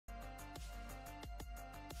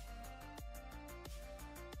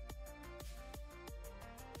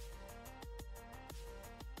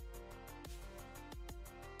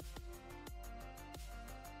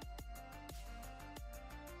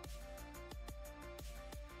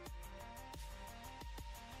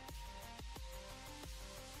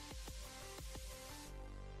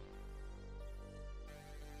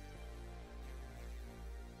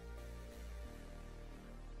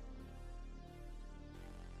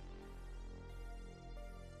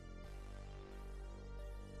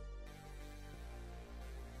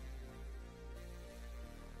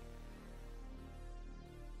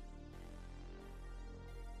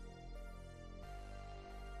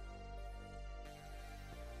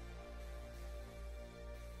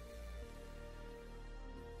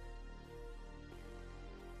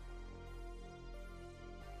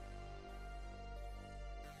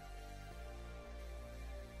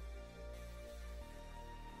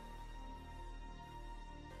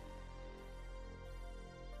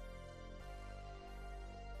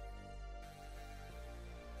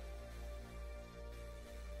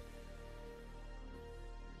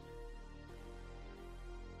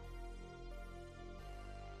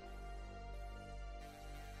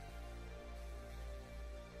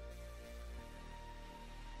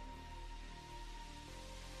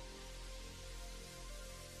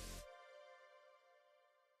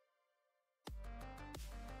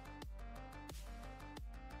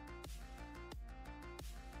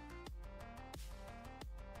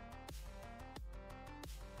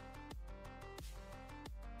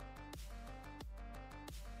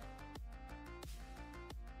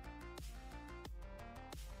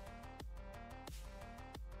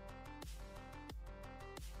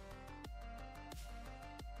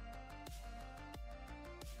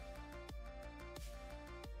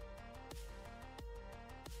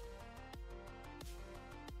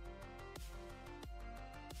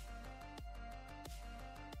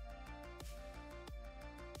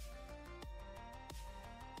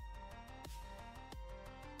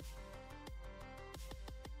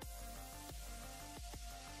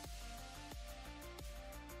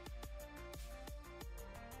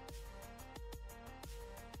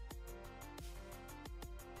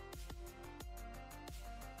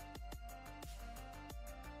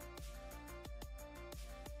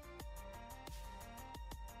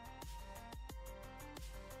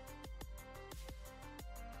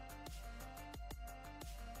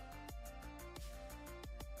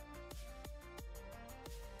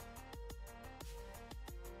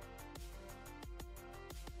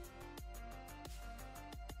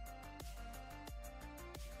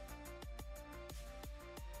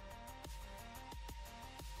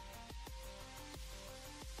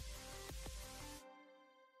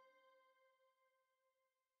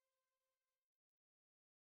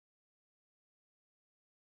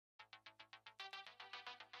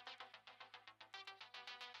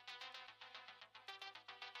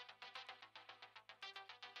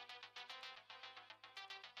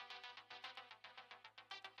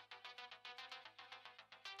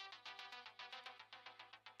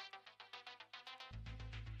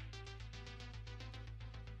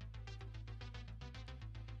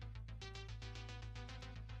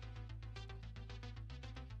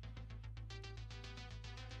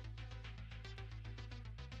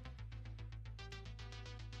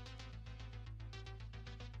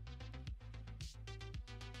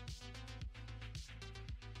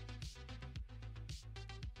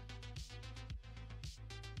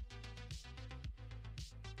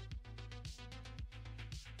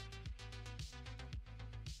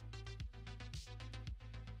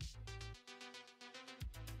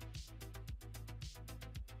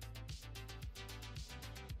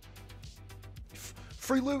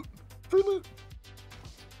free loot! Free loot!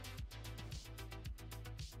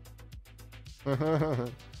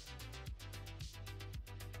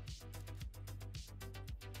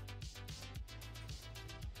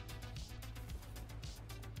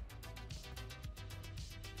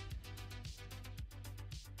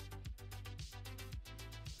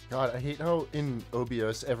 God, I hate how in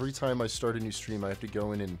OBS, every time I start a new stream, I have to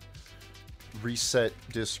go in and reset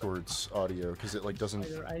Discord's audio, because it, like, doesn't...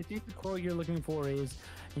 I think the quote you're looking for is,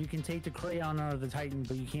 you can take the crayon out of the Titan,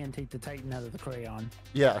 but you can't take the Titan out of the crayon.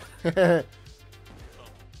 Yeah.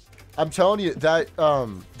 I'm telling you, that,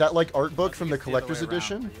 like, art book from the Collector's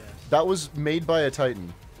Edition, that was made by a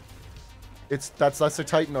Titan. That's a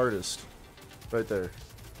Titan artist. Right there.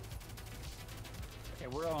 Okay,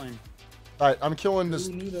 we're all in. Alright, I'm killing this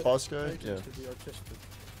boss guy. Yeah.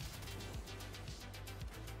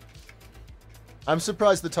 I'm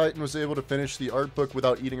surprised the Titan was able to finish the art book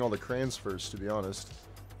without eating all the crayons first, to be honest.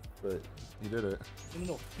 But he did it.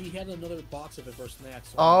 No, he had another box of it for snacks.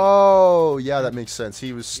 So oh, yeah, that makes sense.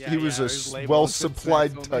 He was a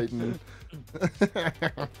well-supplied Titan.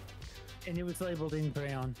 And it was labeled in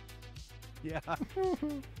crayon. Yeah.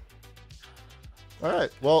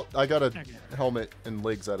 Alright, well, I got a helmet and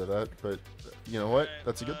legs out of that, but you know what?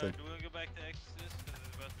 That's a good thing. Do we want to go back to Exodus?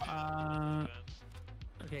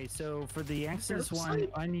 Okay, so for the Exodus one,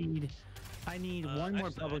 I need one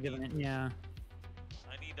more public event. Yeah.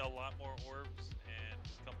 I need a lot more orbs and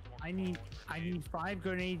a couple more. I need 5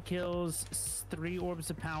 grenade kills, 3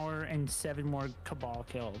 orbs of power, and 7 more Cabal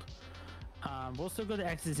killed. We'll still go to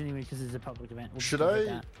Exodus anyway because it's a public event. We'll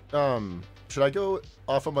should I go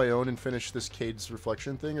off on my own and finish this Cade's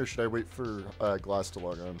reflection thing, or should I wait for Glass to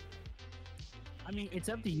log on? I mean, it's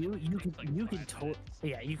up to you. You can totally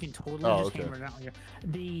just hammer it out here.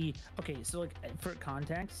 So like for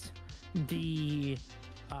context, the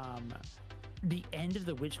end of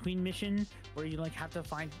the Witch Queen mission where you like have to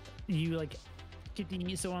find get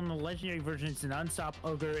the so on the legendary version it's an unstop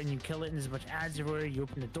ogre and you kill it and there's a bunch of ads everywhere. You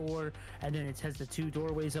open the door and then it has the 2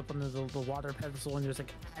 doorways up on the water pedestal and there's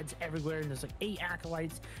like ads everywhere and there's like 8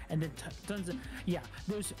 acolytes and then tons of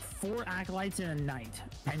there's 4 acolytes in a night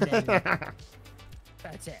and then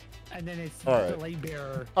that's it. And then it's the light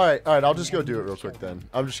bearer. All right, I'll just go do it real quick then.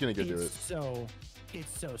 I'm just gonna go do it.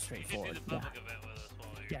 It's so straightforward.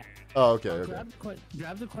 Yeah. Oh, okay.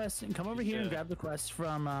 Grab the quest and come over here and grab the quest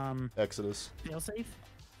from Exodus. Failsafe.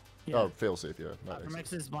 Yeah. Oh, failsafe, yeah. Not from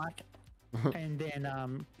Exodus Black. And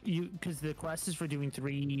then because the quest is for doing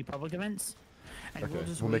 3 public events, and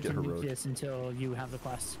we'll make it heroic this until you have the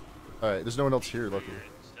quest. All right, there's no one else here, luckily.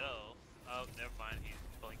 Oh, never mind. He's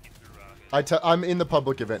blinking through rockets. I'm in the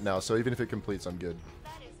public event now, so even if it completes, I'm good.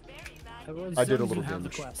 I did a little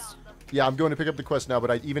damage. Yeah, I'm going to pick up the quest now,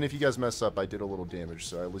 but even if you guys mess up, I did a little damage,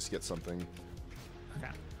 so I at least get something.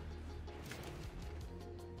 Okay.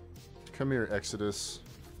 Come here, Exodus.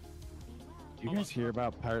 Did you guys hear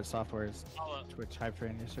about Pirate Software's Twitch hype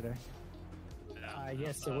train yesterday?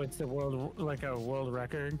 Yes, so what's the world, like a world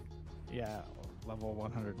record? Yeah, level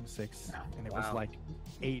 106, and it was like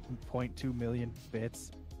 8.2 million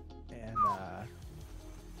bits, and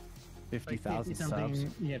 50,000 subs.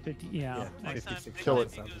 Yeah, 50. Yeah. 56 Kill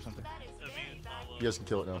it. subs or something. You guys can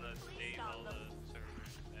kill it now.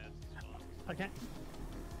 Okay.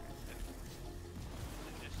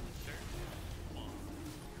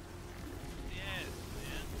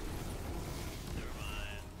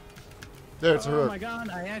 There, it's Oh my god,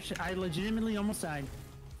 I legitimately almost died.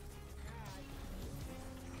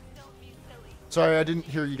 Sorry, I didn't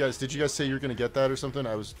hear you guys. Did you guys say you were going to get that or something?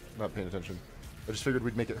 I was not paying attention. I just figured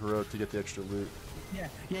we'd make it heroic to get the extra loot.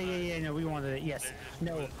 Yeah, no, we wanted it, yes.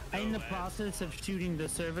 No, in the process of shooting the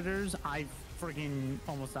servitors, I friggin'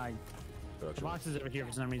 almost died. Gotcha. The box is over here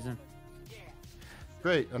for some reason.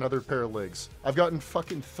 Great, another pair of legs. I've gotten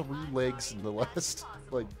fucking 3 legs in the last,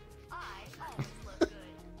 like...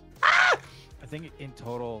 I think in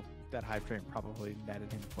total, that hype train probably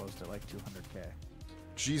netted him close to like 200k.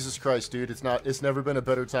 Jesus Christ, dude, it's never been a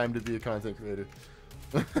better time to be a content creator.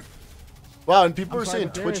 Wow, and people are saying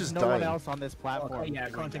Twitch is dying. No one else on this platform. yeah,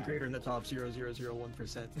 content creator in the top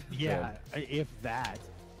 0.0001%. Yeah, if that.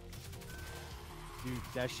 Dude,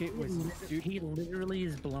 that shit was. Dude, he literally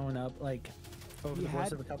is blown up like over the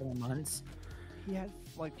course of a couple of months. He had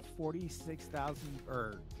like 46,000,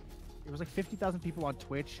 or it was like 50,000 people on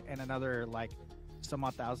Twitch and another like some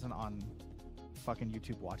odd thousand on fucking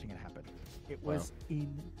YouTube watching it happen. It was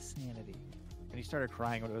insanity. And he started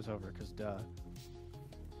crying when it was over because duh.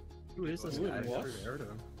 Who is this guy?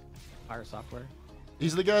 Pirate Software.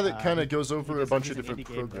 He's the guy that kind of goes over a bunch he's of an different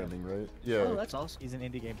indie game programming, right? Oh, Yeah. that's awesome. He's an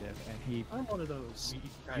indie game dev, and he I'm one of those.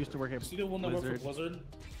 used to work at See the one that worked for Blizzard?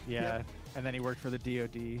 Yeah, and then he worked for the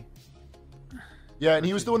DoD. Yeah, and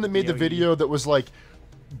he was the one that made the video that was like,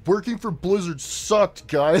 working for Blizzard sucked,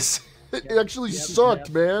 guys. It actually sucked,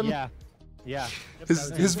 man. Yeah, yeah.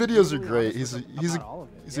 His videos are great. He's all of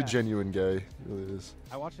it, a genuine guy. He really is.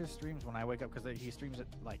 I watch his streams when I wake up because he streams it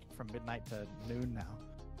like from midnight to noon now.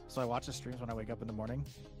 So I watch his streams when I wake up in the morning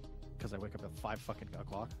because I wake up at 5 fucking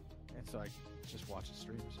o'clock, and so I just watch his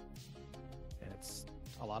streams. And it's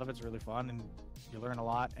a lot of it's really fun, and you learn a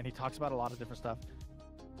lot. And he talks about a lot of different stuff.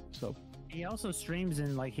 So he also streams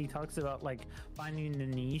and like he talks about like finding the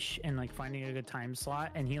niche and like finding a good time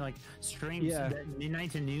slot, and he like streams that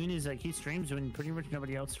midnight to noon is like he streams when pretty much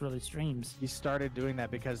nobody else really streams. he started doing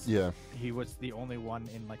that because he was the only one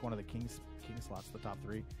in like one of the king slots, the top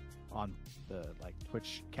 3 on the like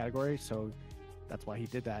Twitch category. So that's why he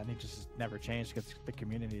did that, and he just never changed because the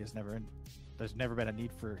community is there's never been a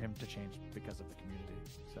need for him to change because of the community.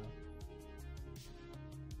 So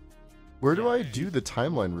Where do I do the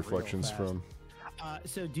timeline reflections from?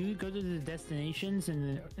 So go to the destinations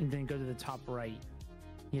and then go to the top right.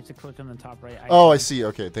 You have to click on the top right icon. Oh, I see.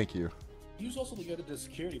 Okay, thank you. He was also the guy that did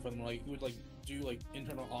security for them. Like, he would like do like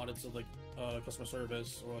internal audits of like customer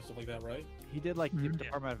service or stuff like that, right? he did like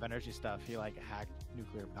Department of Energy stuff. He like hacked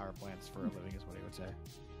nuclear power plants for a living, is what he would say.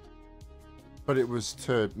 But it was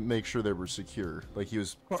to make sure they were secure. Like he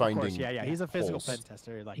was finding. Of course, yeah. He's a physical holes. pen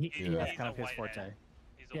tester. Like He- that's kind of his forte.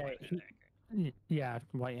 He's a white hat. Yeah,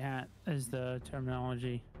 white hat is the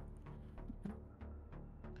terminology.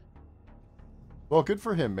 Well, good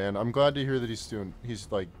for him, man. I'm glad to hear that he's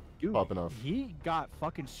like Dude, popping off. he got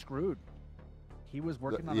fucking screwed. He was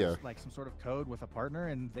working on yeah. like some sort of code with a partner,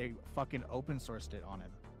 and they fucking open sourced it on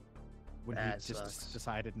him. When he That just sucks.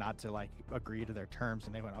 decided not to like agree to their terms,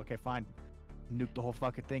 and they went, okay, fine, nuked the whole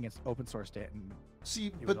fucking thing and open sourced it, and See,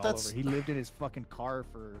 it was but all that's over. He lived in his fucking car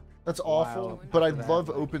for that's a while awful. But I after that. love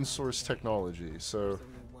open source technology, so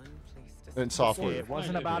and software. It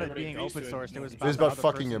wasn't about it being open sourced. It was about, about the other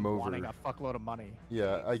fucking person him over. wanting a fuckload of money.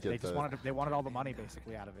 Yeah, I They get just that. they wanted all the money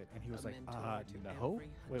basically out of it, and he was like, no,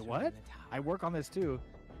 wait, what? I work on this too,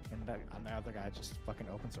 and the other guy just fucking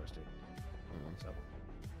open sourced it. So,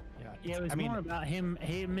 Yeah, it was more about him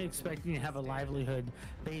expecting to have a livelihood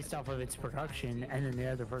based off of its production, and then the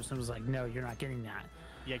other person was like, "No, you're not getting that."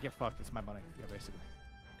 yeah, get fucked. It's my money. Yeah, basically.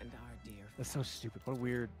 That's so stupid. What a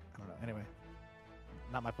weird. I don't know. Anyway,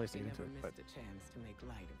 not my place to get into it, but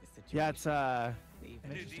yeah, it's an Dude,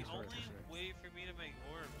 interesting the story, only for sure. way for me to make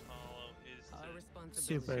orbs hollow is to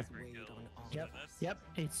Super. super kills. Yep. So that's Yep.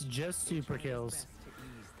 It's just super kills.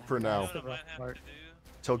 For now, what I might have part. to do.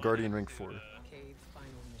 till I might Guardian have Rank to, 4. I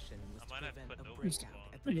might have to put Nova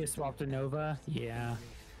on. You swapped to Nova. Yeah.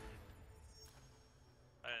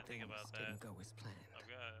 I didn't think about that.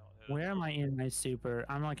 Where am I in my super?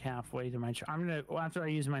 I'm like halfway to my. I'm gonna after I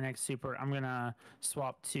use my next super, I'm gonna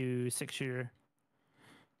swap to 6-shooter.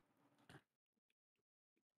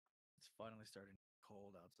 It's finally starting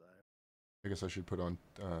cold outside. I guess I should put on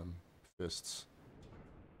fists.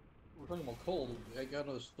 We're talking about cold. I got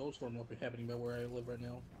another snowstorm up happening about where I live right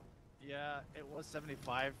now. Yeah, it was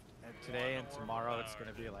 75 today, and tomorrow it's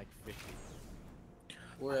gonna be like 50.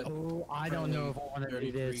 We're at Oh, I don't know if I want to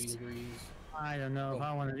do 33 this. degrees. I don't know if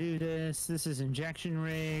I want to do this. This is injection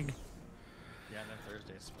rig. Yeah, and then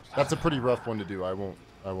Thursday's supposed to. That's a pretty rough one to do. I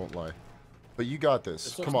won't lie. But you got this.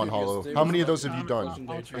 It's so Come on, stupid, Hollow. they How were many of like- those have you done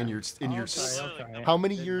in your I'll try it. How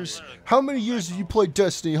many years? How many years have you played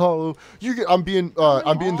Destiny, Hollow? I'm being the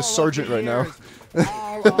All sergeant of the right now. years.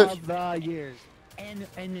 All of the years.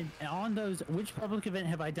 And on those, which public event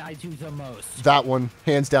have I died to the most? That one,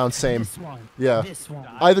 hands down, same. This one. Yeah. This one.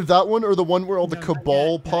 Either that one or the one where all the No, not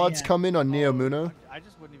Cabal yet, not pods yet. come in on Neomuna. I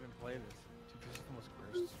just wouldn't even play this. This is the most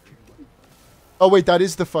gross stream. Oh wait, that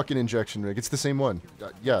is the fucking injection rig. It's the same one.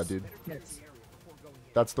 Yeah, dude. Yes.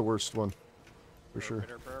 That's the worst one, for sure.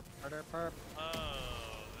 Oh, this ass.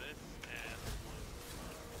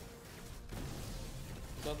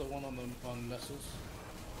 Is that the one on Nessus?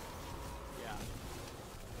 Yeah.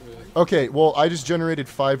 Okay, well, I just generated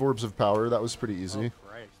 5 orbs of power. That was pretty easy. Oh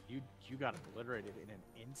Christ, you got obliterated in an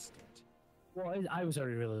instant. Well, I was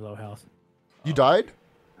already really low health. You died?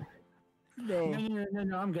 No,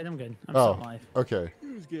 I'm good. I'm still Oh, alive. okay. He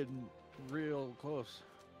was getting real close.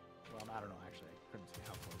 Well, I don't know actually. I couldn't see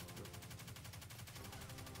how close.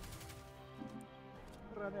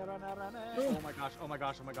 Oh my gosh! Oh my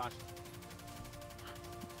gosh! Oh my gosh!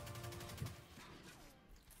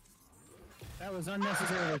 That was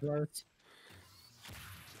unnecessarily close.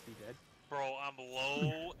 He dead? Bro, I'm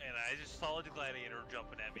low, and I just saw the gladiator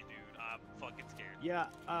jumping at me, dude. I'm fucking scared. Yeah,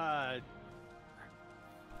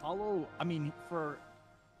 Hollow, I mean,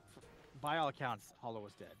 by all accounts, Hollow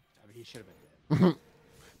was dead. I mean, he should have been dead.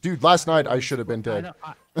 Dude, last night I should have been dead.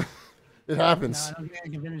 It happens. No, I don't think I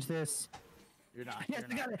can finish this. You're not. Yes,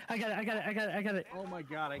 You're not. I got it. Oh my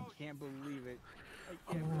god, I can't believe it.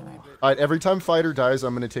 I can't believe it. Alright, every time fighter dies,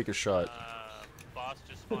 I'm gonna take a shot. Boss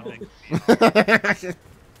just spawned next to me.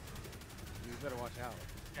 You better watch out.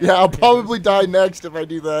 Yeah, I'll probably die next if I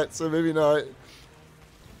do that, so maybe not. You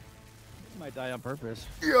might die on purpose.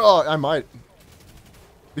 Yeah, I might.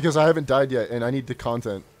 Because I haven't died yet, and I need the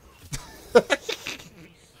content.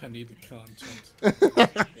 I need the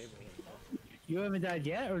content. You haven't died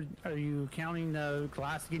yet, or are you counting the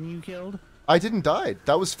glass getting you killed? I didn't die.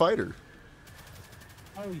 That was fighter.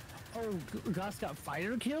 Oh, Glass got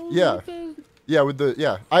fighter killed? Yeah. With the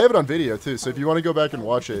Yeah, I have it on video too, so if you want to go back and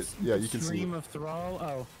watch it, yeah, you can see stream it. of Thrall?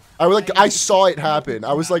 Oh. I saw it happen.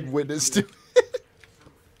 I was like witness to it.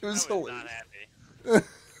 It was I was hilarious. not happy.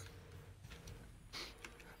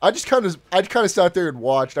 I kind of sat there and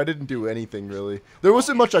watched. I didn't do anything really. There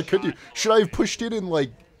wasn't much I could do. Should I have pushed it in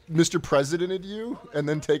like Mr. Presidented you and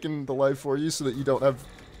then taken the life for you so that you don't have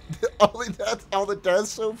all the deaths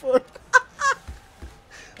so far?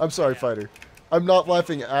 I'm sorry, fighter. I'm not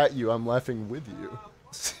laughing at you. I'm laughing with you.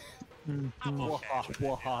 I'm okay. It's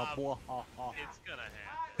gonna happen.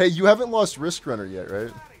 Hey, you haven't lost Risk Runner yet,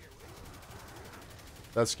 right?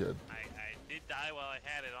 That's good. I did die while I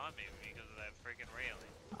had it on me because of that freaking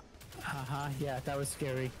railing. Yeah, that was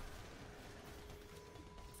scary.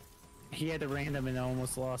 He had a random and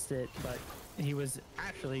almost lost it, but he was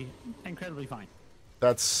actually incredibly fine.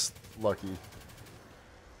 That's lucky.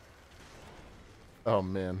 Oh,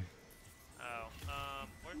 man.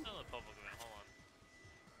 Where's another public event? Hold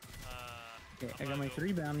on. Okay, I got my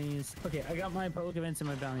 3 bounties. Okay, I got my public events and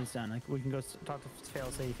my bounties done. Like, we can go talk to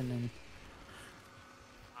Failsafe and then...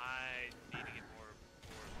 I need to get more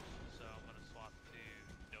orbs, so I'm gonna swap to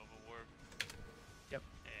Nova Warp. Yep.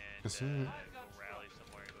 And go rally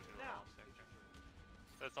somewhere and go to the wall sector.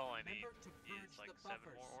 That's all I need is like 7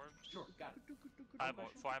 more orbs. Sure, got it.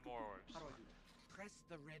 5 more orbs. How do I do it? Press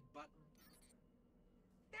the red button.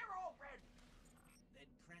 They're all red. Then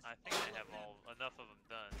press I think I have enough of them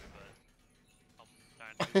done, but I'm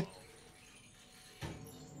trying to do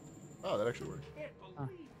all. Oh, that actually worked.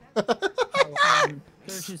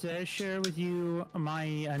 Search, did I share with you my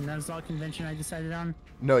Nuzlocke convention I decided on?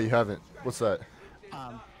 No, you haven't. What's that?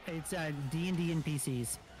 It's D&D and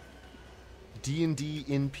PCs. D&D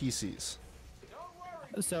in PCs.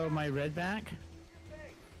 So my redback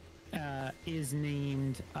is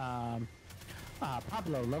named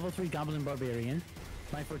Pablo, level 3 Goblin Barbarian.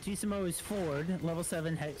 My Fortissimo is Ford, level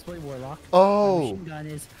 7 Hexblade Warlock. Oh! My machine gun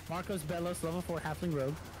is Marcos Bellos, level 4 Halfling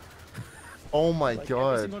Rogue. Oh my Like,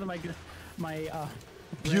 god. every single one of my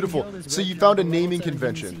Beautiful. Red Guild is So Red you Guild, found a level naming 7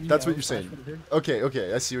 convention. CEO That's what you're / saying. wizard.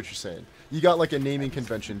 Okay, I see what you're saying. You got like a naming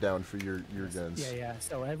convention down for your guns. Yeah.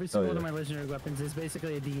 So every single one of yeah. my legendary weapons is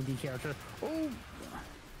basically a D&D character. Oh!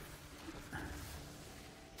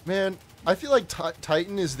 Man, I feel like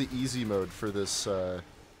Titan is the easy mode for this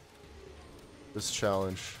this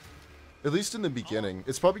challenge. At least in the beginning.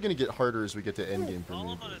 It's probably going to get harder as we get to endgame for All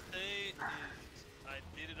me. I'm gonna say is I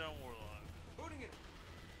did it on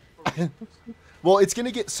Warlock. Well, it's going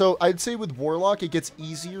to get... So, I'd say with Warlock, it gets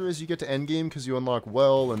easier as you get to endgame because you unlock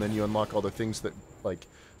Well, and then you unlock all the things that, like,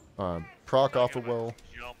 proc off of Well.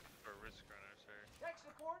 Jump for Risk Runner, sir.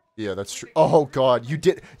 Yeah, that's true. Oh, God. You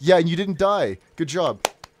did... Yeah, and you didn't die. Good job.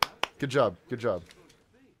 Good job. Good job.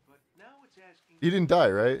 You didn't die,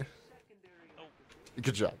 right?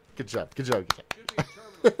 Good job. Good job. Good job.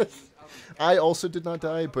 Good job. I also did not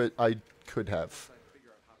die, but I could have.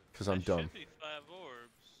 Because I'm dumb. Should be 5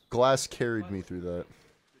 orbs. Glass carried me through that.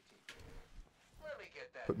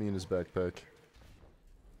 Put me in his backpack.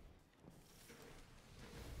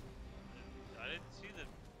 I didn't see the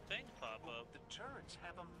thing pop up. The turrets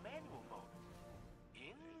have a manual mode.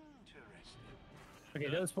 Interesting. Okay,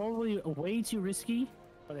 that was probably way too risky,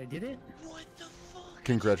 but I did it. What the fuck?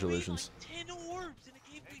 Congratulations. I just made, like 10 orbs and it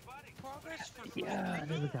gave me progress for Yeah,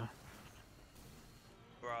 there we go.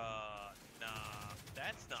 Bruh, nah,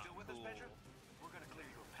 that's not Still with cool. us, Major? We're gonna clear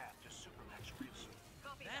your path to Supermax real soon.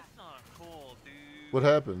 That's not cool, dude. What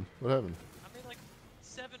happened? What happened? I made like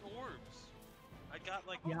 7 orbs. I got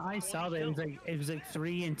like. Yeah, I 20 saw that. kills. It was like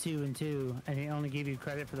 3 and 2 and 2, and it only gave you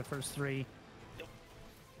credit for the first 3.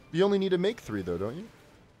 You only need to make 3, though, don't you?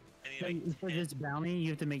 I need, So like, for 10. this bounty, you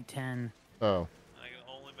have to make 10. Oh. I can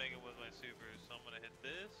only make it with my supers, so I'm gonna hit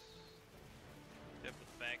this. Except for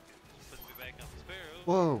the fact that it just puts me back on the Sparrow.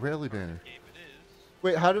 Whoa, rally banner. Game it is.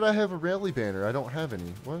 Wait, how did I have a rally banner? I don't have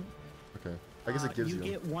any. What? Okay. I guess it gives you.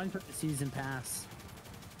 You get one for the season pass.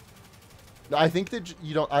 I think that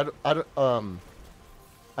you don't. I don't.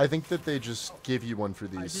 I think that they just give you one for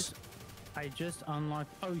these. I just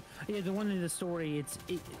unlocked. Oh yeah, the one in the story.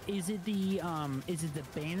 Is it the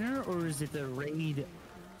banner or is it the raid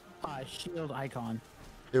shield icon?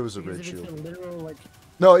 It was a Because red if it's shield. the literal like.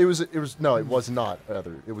 No, it was no, it was not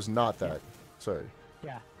other. It was not that. Sorry.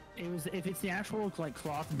 Yeah. It was if it's the actual like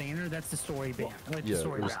cloth banner, that's the story banner. Like Yeah, the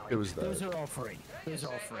story rally. it was that. Those are all free. Those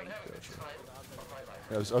are all free.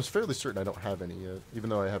 I was fairly certain I don't have any yet, even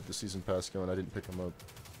though I have the season pass going. I didn't pick them up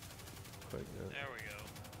quite yet. There we go.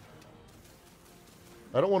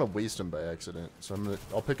 I don't want to waste them by accident, so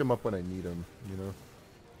I'll pick them up when I need them. You know.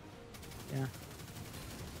 Yeah.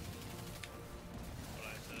 What I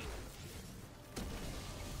said.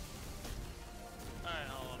 Alright,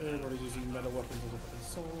 hold on. Everybody's using meta weapons as a fucking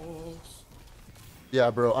sauce.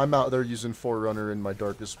 Yeah, bro, I'm out there using Forerunner in my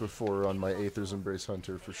Darkest Before on my Aether's Embrace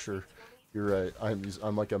Hunter for sure. You're right.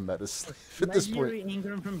 I'm like a meta slave at this point. Legendary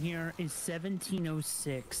Ingram from here is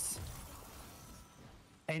 1706.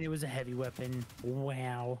 And it was a heavy weapon.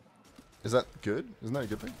 Wow. Is that good? Isn't that a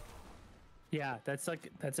good thing? Yeah, that's a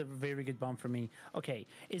very good bump for me. Okay,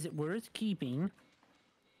 is it worth keeping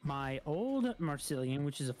my old Marcillion,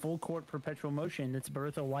 which is a full court perpetual motion that's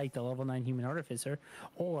Bertha White, the level 9 human artificer,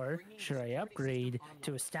 or should I upgrade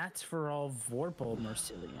to a stats for all Vorpal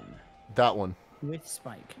Marcillion That one. with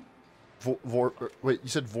Spike? Wait, you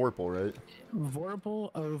said Vorpal, right?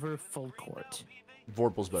 Vorpal over full court.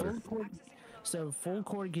 Vorpal's better. Full court. So full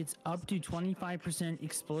court gets up to 25%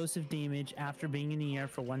 explosive damage after being in the air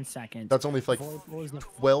for 1 second. That's only like Vorpal is the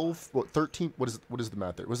 12, what, 13, what is the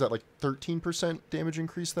math there? Was that like 13% damage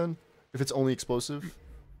increase then? If it's only explosive,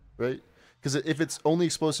 right? Because if it's only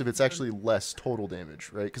explosive, it's actually less total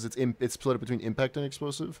damage, right? Because it's split up between impact and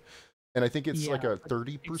explosive. And I think it's like a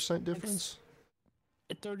 30% difference.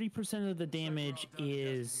 30% of the damage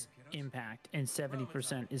is impact and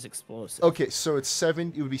 70% is explosive. Okay, so it's it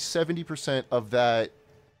would be 70% of that.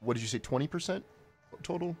 What did you say? 20%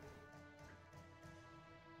 total.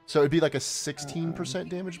 So it'd be like a 16%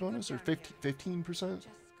 damage bonus or 15%.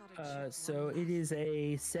 So it is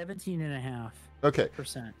a 17.5%. Okay.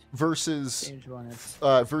 Versus damage bonus.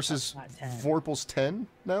 versus Not 10. Vorpal's 10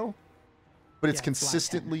 now, but it's Yeah, flat 10.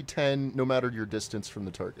 consistently 10 no matter your distance from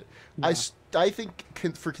the target. Yeah. I think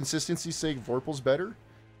for consistency's sake, Vorpal's better,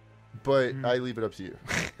 but I leave it up to you.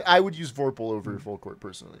 I would use Vorpal over full court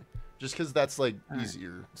personally, just because that's like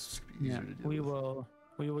easier. It's easier to deal with.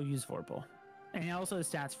 We will use Vorpal, and it also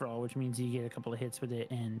has stats for all, which means you get a couple of hits with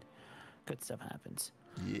it and good stuff happens.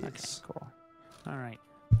 Yes. Okay, cool. All right.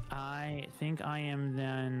 I think I am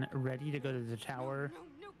then ready to go to the tower.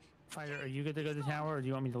 Fighter, are you good to go to the tower, or do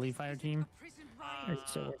you want me to leave fire team? Are you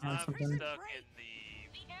still working on I'm something? stuck in the bug.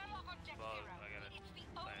 I gotta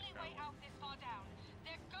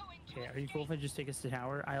Okay, are you cool if I just take us to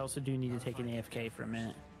tower? I also do need to take an AFK for a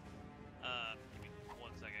minute. give me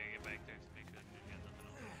 1 second. I get back there to make sure you got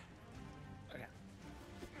nothing else. Okay.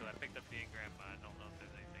 So I picked up the engram, but I don't know if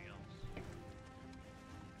there's anything else.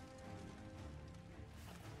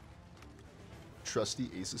 Trusty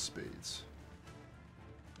Ace of Spades.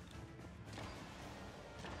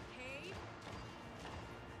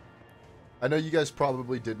 I know you guys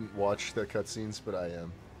probably didn't watch the cutscenes, but I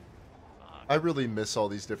am. I really miss all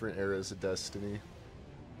these different eras of Destiny.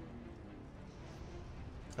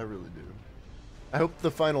 I really do. I hope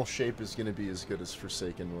the final shape is going to be as good as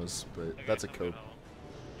Forsaken was, but Okay, that's a no, cope. no.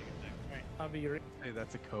 You can take- Alright, I'll be your. Hey,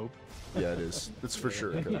 that's a cope. Yeah, it is. It's for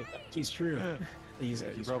sure a cope. He's true. He's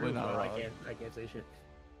probably true, not bro. wrong. I can't say shit.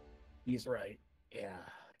 He's right. Yeah,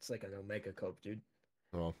 it's like an Omega Cope, dude.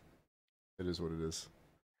 Well, it is what it is.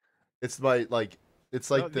 It's like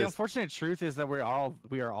it's like The this. unfortunate truth is that we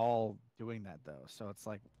are all doing that though. So it's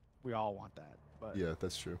like we all want that. But Yeah,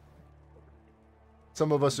 that's true.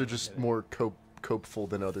 Some of us are just more copeful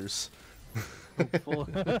than others. hopeful.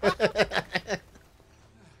 Never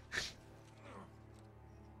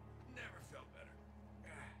felt better.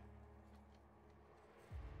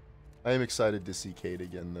 I am excited to see Kate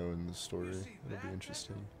again, though, in the story. It'll be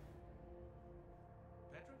interesting.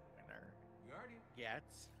 Petra, you already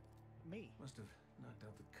Gets me. must have knocked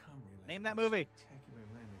out the Comrie. Name that movie. Spectacular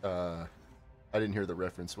landing. I didn't hear the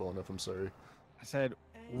reference well enough. I'm sorry. I said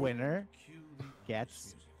winner Cue the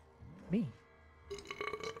gets music. me. Hey,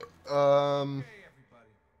 everybody.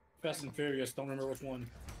 Fast and Furious, don't remember which one.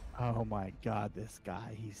 Oh my god, this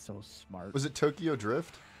guy, he's so smart. Was it Tokyo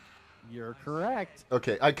Drift? You're correct.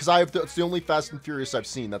 Okay, because I have it's the only Fast and Furious I've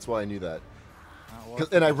seen. That's why I knew that. Well,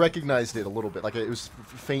 And I recognized it a little bit, like it was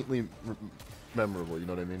faintly memorable. You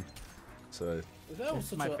know what I mean? So That was it's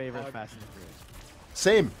such my a favorite odd- Fast and Furious.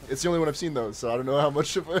 same. It's the only one I've seen though, so I don't know how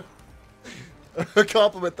much of a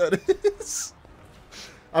compliment that is.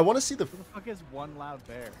 I want to see the Who the fuck is One Loud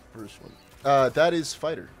Bear? first one. That is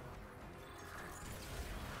Fighter.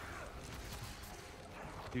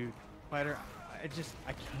 Dude, Fighter, I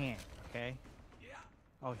can't, okay?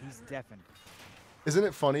 Oh, he's deafened. Isn't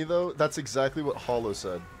it funny though? That's exactly what Hollow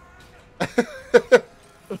said.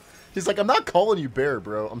 He's like, I'm not calling you bear,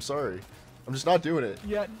 bro. I'm sorry. I'm just not doing it.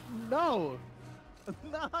 Yeah, no!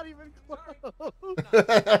 Not even close!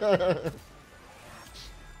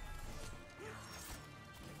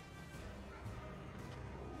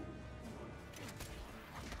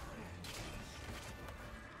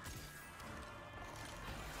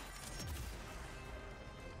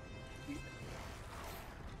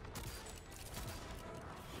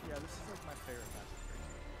 Yeah, this is like my favorite Fast and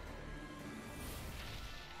Furious.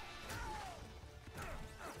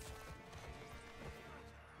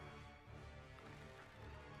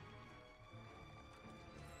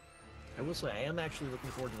 I will say, I am actually looking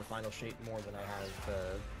forward to the final shape more than I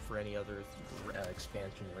have for any other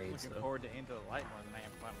expansion raids, Looking though. forward to Into the Light more than I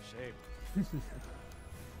am Final Shape.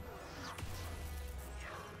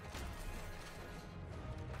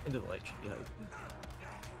 Into the light, yeah.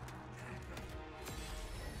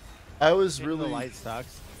 I was Into the really. Light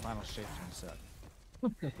sucks. Final Shape's gonna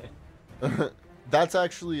suck. That's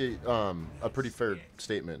actually a pretty fair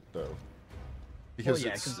statement though. Well, Because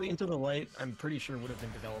yeah, it's because Into the Light, I'm pretty sure would have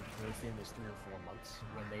been developed within this 3 or 4 months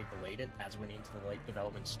when they delayed it. That's when Into the Light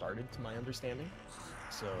development started, to my understanding.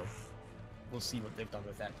 So, we'll see what they've done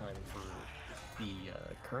with that time for the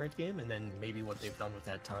current game, and then maybe what they've done with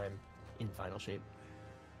that time in Final Shape.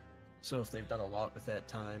 So if they've done a lot with that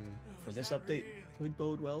time for this update, could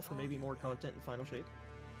bode well for maybe more content in Final Shape.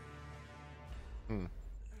 Hmm.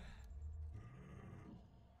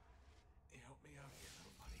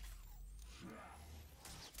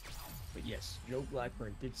 But yes, Joe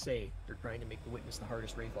Blackburn did say they're trying to make the Witness the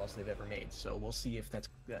hardest raid boss they've ever made. So we'll see if that's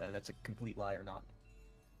a complete lie or not.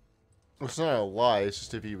 It's not a lie. It's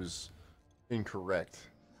just if he was incorrect.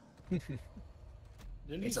 Didn't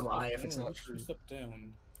It's he a lie step if it's down or not true. step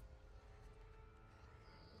down?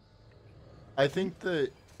 I think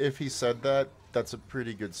that if he said that, that's a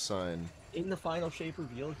pretty good sign. In the Final Shape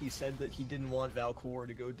reveal, he said that he didn't want Valcor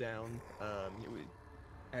to go down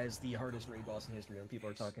as the hardest raid boss in history, and people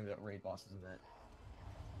are talking about raid bosses in that.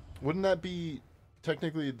 Wouldn't that be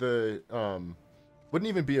technically the wouldn't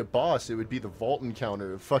even be a boss? It would be the vault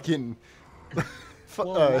encounter of fucking.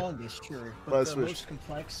 Well, longest, sure, but last the wish. most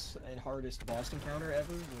complex and hardest boss encounter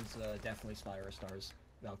ever was definitely Spyro Star's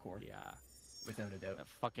Valcor. Yeah. Without a doubt. That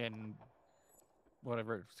fucking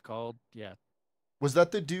whatever it's called. Yeah. Was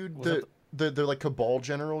that the dude Was that the like Cabal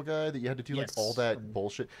general guy that you had to do like all Yes, that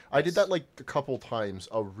bullshit? I did that like a couple times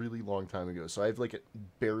a really long time ago, so I have like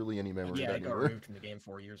barely any memory Yeah, of I that got anymore. removed from the game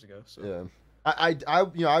 4 years ago. So Yeah.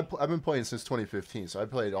 I've been playing since 2015, so I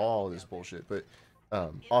played all this bullshit, but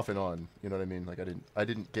off and on, you know what I mean? Like I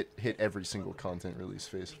didn't get hit every single content release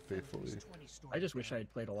faithfully. I just wish I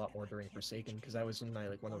had played a lot more during Forsaken because I was in my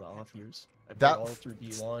like one of the off years. I played That all through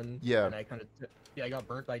D1. yeah. And I kind of I got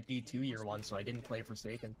burnt by D2 year 1, so I didn't play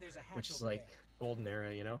Forsaken, which is like golden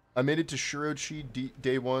era, you know. I made it to Shirochi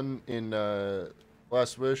day 1 in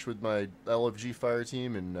Last Wish with my LFG fire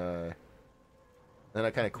team, and then I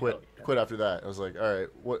kind of quit. Oh, yeah. Quit after that. I was like, all right,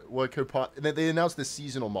 what could and then they announced the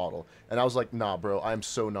seasonal model, and I was like, nah, bro, I'm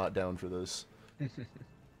so not down for this.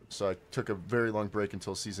 So I took a very long break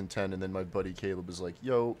until season 10, and then my buddy Caleb was like,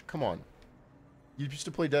 yo, come on. You used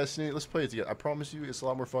to play Destiny. Let's play it together. I promise you, it's a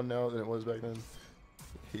lot more fun now than it was back then.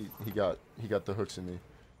 He got the hooks in me.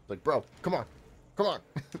 Like, bro, come on, come on.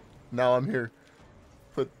 Now I'm here.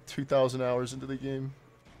 Put 2,000 hours into the game.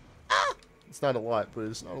 It's not a lot, but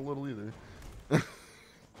it's not a little either.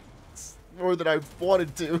 It's more than I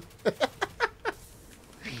wanted to.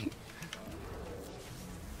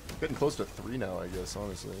 Getting close to 3 now, I guess,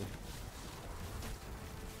 honestly.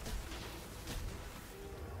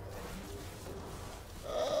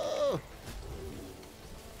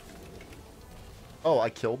 Oh,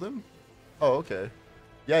 I killed him? Oh, okay.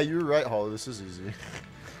 Yeah, you were right, Hollow. This is easy.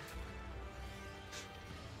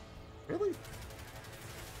 Really?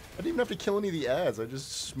 I didn't even have to kill any of the ads. I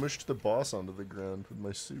just smushed the boss onto the ground with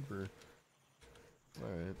my super.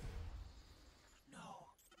 Alright.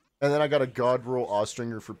 And then I got a God Roll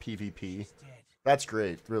Ostringer for PvP. That's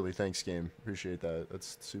great. Really, thanks, game. Appreciate that.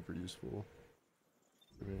 That's super useful.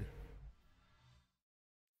 For me.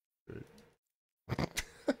 Great.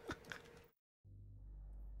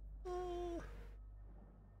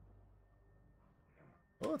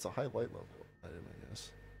 Oh, it's a high light level item, I guess.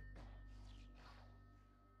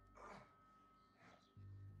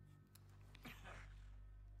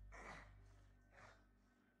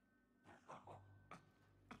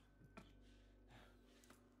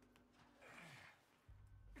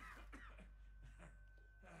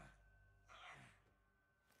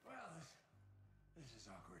 Well, this is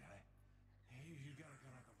awkward. You gotta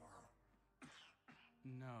come back tomorrow.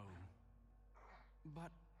 No.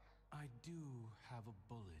 But I do have a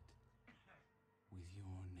bullet with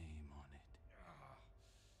your name on it.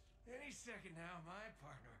 Any second now, my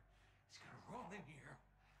partner is gonna roll in here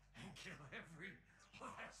and kill every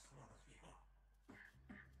last one of you.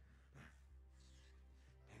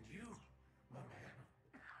 And you, my man.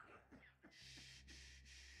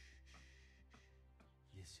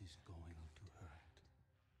 This is going to hurt.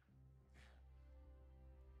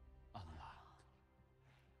 A lot.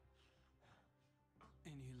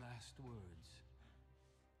 Any last words?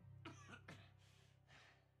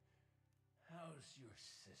 How's your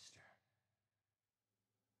sister?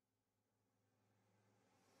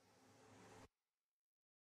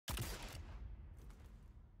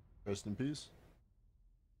 Rest in peace.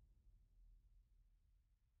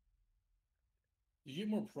 You get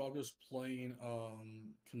more progress playing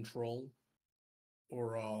Control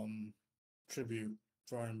or Tribute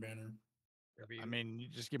for Iron Banner. I mean, you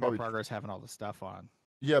just get more Probably- progress having all the stuff on.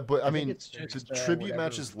 Yeah, but I think mean, it's just, the tribute whatever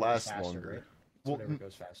matches goes last faster, longer. right? It's Well, whatever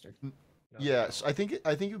goes faster. No, Yes, I think it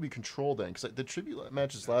would be Control then, because the tribute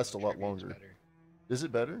matches last a lot longer. Better. Is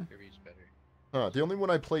it better? Tribute's better. Huh? The only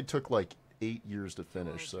one I played took like 8 years to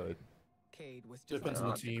finish, so. Cade was Depends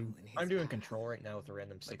on the team. I'm doing Control right now with a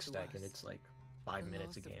random 6 stack, and it's like 5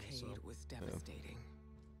 minutes a game. So Cade was devastating.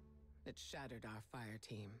 It shattered our fire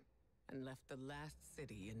team and left the last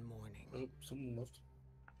city in mourning. Oh, someone left.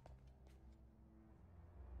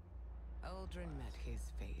 Aldrin met his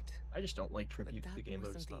fate. I just don't like Tribute. that The game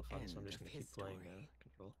mode's wasn't not the fun, so I'm end just of gonna his keep playing story.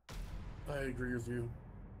 Control. I agree with you.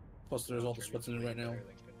 Plus, there's all the splits in it right now.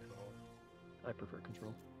 I prefer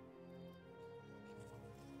Control.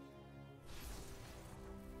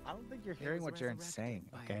 I don't think you're He hearing was what Jaren's resurrected saying,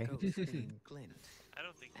 by a okay? ghost named Glint, I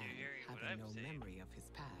don't think and you're hearing what having I'm no saying. memory of his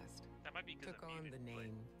past, That might be because took I'm on muted, the but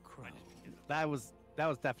name Crow. might just be 'cause That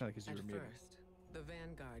was definitely because you At were muted. first, the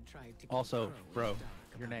Vanguard tried to keep Also, Crow in the bro, dark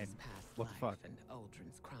your about his name. past What the life fuck? and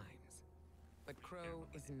Aldrin's crimes. But Crow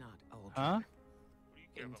is not Aldrin. Huh? what do you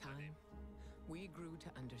care In about my name? time, we grew to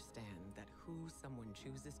understand that who someone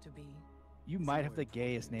chooses to be. You is might have more the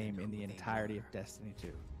gayest important name than in who the they entirety were. of Destiny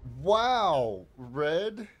 2. Wow,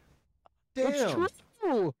 Red. Damn, That's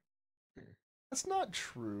true. that's not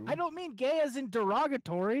true. I don't mean gay as in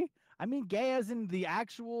derogatory. I mean gay as in the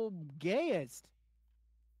actual gayest.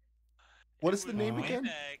 What It is the was name way again?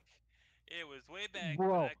 Back, it was way back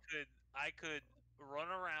Bro. when I could run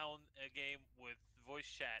around a game with voice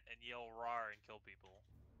chat and yell "rar" and kill people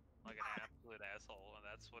like an absolute asshole, and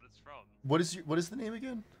that's what it's from. What is the name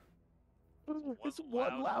again? It's One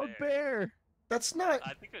one loud loud bear. That's not.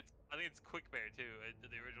 I think it's Quick Bear too. The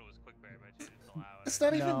original was Quick Bear, but it's loud. It's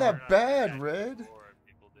not even No. that bad, Red.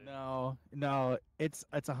 No, it's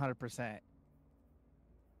 100%.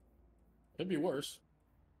 It'd be worse.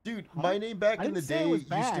 Dude, Huh? my name back I in the didn't say it day was used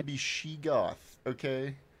to bad. be She-Goth,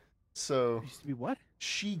 okay? So, It used to be what?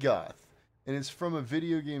 She-Goth. And it's from a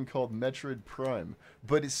video game called Metroid Prime.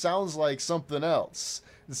 But it sounds like something else.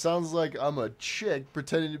 It sounds like I'm a chick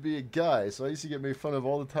pretending to be a guy. So I used to get made fun of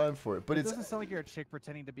all the time for it. But It it's doesn't sound like you're a chick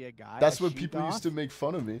pretending to be a guy. that's a what people used to she-goth. make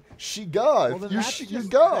fun of me. She-Goth. Well, then you're that's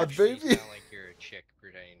she-goth, just- You baby. sound like you're a chick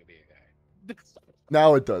pretending to be a guy.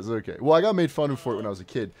 Now it does. Okay. Well, I got made fun of for it when I was a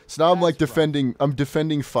kid. So now I'm like That's rough.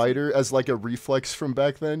 defending Fighter as like a reflex from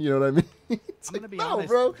back then. You know what I mean? It's I'm like, gonna be no, honest,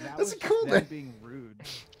 bro. that That's was a just cool them name. being rude.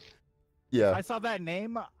 Yeah. If I saw that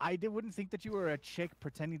name, wouldn't think that you were a chick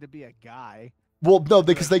pretending to be a guy. Well, no,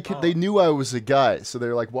 because they Oh. they knew I was a guy, so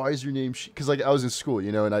they're like, "Why is your name?" Because like I was in school,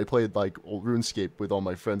 you know, and I played like old RuneScape with all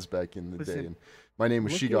my friends back in the day, Listen, and my name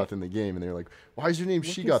was look She-Goth at- in the game, and they were like, "Why is your name look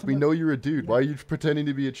at She-Goth? some We of- know you're a dude. yeah. Why are you pretending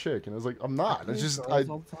to be a chick?" And I was like, "I'm not. I It's play just girls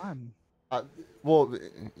all the time. well,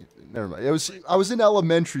 never mind. I was in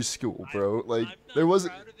elementary school, bro. Like I'm there not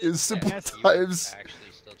wasn't. proud of It was it. simple Yes, He was times.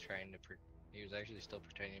 actually still trying to. He was actually still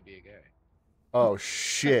pretending to be a guy. Oh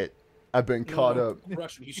shit! I've been caught No, up.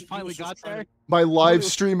 correction, he You finally was just got trying there. to- My live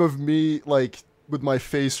stream of me like with my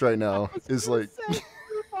face right now I was is gonna like. say,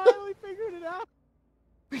 you finally figured it out.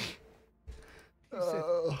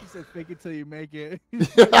 Oh. He said, "Fake it till you make it."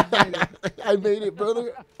 I made it,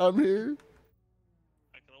 brother. I'm here.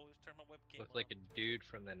 I can always turn my webcam Looked on. like a dude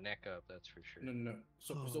from the neck up, that's for sure. No.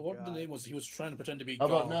 So, Oh, so what the God. name was? He was trying to pretend to be. How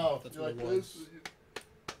about God. now? That's You what like it was.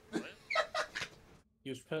 this? He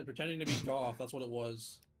was pretending to be goth. That's what it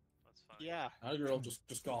was. That's funny. Yeah. Not a girl, just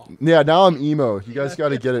goth. Yeah, now I'm emo. You guys got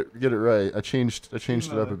to get it right. I changed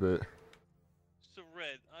it up a bit. So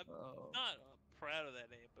Red, I'm Oh. not proud of that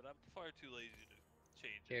name, but I'm far too lazy to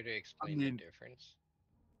change Care it. to explain mean- the difference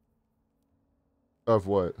Of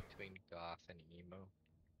what? between goth and emo?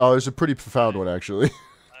 Oh, there's a pretty profound one actually.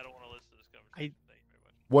 I don't want to listen to this conversation. Thank you very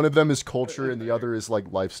much. One of them is culture, and the other is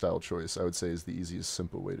like lifestyle choice. I would say is the easiest,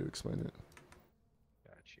 simple way to explain it.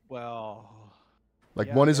 Got you. Well. Like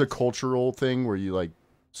Yeah, one I is a guess. cultural thing where you like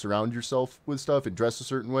surround yourself with stuff and dress a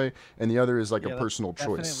certain way, and the other is like Yeah, a that's personal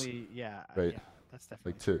choice, Definitely, yeah. Right. Yeah, that's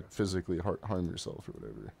definitely like to true. physically harm yourself or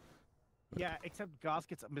whatever. Yeah, except goth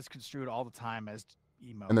gets misconstrued all the time as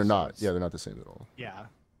emo. And they're so not. it's- Yeah, they're not the same at all. Yeah.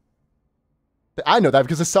 I know that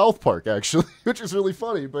because of South Park actually, which is really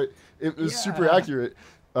funny, but it was super Yeah. accurate.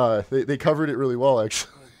 They covered it really well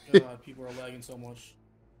actually. Oh god, people are lagging so much.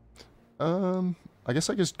 I guess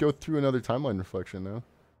I just go through another timeline reflection now.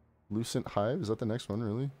 Lucent Hive, is that the next one,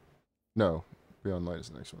 really? No, Beyond Light is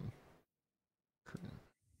the next one.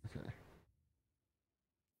 Okay.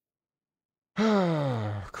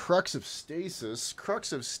 Crux of Stasis.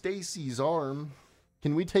 Crux of Stacy's arm.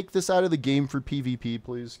 Can we take this out of the game for PvP,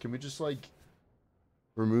 please? Can we just, like,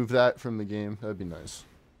 remove that from the game? That'd be nice.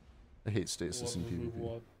 I hate Stasis in PvP.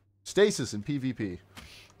 What? Stasis in PvP.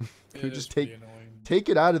 Can we It is just pretty annoying. take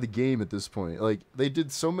it out of the game at this point? Like, they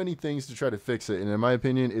did so many things to try to fix it, and in my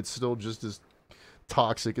opinion, it's still just as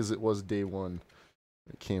toxic as it was day one.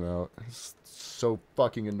 It came out. It's so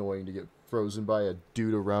fucking annoying to get frozen by a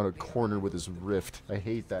dude around a corner with his rift. I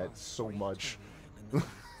hate that so much.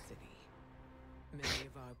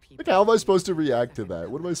 Like, how am I supposed to react to that?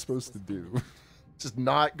 What am I supposed to do? Just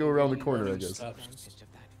not go around the corner, I guess.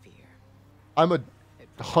 I'm a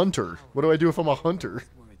hunter. What do I do if I'm a hunter?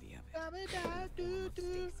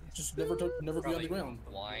 Just never be on the ground.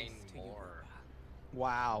 Whine more.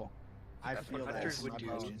 Wow. I That's feel what that. hunters in would my do.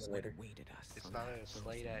 bones. It's not a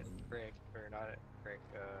slate at Frick, or not at Frick,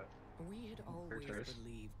 We had always Curse.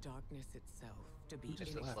 believed darkness itself to be It's a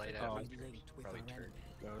slight inextricably out. linked with Probably our true.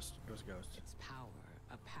 enemy. Ghost. It was Ghost. Its power,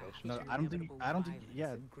 a path No, to I don't think. inevitable I don't think. violence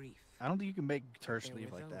Yeah, and grief. I don't think you can make Tersh There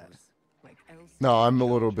leave were like that. those, like Elsa, No, I'm a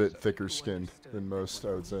little who bit thicker skinned understood than that most, I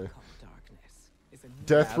what would we say. call darkness is a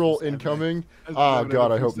Death new- roll was saying that. incoming. I was Oh doing it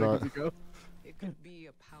god, a I few hope not. seconds ago. It could be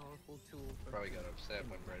a powerful tool for Probably got upset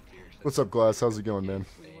when Red Deer said What's up, Glass? How's it going, man?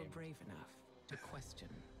 we were brave enough to question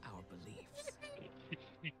our beliefs.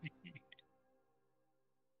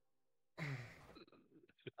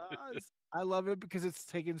 I love it because it's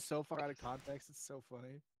taken so far out of context. It's so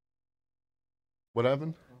funny. What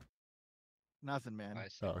happened? Nothing, man. I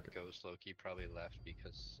said Oh, okay. Ghost Loki probably left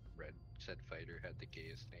because Red said Fighter had the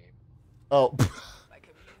gayest name. Oh, By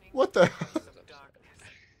communing what the? with the forces of darkness,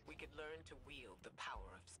 we could learn to wield the power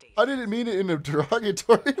of stasis. I didn't mean it in a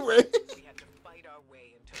derogatory way. We had to fight our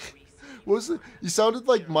way into recent What was it? You sounded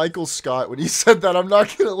like Michael Scott when you said that. I'm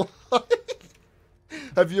not gonna lie.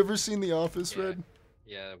 Have you ever seen The Office, Yeah. Red?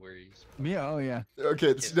 Yeah, where he's Yeah. Oh yeah. Okay,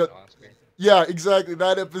 it's kissing not. Oscar. Yeah, exactly.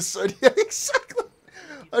 That episode. Yeah, exactly.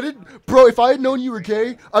 I didn't, bro. If I had known you were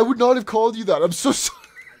gay, I would not have called you that. I'm so sorry.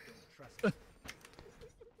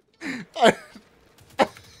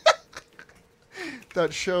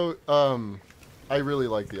 That show. I really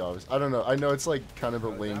like The Office. I don't know. I know it's like kind of a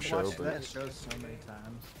lame I've show, watched but that show so many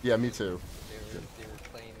times. yeah, me too. They were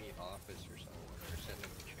playing The Office or something. They were sitting in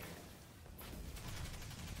the chair.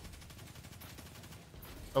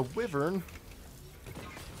 A wyvern.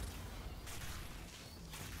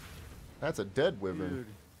 That's a dead wyvern. Dude.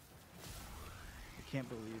 I can't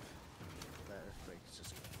believe that earthquake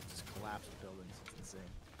just collapsed buildings. It's insane.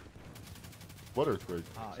 What earthquake?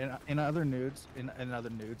 In other news, in other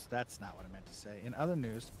news, that's not what I meant to say. In other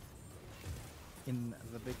news, in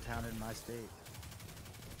the big town in my state,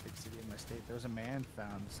 big city in my state, there was a man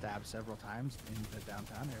found stabbed several times in the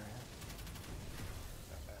downtown area.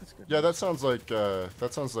 That's good. Yeah, news. that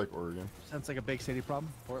sounds like Oregon. Sounds like a big city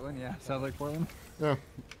problem. Portland, yeah. Sounds like Portland. Yeah.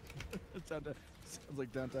 It sounds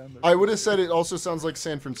like downtown. I would have said it also sounds like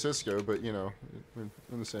San Francisco, but you know, we're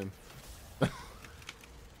the same.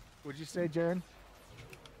 Would you say, Jaron? It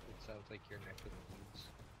sounds like your neck of the woods.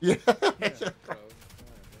 Yeah. Bro.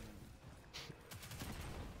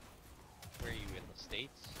 Where are you in the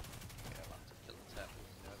States? Got lots of killings happening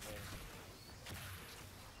down there.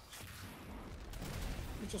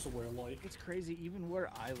 It's just a way of life. It's crazy. Even where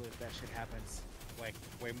I live, that shit happens like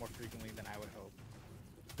way more frequently than I would hope.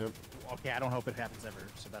 Yep. Okay, I don't hope it happens ever,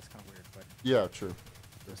 so that's kind of weird. But Yeah, true.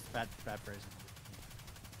 just bad phrasing.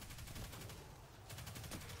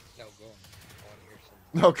 No, go on. I want to hear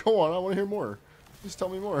some. No, go on. I want to hear more. Just tell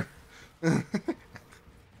me more.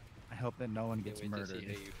 hope that no one Can't gets wait to see murdered.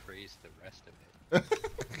 how you phrase the rest of it.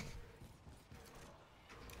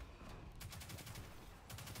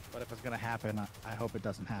 But if it's gonna happen, I hope it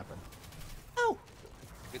doesn't happen.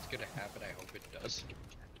 If it's gonna happen, I hope it does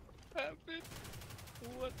happen.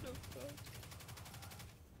 What the fuck?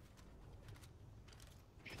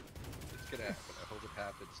 It's gonna happen. I hope it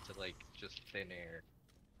happens to like just thin air.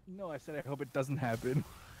 No, I said I hope it doesn't happen.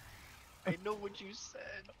 I know what you said.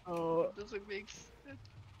 Oh, It doesn't make sense.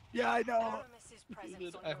 yeah, I know. Aramis's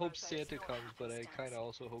presence on I your hope roadway is Santa no comes, but I happenstance. kind of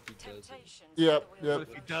also hope he doesn't. Temptations Yep, to the wheel yep. of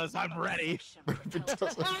If he does, I'm fortune ready. and If he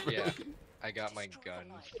doesn't. Yeah, I got my gun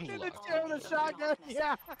Destroy the light. locked. Give him the shotgun.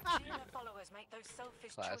 Yeah. Juno followers make those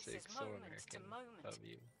selfish Classic, choices so moment to American moment. of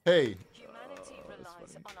you. Hey, Humanity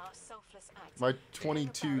relies on our selfless acts. my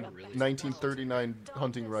 22 1939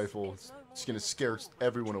 hunting rifle is gonna scare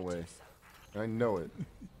everyone away. I know it.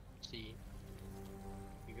 See,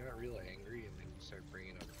 you got real angry and then you start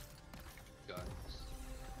bringing up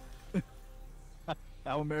guns.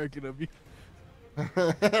 How American of you.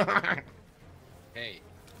 Hey,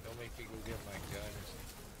 don't make me go get my gun or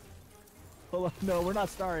something. Hold on. No, we're not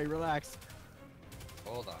sorry. Relax.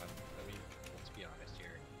 Hold on, let's be honest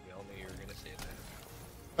here. We all knew you were gonna say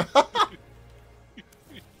that.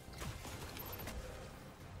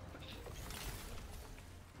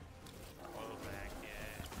 Whoa, back,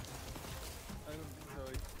 yeah. I don't think so.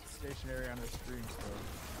 It's stationary on the screen still.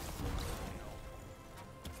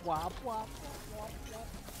 Wop, wop, wop, wop, wop.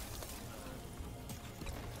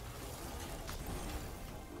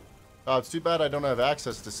 It's too bad I don't have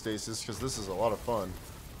access to stasis, because this is a lot of fun.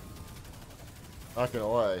 Not gonna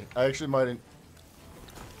lie. I actually might...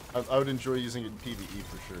 I would enjoy using it in PvE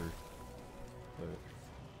for sure. But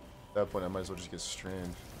at that point, I might as well just get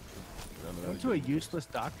strand. I went to a useless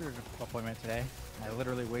doctor appointment today. I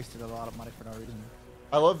literally wasted a lot of money for no reason.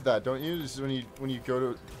 I love that, don't you? Just when you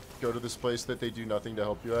go to this place that they do nothing to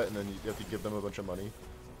help you at, and then you have to give them a bunch of money. Isn't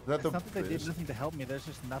that It's the not that they did greatest? nothing to help me. There's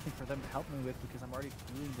just nothing for them to help me with because I'm already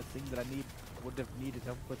doing the thing that I would have needed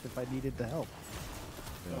help with if I needed the help.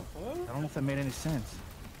 Yeah. I don't know if that made any sense.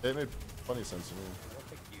 It made funny sense to me. I don't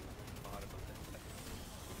think you thought about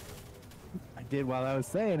that. I did while I was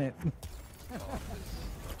saying it. Oh,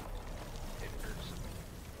 it hurts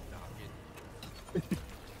not getting.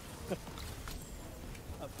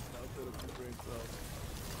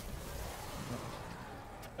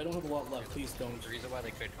 I don't have a lot left. Please don't. The reason why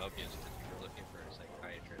they couldn't help you is because you were looking for a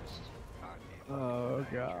psychiatrist. Not a Oh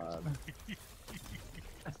psychiatrist.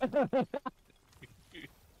 god.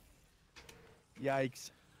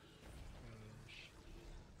 Yikes.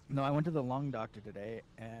 No, I went to the lung doctor today,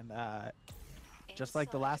 and just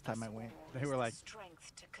like the last time I went, they were like,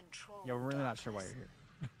 "Yeah, we're really not sure why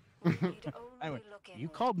you're here." I went, "You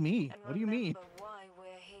called me. What do you mean?"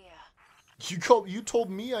 You told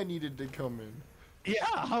me I needed to come in. Yeah,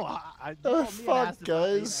 I The called me and fuck, asked about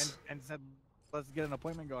me guys? and said, "Let's get an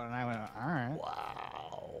appointment going." And I went, "All right."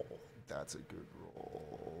 Wow, that's a good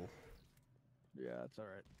roll. Yeah, that's all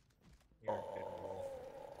right. You're a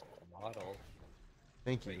good model.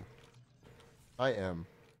 Thank you. I am.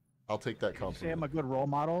 I'll take that Did you say I'm compliment. a good role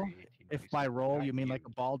model? If by role you mean you. like a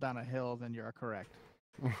ball down a hill, then you're correct.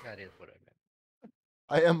 That is what I meant.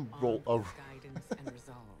 I am roll. Guidance and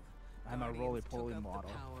resolve. I'm a Guardians roly-poly took up the model.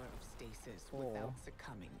 power of stasis Oh. without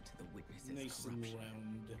succumbing to the witness's Nice corruption.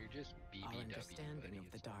 round. You're just BBW. Our understanding buddy.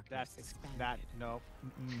 of the It's all- darkness That's expanded. that. Nope.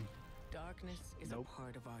 Mm-mm. Darkness is Nope. a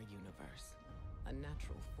part of our universe, a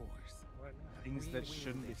natural force. Why not? Things We that wield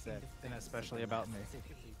shouldn't be it in said, defense and of especially the about me. last It city.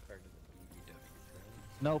 could be part of the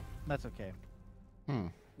BBW. Nope, that's okay. Hmm.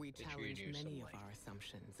 We They treated challenged you some, many of like, our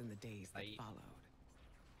assumptions in the days that light followed.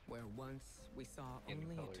 Where once we saw in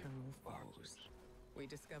only color eternal boxes. foes, we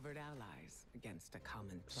discovered allies against a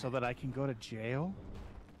common threat. So that I can go to jail?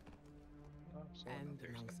 And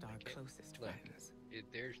There's amongst our nothing in- closest Look, friends.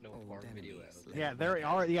 There's no Old porn video enemies out left Yeah, there. there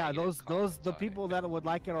are. Yeah, Negative the comments on people it. that would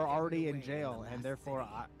like it are already in Away jail, the and last therefore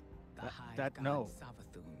city, the Hive that God no.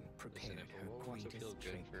 Savathun Listen, prepared if her a woman wants to feel greatest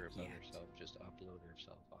good trick for about yet. herself, just upload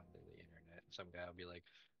herself onto the internet. Some guy will be like,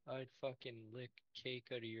 I'd fucking lick cake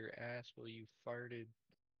out of your ass while you farted.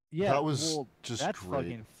 Yeah, That was well, just that's great.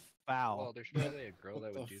 fucking foul. Well, there's probably a girl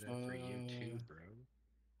that What would the do that for you too, fuck? bro.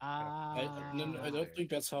 I don't think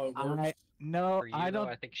that's how it works. No, For you, I though, don't.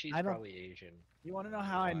 I think she's I don't. probably Asian. You want to know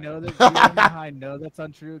how I know Why? that? You want to know how I know that's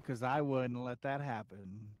untrue? Because I wouldn't let that happen.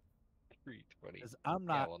 320. Because I'm Yeah,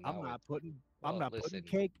 not. well, I'm now not it's- putting. well, I'm not listen. putting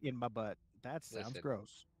cake in my butt. That sounds Listen.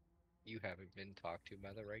 gross. You haven't been talked to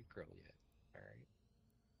by the right girl yet. Alright?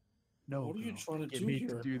 No, What are you girl, trying to get do me here?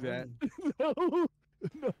 to do that. Oh. no,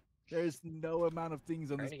 no. There's no amount of things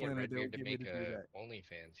on Trying this to get planet that will Redbeard to get me make to do a that.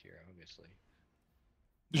 OnlyFans here, obviously.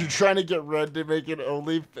 You're trying to get Red to make it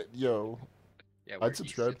only. Yo, Yeah, where I'd he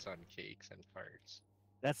subscribe. sits on cakes and farts.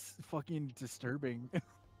 That's fucking disturbing.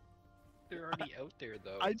 They're already out there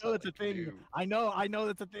though. I It's know not that's a like thing. new. I know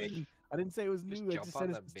that's a thing. I didn't say it was Just new. I jump just on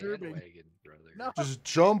said the it's disturbing. bandwagon, brother. No, Just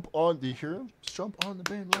jump on. Do you hear him? Just jump on the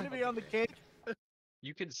gonna bandwagon. be on the cake.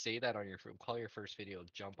 You can say that on your call your first video.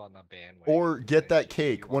 Jump on the bandwagon. Or and get then that just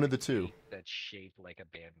cake. you One want of the a two. cake that's shaped like a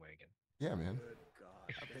bandwagon. Yeah, man.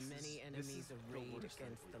 Of the many enemies arrayed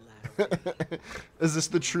against the latter Is this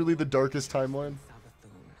truly the darkest timeline?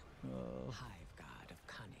 Savathun, hive god of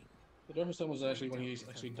cunning. The darkest time was actually when he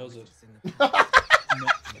actually does it.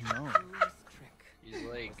 No. He's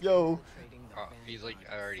like, Yo, he's like,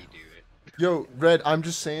 I already do it. yo, Red. I'm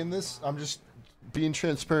just saying this. I'm just being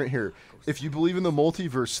transparent here. If you believe in the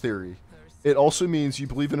multiverse theory, it also means you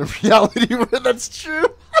believe in a reality where that's true.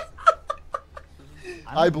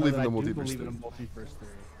 I believe in the multiverse theory.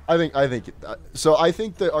 I think so. I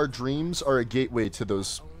think that our dreams are a gateway to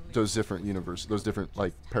those different universes, those different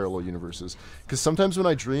like parallel universes. Because sometimes when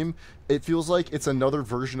I dream, it feels like it's another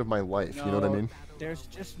version of my life. You know what I mean? There's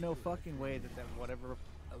just no fucking way that whatever.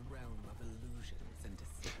 A realm of illusions and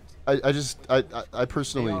deceit. I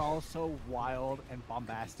personally. They are all so wild and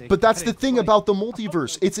bombastic. But that's that the it's thing like- about the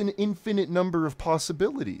multiverse. It's an infinite number of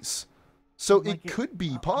possibilities. So like it could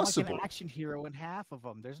be possible. I'm like an action hero in half of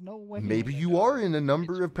them. There's no way. Maybe you are in a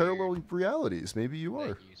number of parallel realities. Maybe you are.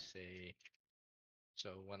 That you say.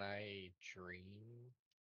 So when I dream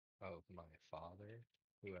of my father,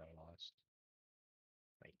 who I lost,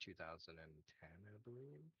 like 2010, I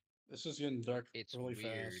believe. This is getting dark It's really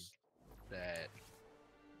weird fast. that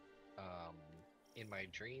in my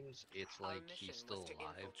dreams it's like he's still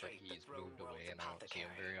alive but he's moved away and I don't see him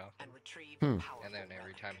very often. And then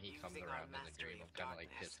every time he comes around in the dream I'm kinda like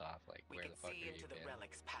pissed off, like where the fuck are you been?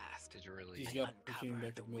 It's really He's got the king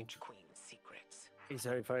back of milk. Hey,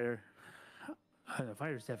 sorry, fire. The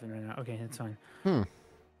fire's deafening right now. Okay, that's fine.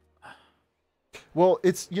 Well,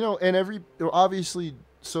 it's and obviously,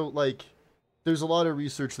 so like, there's a lot of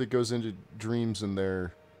research that goes into dreams and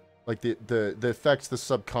their, like the effects the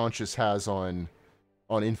subconscious has on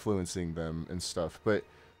influencing them and stuff. But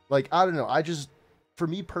like, I don't know. For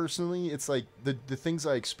me personally, it's like the things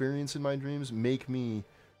I experience in my dreams make me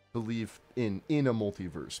believe in a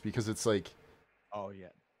multiverse, because it's like, Oh yeah.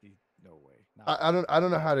 No way. I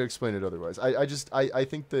don't know how to explain it otherwise. I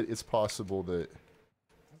think that it's possible that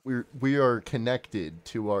we are connected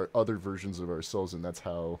to our other versions of ourselves, and that's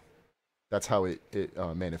how it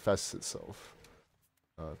manifests itself.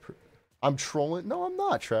 I'm trolling. No, I'm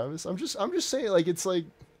not, Travis. I'm just saying, like, it's like,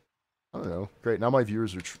 I don't know. Great. Now my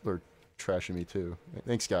viewers are trashing me too.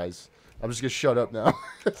 Thanks, guys. I'm just gonna shut up now.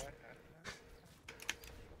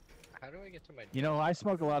 How do I get to my You know, I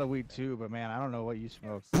smoke a lot of weed too, but man, I don't know what you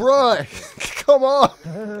smoke. Bruh, come on.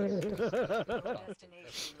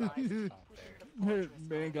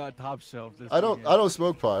 Man got top shelf. This I don't weekend.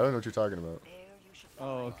 smoke pot. I don't know what you're talking about.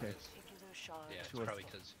 Oh, okay. Yeah, it's probably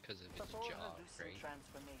because of his job, right?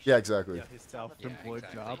 Yeah, exactly. Yeah, his self-employed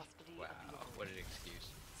exactly. job. Wow, what an excuse.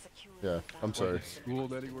 Yeah, I'm sorry. School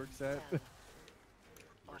that he works at.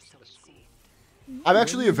 I'm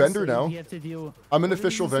actually a vendor now. You have to deal. I'm an what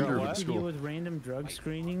official is this? vendor You with have the to deal school. with random drug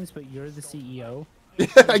screenings, but you're the CEO.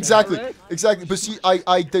 Exactly. But see,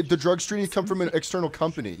 the drug screenings come from an external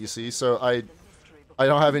company. You see, so I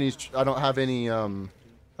don't have any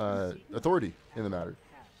authority in the matter.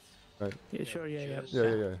 Right. Yeah, sure, yeah.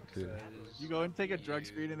 Yeah. You go and take a drug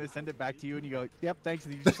screen and they send it back to you and you go, yep, thanks,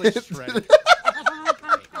 and you just like shred it.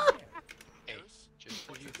 Hey, just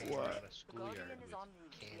because you can run a schoolyard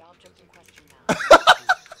with candy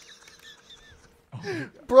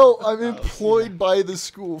doesn't Bro, I'm employed by the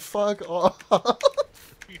school. Fuck off.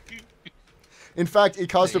 In fact, it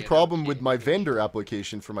caused a problem with my vendor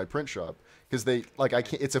application for my print shop, because I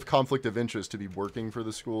can't. It's a conflict of interest to be working for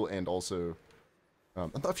the school and also.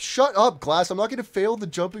 Shut up, Glass. I'm not gonna fail the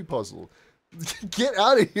jumping puzzle. Get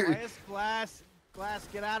out of here. Glass,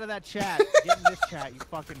 get out of that chat. Get in this chat, you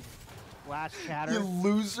fucking Glass chatter. You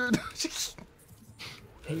loser.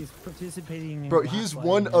 He's participating in Bro, he's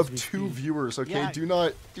one of 2 viewers, okay? Yeah. Do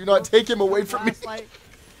not take him away from me. Glasslight.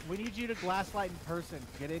 We need you to Glasslight in person.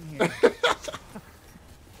 Get in here.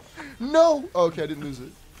 No! Oh, okay, I didn't lose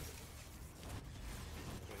it.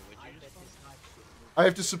 I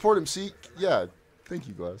have to support him. See? Yeah. Thank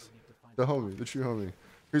you, Glass. The homie. The true homie.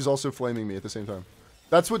 He's also flaming me at the same time.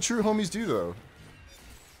 That's what true homies do, though.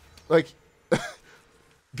 Like...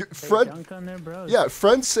 Dunk on their bros. Yeah,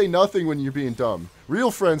 friends say nothing when you're being dumb.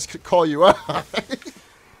 Real friends call you out.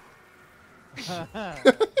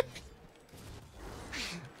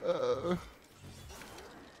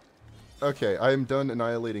 Okay, I am done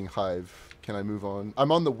annihilating Hive. Can I move on?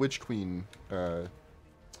 I'm on the Witch Queen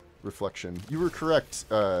reflection. You were correct,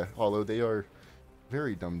 Hollow. They are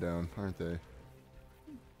very dumbed down, aren't they?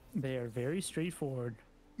 They are very straightforward.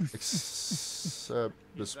 Except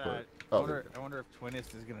this part. I Oh. wonder if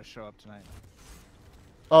Twinist is gonna show up tonight.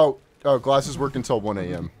 Oh, glasses work until 1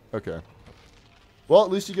 a.m. Okay. Well,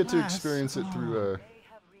 at least you get to experience it through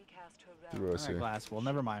Alright, OC. Glass. Well,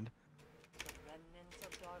 never mind.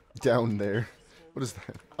 Down there. What is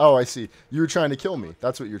that? Oh, I see. You were trying to kill me.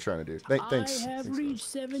 That's what you're trying to do. Thanks. I have Thanks, reached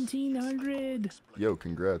 1700. Yo,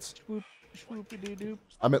 congrats. Swoop, swoopy-doo-doo.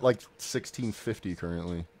 I'm at like 1650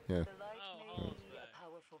 currently. Yeah.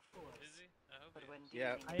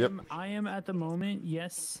 Yeah. I am at the moment,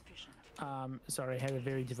 yes. Sorry, I had a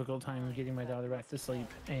very difficult time getting my daughter back to sleep,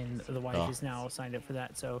 and the wife is now signed up for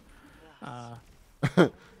that. So,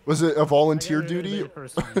 Was it a volunteer I got her duty? the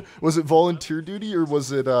first time. Was it volunteer duty or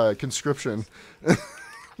was it conscription?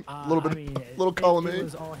 A little bit, I mean, little column it A.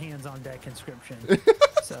 was all hands on deck conscription.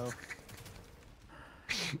 So,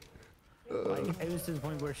 like, it was to the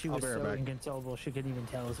point where she was be right so back. inconsolable she couldn't even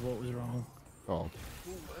tell us what was wrong. Oh.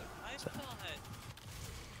 I thought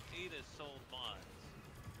Ada sold mods.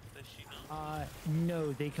 Does she not?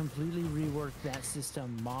 No, they completely reworked that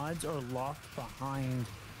system. Mods are locked behind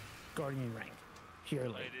Guardian rank,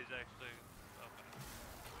 purely. It is actually.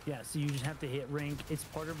 Okay. Yeah, so you just have to hit rank. It's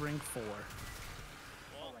part of rank 4.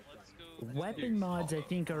 Well, let's go. Weapon mods, I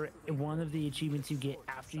think, are one of the achievements you get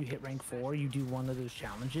after you hit rank 4. You do one of those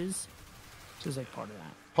challenges. So it's like part of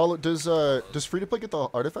that. Hollow, does free to play get the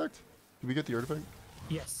artifact? Do we get the artifact?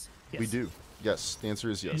 Yes. We do. Yes. The answer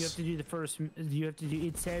is You have yes. to do the first. You have to do.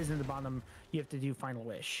 It says in the bottom. You have to do final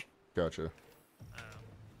wish. Gotcha.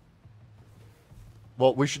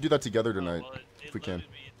 Well, we should do that together tonight Well, if we can.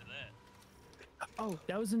 loaded me into that. Oh,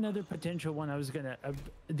 that was another potential one. I was gonna.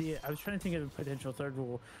 I was trying to think of a potential third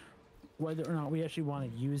rule, whether or not we actually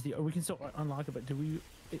want to use the. Or we can still unlock it, but do we?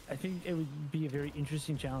 I think it would be a very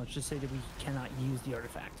interesting challenge to say that we cannot use the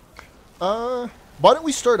artifact. Why don't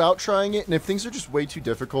we start out trying it, and if things are just way too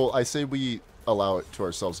difficult, I say we allow it to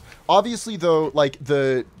ourselves. Obviously, though, like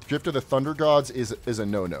the Gift of the Thunder Gods is a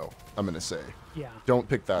no-no. I'm gonna say. Yeah. Don't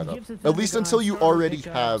pick that The up. Gift of At Thunder least Gods, until you starter already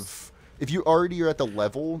pickups. have. If you already are at the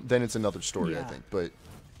level, then it's another story, I Yeah. think. But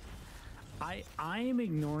I am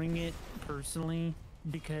ignoring it personally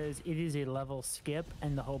because it is a level skip,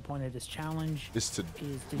 and the whole point of this challenge is to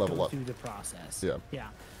is to level go up. through the process. Yeah. Yeah.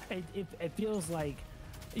 It feels like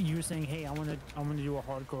you're saying, hey, I want to do a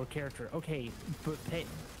hardcore character. Okay, but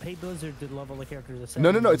pay Blizzard to level the character the same.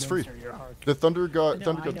 No, it's free. The Thunder God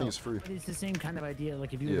thing is free. But it's the same kind of idea.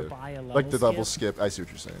 Like if you were to buy a level like the level skip, skip. I see what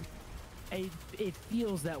you're saying. it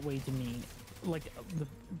feels that way to me. Like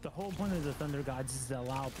the whole point of the Thunder Gods is to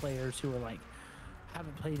allow players who are like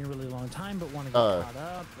haven't played in a really long time but want to get caught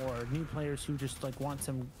up, or new players who just like want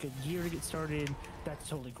some good gear to get started. That's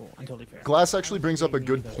totally cool and totally fair. Glass actually brings up a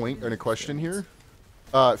good point and a question here.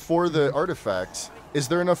 For the artifact, is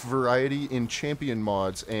there enough variety in champion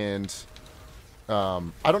mods? And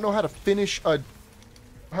I don't know how to finish a.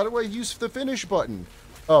 How do I use the finish button?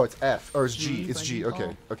 Oh, it's F or it's G. It's G.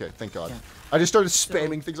 Okay, okay. Thank God. Yeah. I just started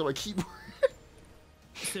spamming things on my keyboard.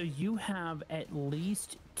 So you have at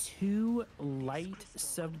least 2 light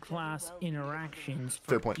subclass interactions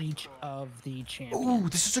Fair for point. each of the champions. Ooh,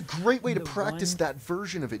 this is a great way to The practice one- that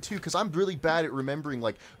version of it too, because I'm really bad at remembering.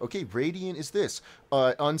 Like, okay, Radiant is this,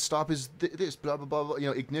 Unstop is this, blah blah blah blah. You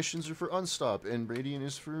know, Ignitions are for Unstop, and Radiant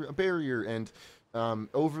is for a barrier, and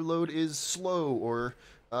Overload is slow or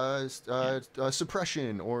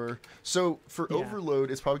suppression, or so for Yeah. Overload,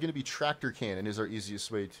 it's probably going to be Tractor Cannon is our easiest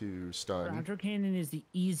way to stun. Tractor Cannon is the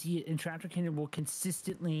easiest, and Tractor Cannon will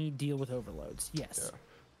consistently deal with overloads. Yes.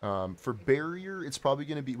 For Barrier, it's probably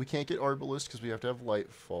going to be, we can't get Arbalist because we have to have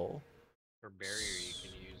Lightfall. For barrier, you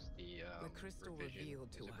can use the crystal revision.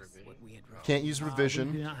 revealed to Is it us revision? what we had wrought. Can't use We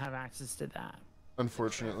Revision, do not have access to that.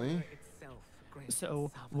 unfortunately. Itself grants So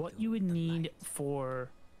us what salvador you would with the need light. for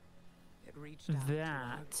It reached out to our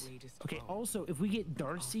that. greatest Okay, foe. also, if we get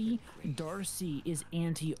Darcy, Darcy is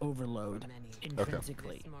anti-overload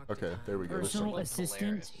intrinsically. Okay, there we go. Personal Like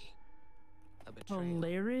assistant, A betrayal.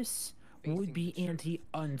 Polaris would be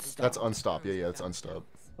anti-unstop. That's Unstop. Yeah, that's Unstop.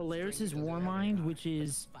 Polaris is Warmind, which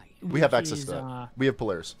is We have which access is, to that. We have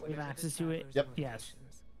Polaris. We have access to it. Yep. Yes.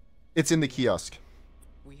 It's in the kiosk.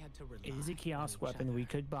 We had to It is a rely kiosk on each weapon. other. We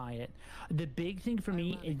could buy it. The big thing for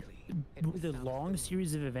me is with the long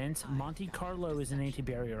series of events, Monte Carlo is an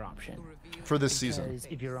anti-barrier option. For this season. Because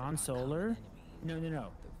if you're on solar, no,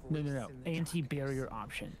 anti-barrier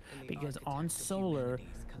option. Because on solar,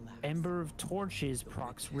 Ember of Torches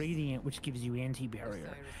procs Radiant, which gives you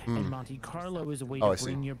anti-barrier. Hmm. And Monte Carlo is a way Oh, I to see.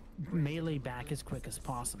 bring your melee back as quick as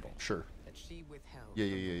possible. Sure.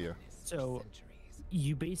 Yeah. So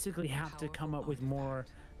you basically have to come up with more.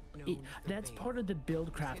 That's part of the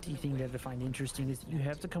build crafty thing that I find interesting, is that you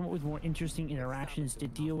have to come up with more interesting interactions to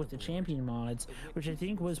deal with the champion mods, which I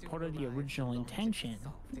think was part of the original intention.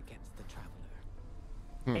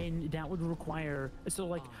 And that would require, so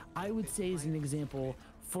like I would say as an example,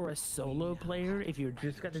 for a solo player, if you're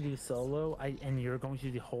just got to do solo and you're going to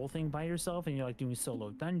do the whole thing by yourself and you're like doing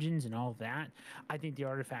solo dungeons and all that, I think the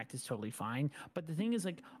artifact is totally fine. But the thing is,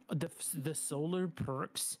 like, the solar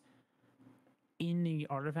perks in the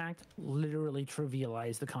artifact literally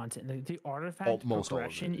trivialize the content. The artifact Almost all of it,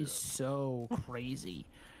 progression is yeah. so crazy.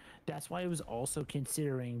 That's why I was also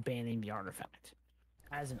considering banning the artifact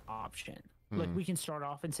as an option. Like, we can start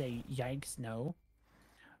off and say, yikes, no.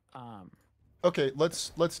 Okay,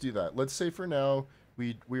 let's do that. Let's say for now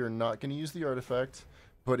we are not going to use the artifact,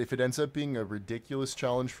 but if it ends up being a ridiculous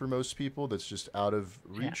challenge for most people that's just out of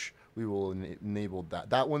reach, we will enable that.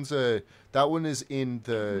 That one is in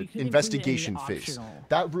the investigation phase.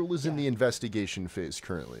 That rule is in the investigation phase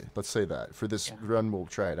currently. Let's say that for this run we'll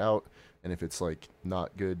try it out, and if it's like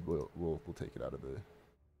not good, we'll take it out of the.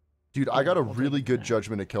 Dude, I got a really good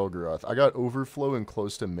judgment of Kelgaroth. I got overflow and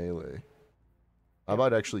close to melee. I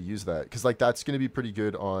might actually use that because like that's gonna be pretty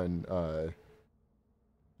good on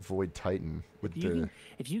Void Titan with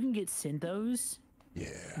if you can get Synthos. Yeah.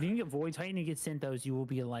 If you can get Void Titan and get Synthos, you will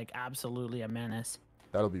be like absolutely a menace.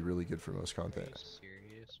 That'll be really good for most content. Are you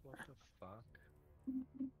serious? What the fuck?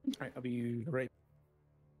 Alright, I'll be right.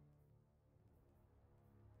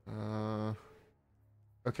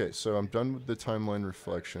 Okay, so I'm done with the timeline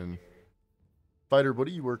reflection. Fighter, what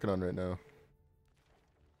are you working on right now?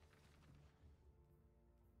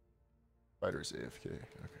 Fighter's AFK. Okay.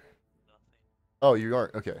 Oh, you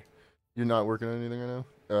aren't. Okay. You're not working on anything right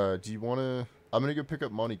now? Do you want to... I'm going to go pick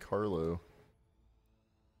up Monte Carlo.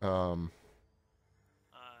 What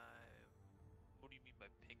do you mean by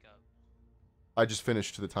pick up? I just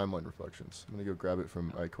finished the timeline reflections. I'm going to go grab it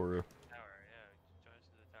from Ikoro. Tower, yeah. Join us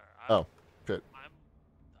to the tower. Oh, good. I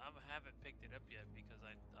haven't picked it up yet because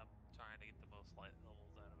I'm trying to get the most light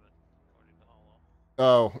levels out of it, according to Hollow.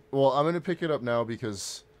 Oh, well, I'm going to pick it up now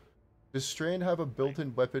because... Does Strand have a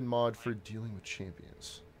built-in weapon mod for dealing with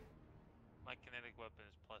champions? My kinetic weapon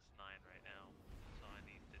is +9 right now, so I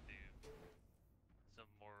need to do some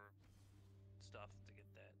more stuff to get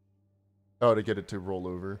that. Oh, to get it to roll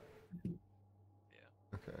over? Yeah.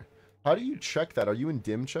 Okay. How do you check that? Are you in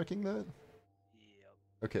dim checking that? Yep.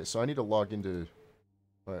 Okay, so I need to log into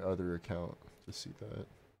my other account to see that.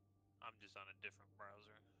 I'm just on a different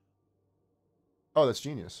browser. Oh, that's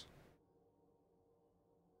genius.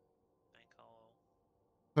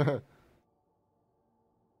 What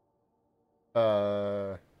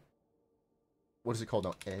is it called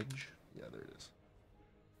now? Edge? Yeah, there it is.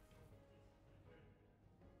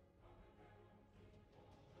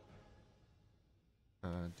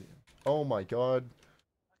 Damn. Oh my god.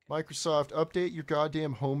 Microsoft, update your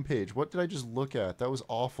goddamn homepage. What did I just look at? That was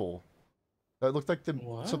awful. That looked like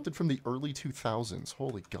something from the early 2000s.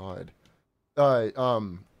 Holy god.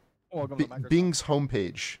 Bing's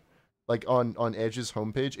homepage. Like on Edge's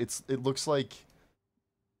homepage, it looks like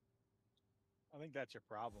I think that's your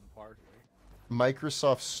problem, partly.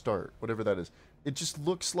 Microsoft Start, whatever that is. It just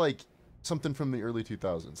looks like something from the early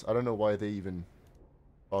 2000s. I don't know why they even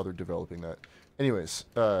bothered developing that. Anyways,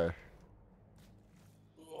 Okay,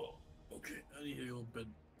 I need to go to bed.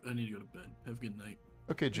 Have a good night.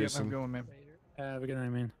 Okay, Jason. Yep, I'm going, man. Have a good night,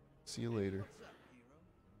 man. See you later.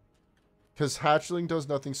 Because Hatchling does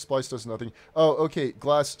nothing, Splice does nothing. Oh, okay,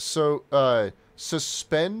 Glass. So,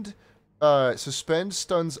 suspend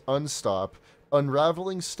stuns unstop,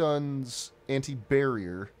 unraveling stuns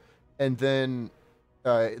anti-barrier, and then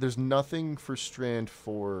there's nothing for strand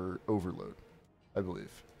for overload, I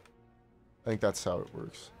believe. I think that's how it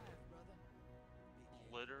works.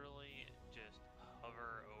 Literally, just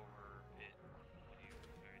hover over it when you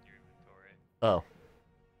are in your inventory. Oh.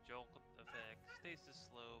 Jolt effect, stasis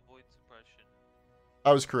slow, void suppression.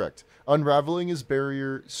 I was correct. Unraveling is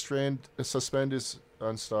barrier, suspend is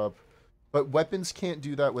unstop. But weapons can't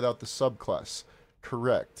do that without the subclass.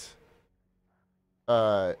 Correct.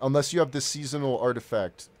 Unless you have the seasonal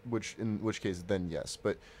artifact, in which case then yes.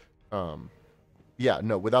 But yeah,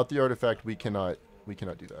 no, without the artifact we cannot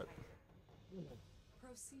do that.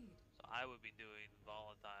 So I would be doing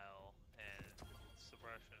volatile and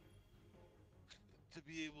suppression to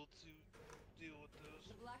be able to deal with those.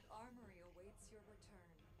 The Black Armory awaits your return.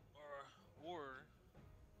 Or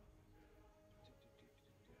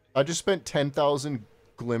I just spent 10,000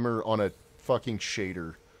 glimmer on a fucking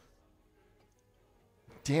shader.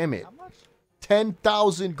 Damn it. How much?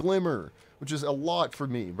 10,000 glimmer, which is a lot for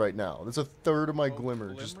me right now. That's a third of my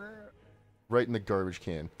glimmer, just right in the garbage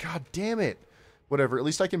can. God damn it. Whatever, at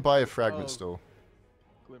least I can buy a fragment still.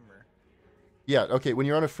 Glimmer. Yeah, okay, when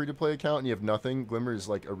you're on a free-to-play account and you have nothing, glimmer is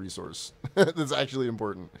like a resource. That's actually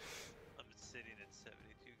important. I'm sitting at 72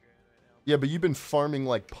 grand right now. Yeah, but you've been farming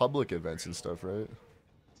like public events and stuff, right?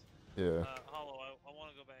 Yeah. Hollow, I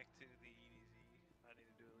want to go back to the EDZ. I need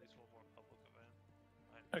to do at least one more public event.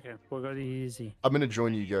 Okay, we'll go to easy. I'm gonna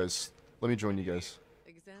join you guys. Let me join you guys.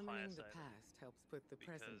 Examining the past helps put the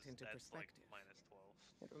present into perspective.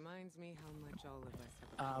 It reminds me how much all of us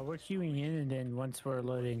have. We're queuing in, and then once we're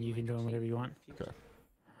loading, you can join whatever you want. Okay.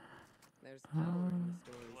 There's power in the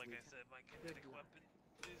stories. Like I said, my kinetic weapon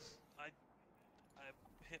is I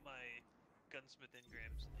hit my gunsmith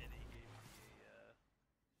engrams, and he gave me a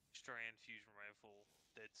strand fusion rifle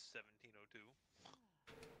that's 1702,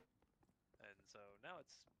 and so now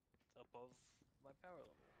it's above my power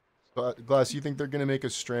level. Glass, you think they're gonna make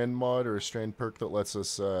a strand mod or a strand perk that lets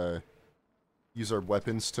us use our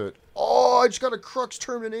weapons to... Oh, I just got a Crux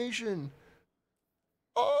Termination!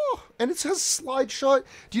 Oh, and it says slide shot.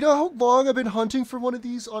 Do you know how long I've been hunting for one of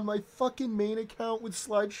these on my fucking main account with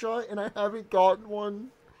slide shot, and I haven't gotten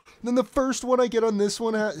one? And then the first one I get on this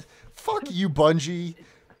one has... Fuck you, Bungie.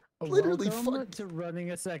 Literally Welcome to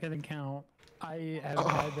running a second account. I have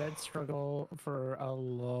had that struggle for a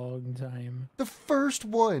long time. The first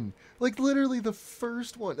one, like literally the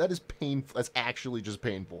first one. That is painful. That's actually just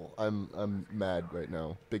painful. I'm mad right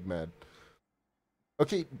now. Big mad.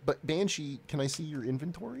 Okay, but Banshee, can I see your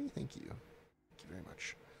inventory? Thank you. Thank you very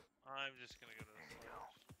much. I'm just gonna go to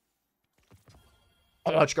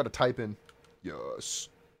the Oh, I just gotta type in. Yes.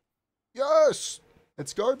 Yes!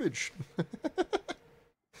 It's garbage.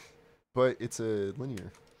 But it's a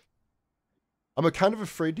linear. I'm kind of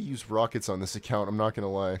afraid to use rockets on this account, I'm not gonna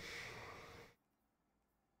lie.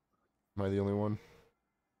 Am I the only one?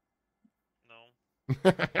 No.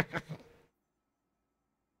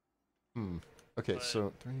 Okay, But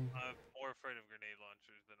so... I'm more afraid of grenade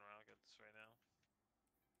launchers than rockets right now.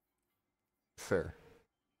 Fair.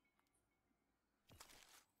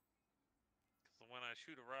 Because when I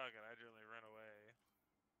shoot a rocket, I generally run away.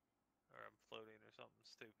 Or I'm floating or something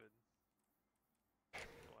stupid. But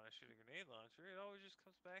when I shoot a grenade launcher, it always just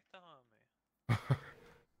comes back to haunt me.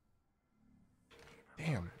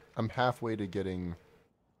 Damn, I'm halfway to getting...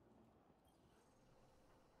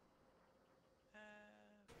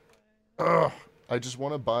 Ugh! I just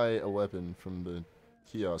want to buy a weapon from the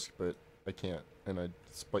kiosk, but I can't. And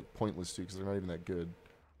it's like pointless too, because they're not even that good.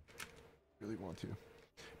 Really want to.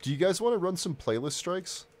 Do you guys want to run some playlist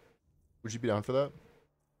strikes? Would you be down for that?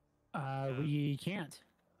 We can't.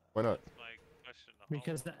 Why not?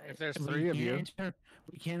 Because if there's three of you,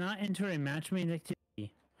 we cannot enter a match-made activity.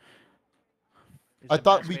 I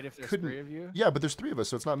thought we if there's couldn't. 3 of you? Yeah, but there's 3 of us,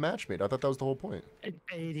 so it's not match made. I thought that was the whole point. It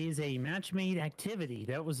is a match-made activity.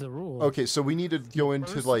 That was the rule. Okay, so we need to go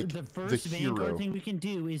into like the the first Vanguard hero. thing we can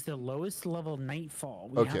do is the lowest level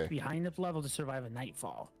Nightfall. We have Okay. to be high enough level to survive a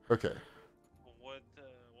Nightfall. Okay. What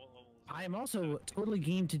level is I am also totally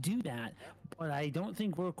game to do that, but I don't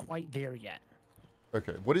think we're quite there yet.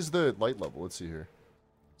 Okay. What is the light level? Let's see here.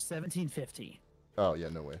 1750. Oh yeah,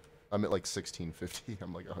 no way. I'm at like 1650.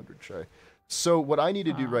 I'm like 100 shy. So what I need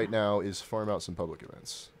to do right now is farm out some public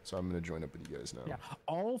events. So I'm gonna join up with you guys now. Yeah,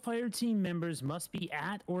 all fire team members must be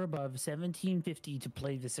at or above 1750 to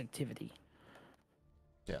play this activity.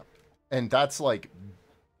 Yeah, and that's like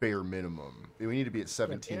bare minimum. We need to be at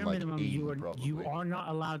 17, Bare like minimum, 80 you probably. are not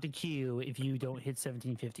allowed to queue if you don't hit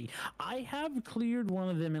 1750. I have cleared one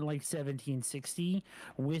of them at like 1760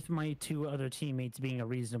 with my 2 other teammates being a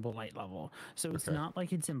reasonable light level. So it's not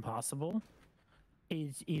like it's impossible.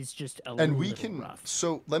 It's just a little And we little can. rough.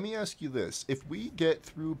 So let me ask you this: if we get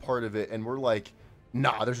through part of it and we're like,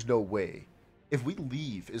 nah, there's no way. If we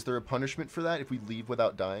leave, is there a punishment for that? If we leave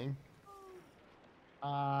without dying?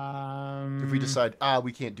 If we decide,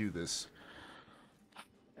 we can't do this.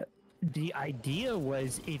 The idea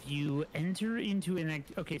was if you enter into an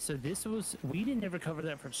okay, so we didn't ever cover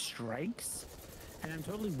that for strikes, and I'm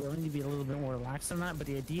totally willing to be a little bit more relaxed on that, but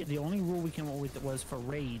the only rule we came up with was for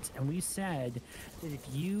raids, and we said that if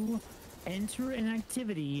you enter an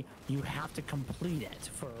activity, you have to complete it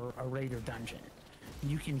for a raid or dungeon.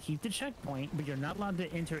 You can keep the checkpoint, but you're not allowed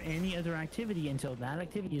to enter any other activity until that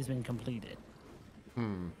activity has been completed.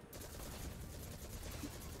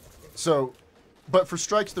 So, but for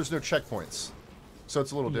strikes, there's no checkpoints, so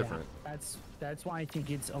it's a little different. That's why I think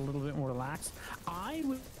it's a little bit more relaxed. I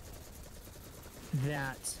would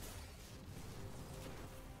that.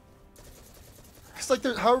 It's like,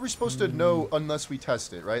 how are we supposed to know unless we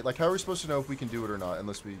test it, right? Like, how are we supposed to know if we can do it or not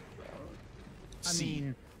unless we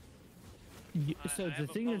see? I mean, so the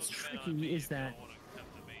thing that's tricky is that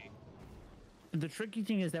the tricky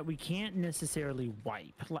thing is that we can't necessarily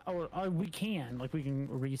wipe, or we can, like, we can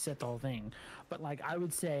reset the whole thing, but like I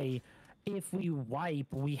would say, if we wipe,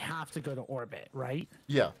 we have to go to orbit, right?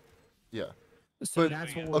 Yeah, yeah. So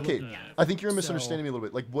that's what we're looking at. I think you're misunderstanding me a little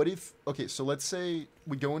bit. Like, what if? Okay, so let's say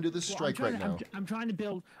we go into this strike right now. I'm trying to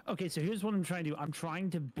build. Okay, so here's what I'm trying to do. I'm trying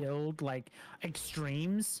to build like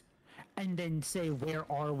extremes, and then say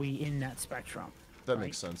where are we in that spectrum. That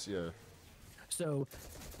makes sense. Yeah. So,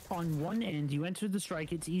 on one end, you enter the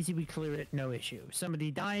strike. It's easy. We clear it. No issue. Somebody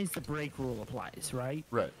dies. The break rule applies. Right.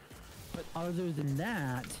 Right. But other than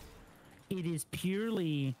that, it is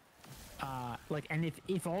purely. Like, and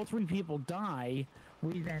if all 3 people die,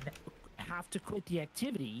 we then have to quit the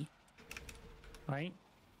activity, right?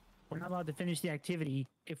 We're not allowed to finish the activity.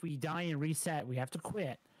 If we die and reset, we have to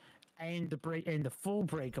quit, and the break and the full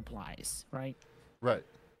break applies, right? Right.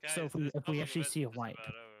 Guys, so if we actually see a wipe,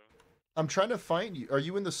 I'm trying to find you. Are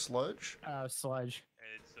you in the sludge? Sludge.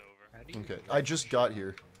 It's over. Okay, I just got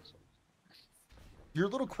here. You're a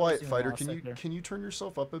little quiet, fighter. Can you turn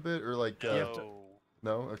yourself up a bit, or like?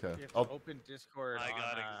 No? Okay. You have to open Discord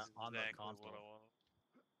on the console.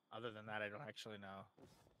 Other than that, I don't actually know.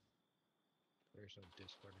 There's no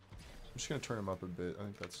Discord. I'm just gonna turn him up a bit. I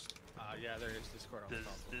think that's. Yeah, there is Discord on the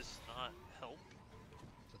console. Does this not help?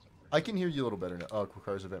 I can hear you a little better now. Oh,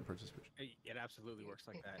 requires event participation. It absolutely works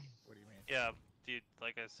like that. What do you mean? Yeah, dude.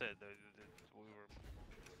 Like I said, we were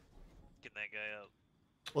getting that guy up.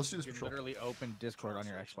 Let's do this. You can literally open Discord on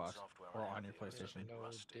your Xbox or on your PlayStation.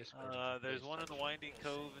 There's one in the Winding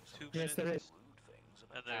Cove in 2 minutes. Yes, there is.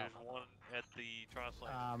 And there's one at the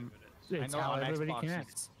Trostland in 2 minutes. It's how everybody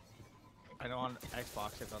connects. I know on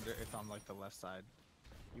Xbox it's on like the left side.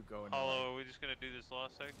 You go in. Are we just gonna do this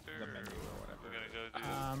lost sector? The menu or whatever. We're gonna go do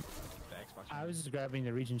the Xbox. I was just grabbing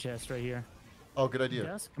the region chest right here. Oh, good idea.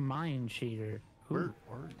 Dusk Mine Cheater. Where?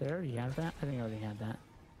 There, already have that? I think I already had that.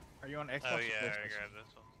 Are you on Xbox? Oh yeah, I already grabbed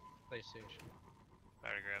this one. PlayStation. I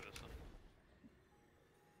already grabbed this one.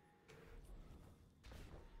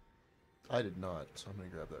 I did not, so I'm gonna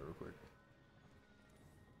grab that real quick.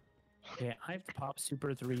 Yeah, I have to pop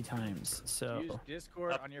super 3 times, so... Use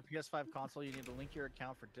Discord on your PS5 console. You need to link your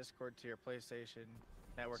account for Discord to your PlayStation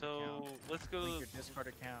network account. So, let's go link your Discord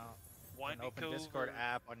account. Winding Open Cove Discord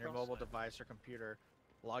app on your mobile Trostland. device or computer.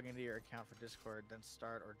 Log into your account for Discord, then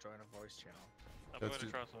start or join a voice channel. I'm going to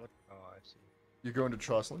Trostland. Oh, I see. You're going to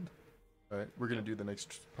Trostland? Alright, we're gonna do the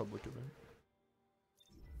next public event.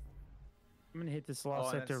 I'm gonna hit this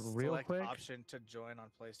lost sector and then real select quick. Option to join on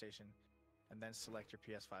PlayStation, and then select your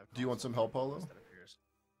PS5. Do you want some help, Paulo?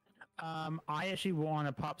 I actually want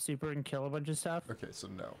to pop super and kill a bunch of stuff. Okay, so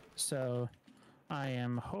no. So, I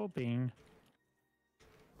am hoping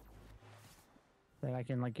that I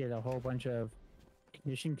can like get a whole bunch of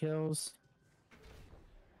condition kills.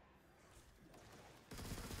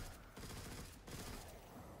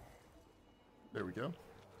 There we go.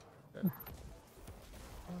 Yeah.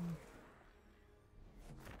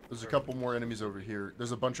 There's a couple more enemies over here.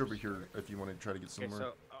 There's a bunch over here if you want to try to get some more.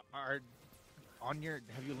 So, have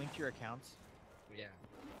you linked your accounts? Yeah.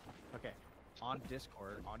 Okay. On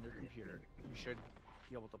Discord, on your computer, you should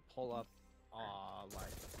be able to pull up,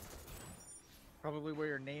 like, probably where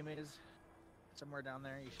your name is, somewhere down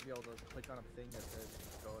there. You should be able to click on a thing that says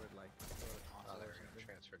go to, like, console or something.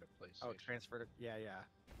 Transfer to PlayStation. Oh, transfer to, yeah.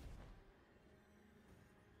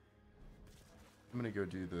 I'm gonna go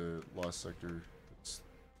do the lost sector that's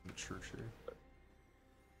in the church here.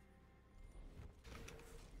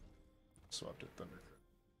 Swapped at Thunder.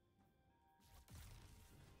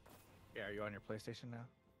 Yeah, are you on your PlayStation now?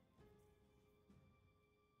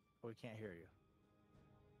 Oh, we can't hear you.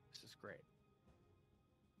 This is great.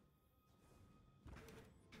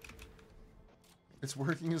 It's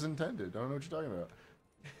working as intended. I don't know what you're talking about.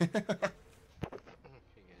 Can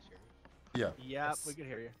you guys hear me? Yeah. Yep, Yes. we can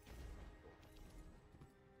hear you.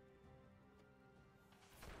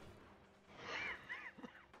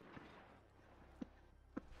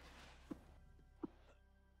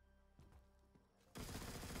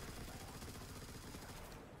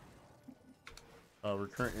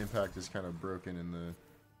 Recurrent impact is kind of broken in the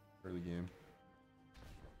early game.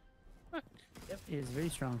 Yep, it is very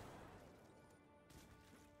strong.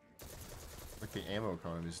 Like the ammo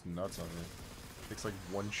economy is nuts on it. Takes like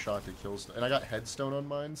one shot to kill stuff. And I got headstone on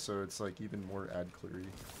mine, so it's like even more ad cleary.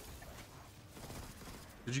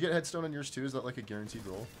 Did you get headstone on yours too? Is that like a guaranteed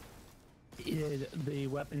roll? The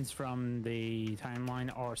weapons from the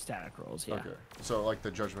timeline are static rolls. Yeah. Okay. So like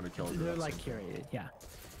the Judgment of Killing. They're like curated. Yeah.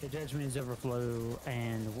 The Judgment is Overflow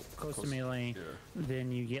and close to melee. Yeah.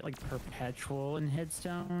 Then you get like Perpetual and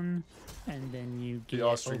Headstone, and then you get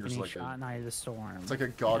Ostringer's Opening like Shot and Eye of the Storm. It's like a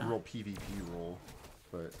god roll PvP roll,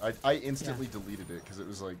 but I instantly deleted it because it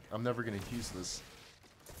was like I'm never gonna use this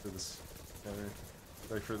for this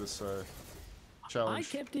challenge.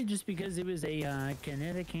 I kept it just because it was a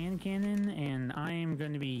kinetic hand cannon, and I am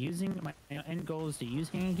going to be using my end goal is to use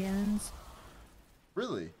hand cannons.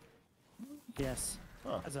 Really? Yes.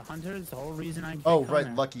 Huh. As a hunter, it's the whole reason I. Oh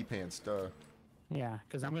right, Lucky Pants, duh. Yeah,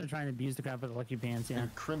 because I'm going to try and abuse the crap out of Lucky Pants. Yeah.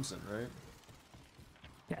 And Crimson, right?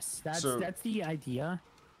 Yes, that's the idea.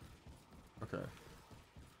 Okay.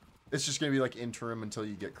 It's just gonna be like interim until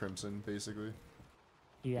you get Crimson, basically.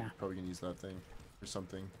 Yeah. Probably gonna use that thing or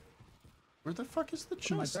something. Where the fuck is the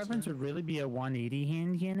chest? My preference would really be a 180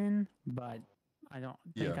 hand cannon, but I don't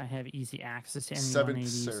think I have easy access to any 7th 180s.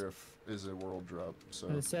 Seraph is a world drop, so.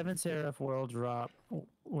 The 7th Seraph world drop,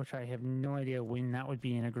 which I have no idea when that would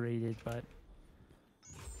be integrated, but.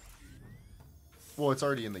 Well, it's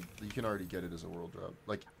already in the. You can already get it as a world drop.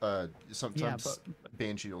 Like, sometimes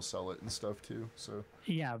Banshee will sell it and stuff too. So.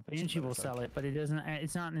 Yeah, Banshee will sell it, but it doesn't.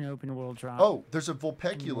 It's not an open world drop. Oh, there's a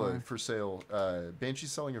Vulpecula for sale.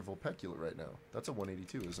 Banshee's selling a Vulpecula right now. That's a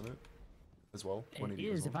 182, isn't it? As well. It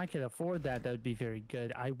is. If I could afford that, that would be very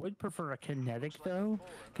good. I would prefer a kinetic though,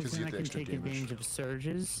 because then I can take advantage of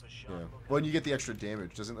surges. Yeah. Well, and you get the extra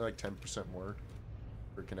damage. Doesn't it like 10% more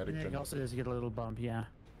for kinetic? Kinetic also does get a little bump. Yeah.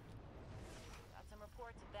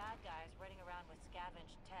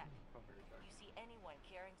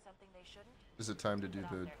 Is it time to do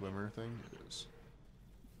the Glimmer thing? It is.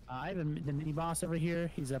 I have the mini boss over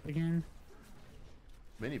here. He's up again.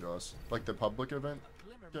 Mini boss? Like the public event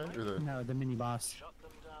guy? Or the... No, the mini boss.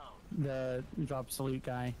 The drop salute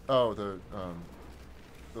guy. Oh,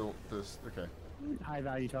 this, okay. High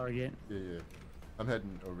value target. Yeah. I'm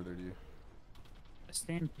heading over there to you. A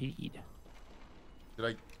stampede.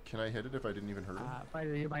 Can I hit it if I didn't even hurt him?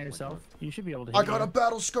 Fighter, you're by yourself. You should be able to hit I got a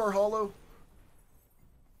battle scar hollow!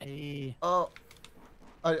 Hey. Oh,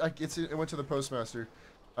 it went to the postmaster.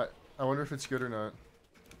 I wonder if it's good or not.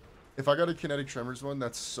 If I got a kinetic tremors one,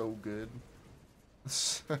 that's so good.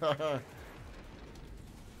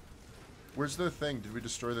 Where's the thing? Did we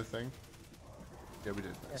destroy the thing? Yeah, we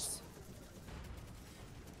did. Yes.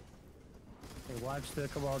 Hey, watch the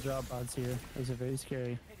Cabal drop pods here. Those are very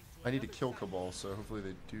scary. I need to kill Cabal, so hopefully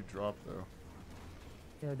they do drop though.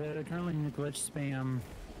 Yeah, they're currently in the glitch spam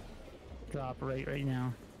drop right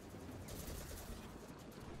now.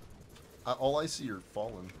 All I see are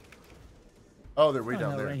fallen. Oh, they're way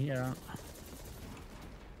down there. Right here.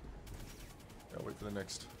 I'll wait for the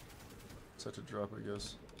next set to drop, I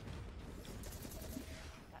guess.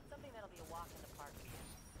 That's something that'll be a walk in the park.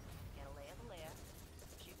 Get a lay of the land,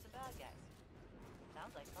 shoot some bad guys.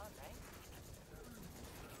 Sounds like fun, right?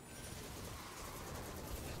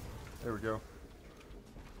 There we go.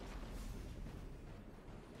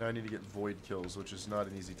 Now I need to get void kills, which is not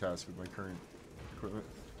an easy task with my current equipment.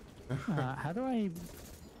 How do I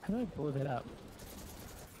blow that up?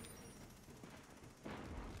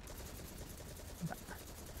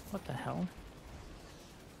 What the hell?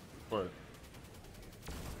 What?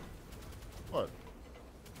 What?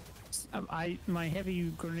 My heavy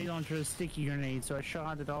grenade launcher is sticky grenade, so I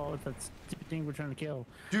shot it all at that stupid thing we're trying to kill.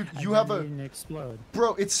 Dude, you have a. Didn't explode.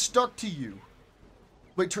 Bro, it's stuck to you.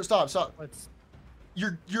 Wait, stop. What's...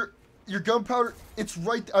 Your gunpowder. It's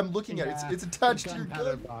right. I'm looking at it. It's attached to your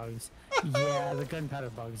gun. Bugs. Yeah, the gunpowder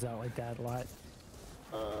bugs out like that a lot.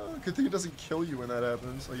 Good thing it doesn't kill you when that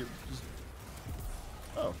happens. Like it just.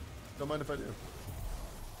 Oh, don't mind if I do.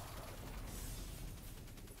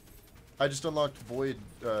 I just unlocked Void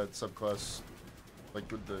subclass,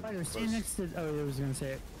 like with the. Fighter, stand next to. Oh, I was gonna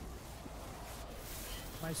say it.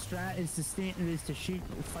 My strat is to shoot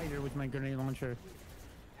the fighter with my grenade launcher.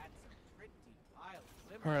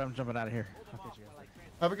 All right, I'm jumping out of here. I'll catch you guys.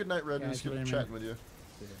 Have a good night, Red. Yeah, It was good chatting with you.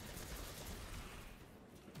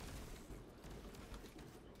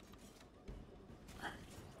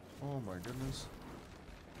 Oh my goodness.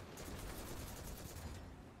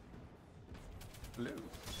 Hello.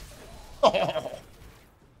 Oh!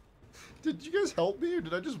 Did you guys help me, or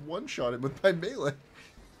did I just one-shot him with my melee?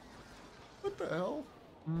 What the hell?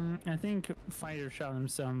 I think fighter shot him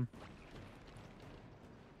some.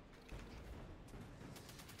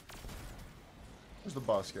 Where's the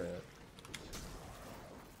boss guy at?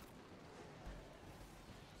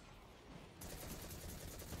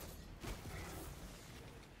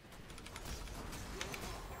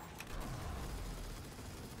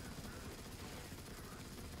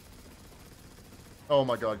 Oh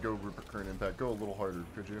my god, go Rupert Current Impact. Go a little harder,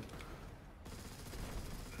 could you?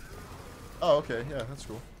 Oh, okay, yeah, that's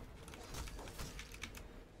cool.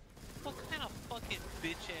 What kind of fucking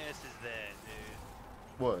bitch ass is that, dude?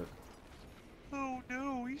 What? Oh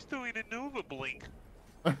no, he's doing a Nova Blink.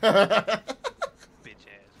 You Bitch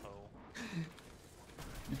asshole.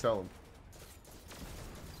 tell him.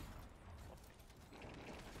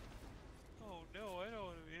 Oh no, I don't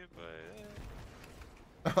want to be hit by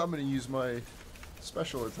that. I'm gonna use my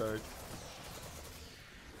special attack,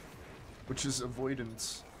 which is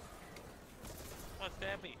avoidance. Oh,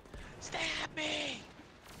 stab me! Stab me!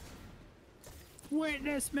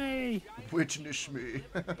 Witness me! Witness me.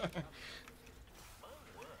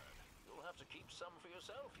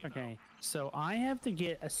 Okay, so I have to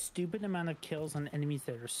get a stupid amount of kills on enemies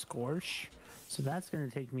that are Scorch, so that's gonna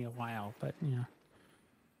take me a while, but yeah.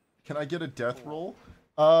 Can I get a death roll?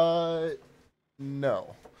 No.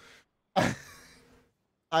 I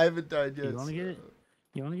haven't died yet. You wanna get it?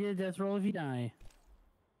 You wanna get a death roll if you die?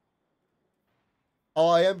 Oh,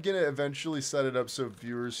 I am gonna eventually set it up so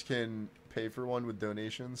viewers can pay for one with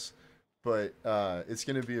donations, but it's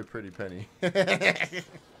gonna be a pretty penny. I'm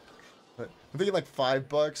thinking like $5.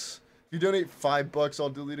 If you donate $5, I'll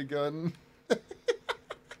delete a gun.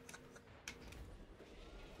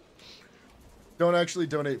 Don't actually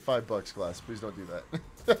donate $5, Glass. Please don't do that.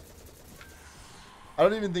 I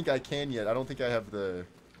don't even think I can yet. I don't think I have the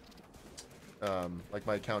like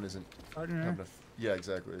my account isn't Partner. have enough. Yeah,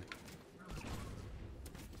 exactly.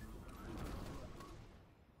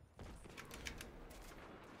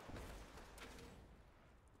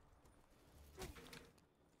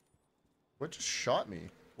 What just shot me?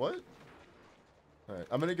 What? Alright,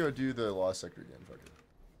 I'm gonna go do the Lost Sector again. Fuck it.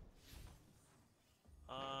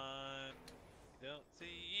 Don't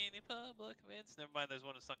see any public events. Never mind, there's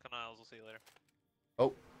one in Sunken Isles. We'll see you later.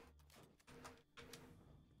 Oh.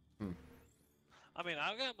 I mean,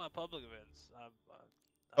 I've got my public events.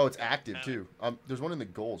 Oh, it's active too. There's one in the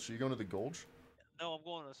Gulch. Are you going to the Gulch? No, I'm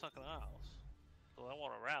going to Sunken Isles. So I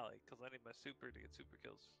want to rally, because I need my super to get super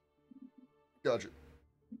kills. Gotcha.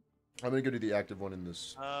 I'm gonna go do the active one in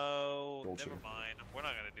this. Oh, Gulch never here. mind. We're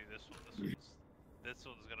not going to do this one. This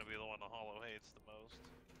one's going to be the one the Hollow hates the most.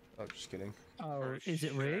 Oh, just kidding. Oh, is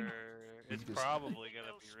it rigged? It's probably going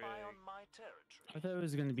to be rigged. I thought it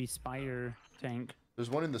was gonna be Spider Tank. There's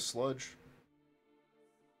one in the Sludge.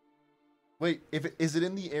 Wait, is it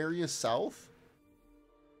in the area south?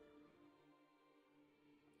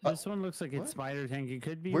 This one looks like what? it's Spider Tank. It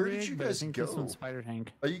could be Where rigged, did you but I guys think go? this one's Spider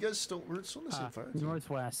Tank. Are you guys still? We're still in the same fire team.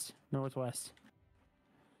 Northwest.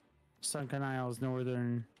 Sunken Isles,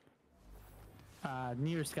 northern.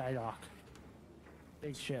 Near Skydock.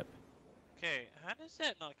 Big ship. Okay, how does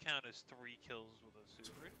that not count as 3 kills with a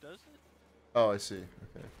super? Does it? Oh, I see.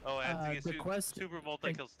 Okay. Oh, I have to get the quest- super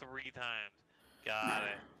multi-kills 3 times. Got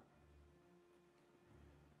it.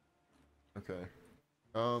 Okay.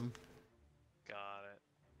 Got it.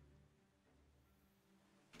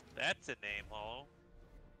 That's a name, Hollow.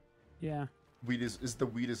 Yeah. Weed is the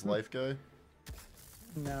Weed is Life guy?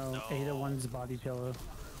 No, No. Ada One's body pillow.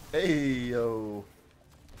 Hey yo.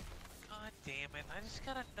 God damn it! I just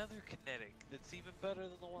got another kinetic that's even better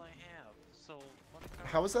than the one I have. So.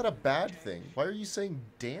 How is that a bad thing? Why are you saying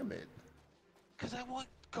damn it? Because I want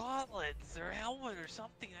gauntlets or helmet or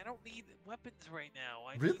something. I don't need weapons right now.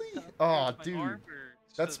 I Really? Need to Aw, upgrade my dude. armor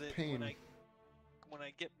That's so that pain. When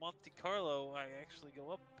I get Monte Carlo, I actually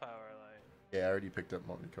go up power line. Yeah, I already picked up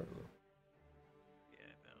Monte Carlo.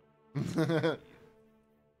 Yeah, no.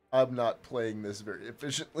 I'm not playing this very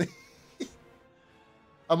efficiently.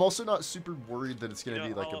 I'm also not super worried that it's gonna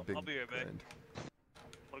be like a big I'll be right back. grind. I'm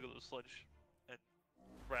gonna go to the sludge and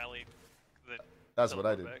rally. Then That's what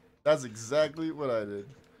I did. back. That's exactly what I did.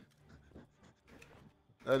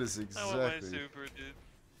 That is I exactly. want my super, dude.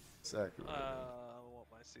 Exactly. What I did. I want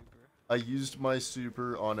my super. I used my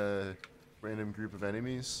super on a random group of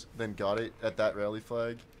enemies, then got it at that rally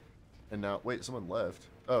flag, and now wait, someone left.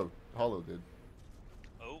 Oh, Hollow did.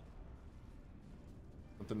 Oh.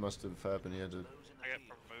 Something must have happened. He had to. I got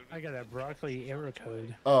promoted. I got a broccoli error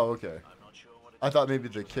code. Oh, okay. I thought maybe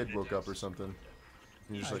the kid woke up or something. And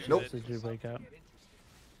you're just like, nope. Did you wake up?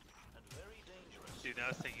 Dude, now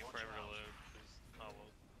it's taking forever to load because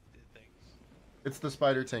Hollow did things. It's the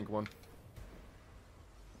spider tank one. The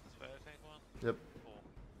spider tank one? Yep. Cool.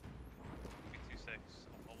 Give me 2 seconds.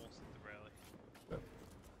 I'm almost at the rally. Yep.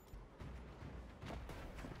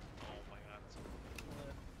 Oh my god. It's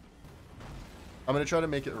lit. I'm gonna try to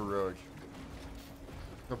make it heroic.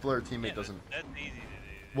 Hopefully our teammate Yeah, doesn't. That's easy to do.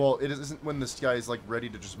 Well, it isn't when this guy is like ready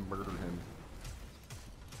to just murder him.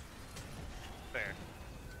 Fair.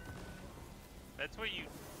 That's That's where you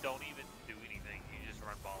don't even do anything. You just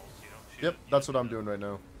run balls. You don't shoot. Yep, that's what I'm doing right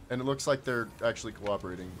now. And it looks like they're actually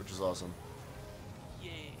cooperating, which is awesome.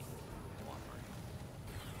 Yay.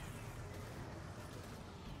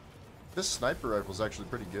 This sniper rifle is actually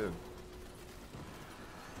pretty good.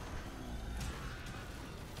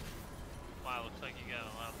 Wow, looks like you got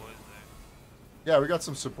a lot of boys there. Yeah, we got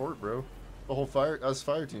some support, bro. The whole fire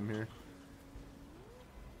team here.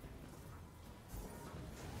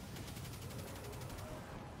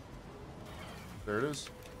 There it is.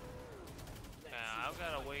 Yeah, I've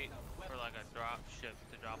gotta wait for like a drop ship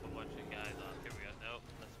to drop a bunch of guys off. Here we go. Nope,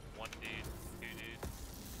 that's one dude, two dudes,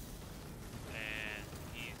 and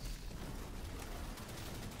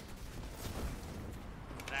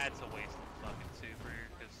that's a waste of fucking super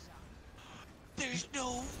because there's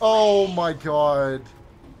no. Oh my god,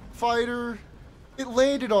 fighter! It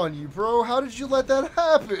landed on you, bro. How did you let that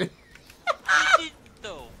happen? It didn't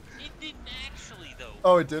though. It didn't actually though.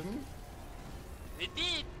 Oh, it didn't? It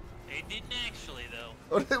did. It didn't actually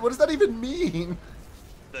though. What does that even mean?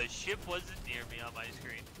 The ship wasn't near me on my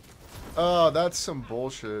screen. Oh, that's some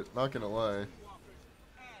bullshit. Not gonna lie.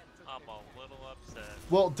 I'm a little upset.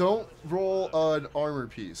 Well, don't roll an armor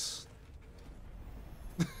piece.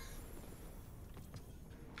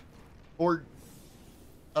 Or,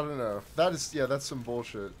 I don't know. That is, yeah, that's some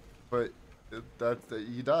bullshit. But that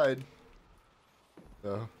you died.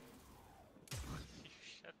 So.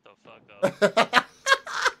 Shut the fuck up.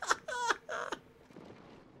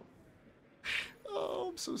 Oh,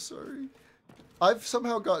 I'm so sorry. I've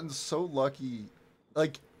somehow gotten so lucky.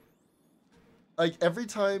 Like every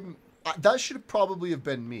time, that should probably have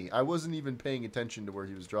been me. I wasn't even paying attention to where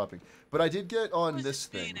he was dropping. But I did get on this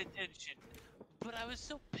thing. Paying attention, but I was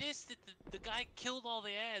so pissed that the guy killed all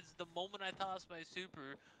the ads the moment I tossed my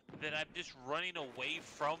super that I'm just running away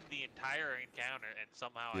from the entire encounter and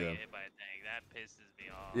somehow I get hit by a tank. That pisses me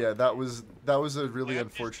off. Yeah, that was a really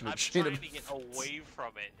unfortunate chain I'm of trying to get away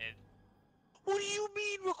from it, and what do you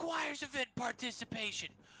mean requires event participation?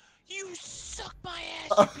 You suck my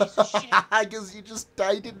ass, you piece of shit. Because you just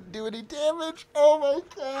didn't do any damage. Oh my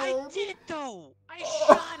god. I did though. I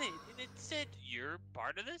shot it, and it said you're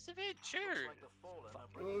part of this event. Sure.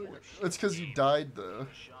 It's because you died though.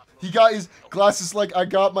 He got his glasses like I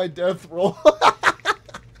got my death roll.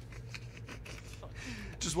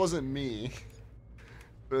 Just wasn't me.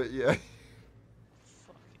 But yeah.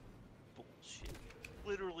 Fucking bullshit.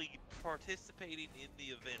 Literally participating in the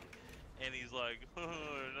event, and he's like, oh,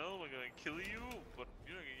 no, I'm gonna kill you, but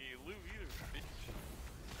you're not gonna get loot either, bitch.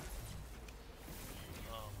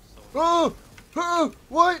 Oh! Oh!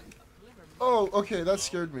 What? Oh, okay, that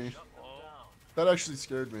scared me. That actually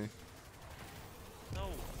scared me. No,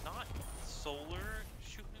 not solar.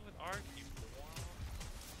 Shoot me with arc, you moron.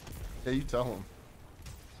 Yeah, you tell him.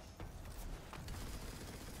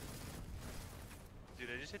 Dude,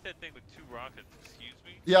 I just hit that thing with 2 rockets. Excuse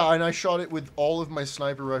me? Yeah, and I shot it with all of my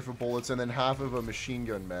sniper rifle bullets and then half of a machine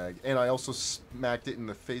gun mag. And I also smacked it in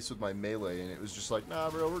the face with my melee, and it was just like, nah,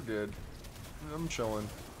 bro, we're good. I'm chilling.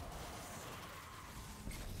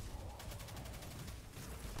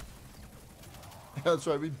 That's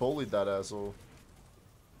right, we bullied that asshole.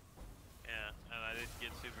 Yeah, and I did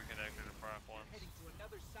get super connected to proc once.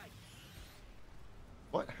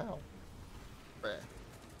 What? How? Bruh.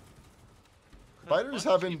 Fighters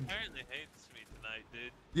having... apparently hates me tonight,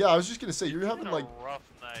 dude. Yeah, I was just gonna say, you're It's having been a like... rough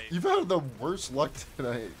night. You've had the worst luck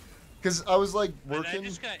tonight. Because I was like And working... I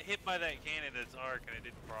just got hit by that cannon that's arc and it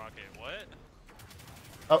didn't proc it. What?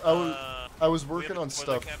 I was working on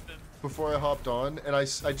stuff before I hopped on, and I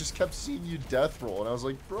just kept seeing you death roll, and I was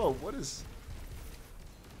like, bro, what's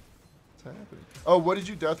happening? Oh, what did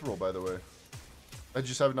you death roll, by the way? I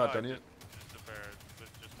just have not done yet. Just a bear,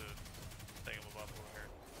 just a thingamabob over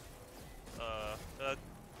here.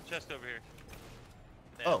 Chest over here.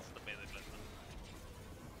 That's Oh. the melee weapon.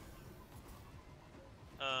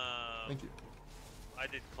 Thank you. I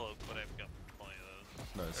did cloak, but I've got plenty of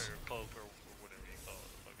those. Nice. Or cloak, or whatever you call it.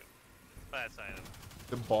 Fucking class item.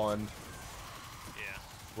 The bond. Yeah.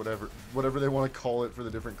 Whatever they want to call it for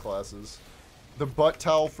the different classes. The butt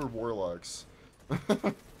towel for warlocks. I mean,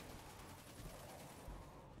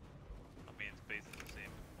 it's basically the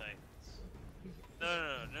same as Titans.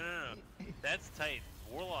 No. That's Titan.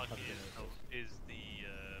 Warlock is the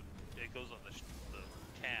it goes on the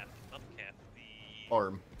calf, not the calf, the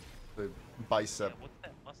Arm. The bicep. Yeah, what's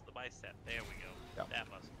that? The bicep. There we go. Yeah. That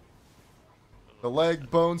muscle. The leg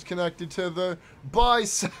bone's connected to the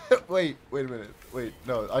bicep. Wait a minute. Wait,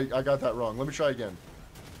 no, I got that wrong. Let me try again.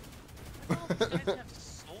 Oh, you guys have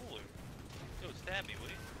solar. Yo, Stabby, what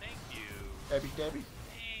do you? Thank you. Stabby.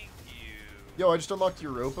 Thank you. Yo, I just unlocked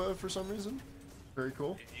Europa for some reason. Very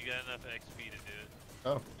cool. You got enough XP to do it.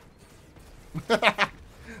 Oh.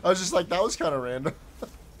 I was just like, that was kind of random.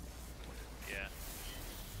 Yeah.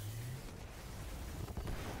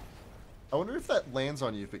 I wonder if that lands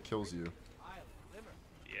on you if it kills you.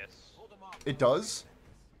 Yes. It does?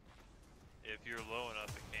 If you're low enough,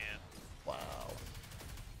 it can. Wow.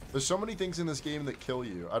 There's so many things in this game that kill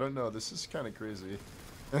you. I don't know. This is kind of crazy.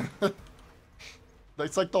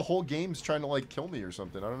 It's like the whole game's trying to like kill me or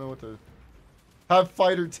something. I don't know what to... Have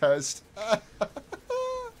fighter test. I'm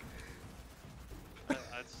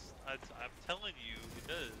telling you, it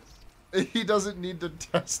does. He doesn't need to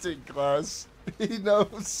test it, class. He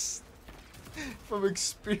knows from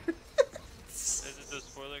experience. Is it the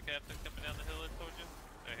spoiler captain coming down the hill I told you?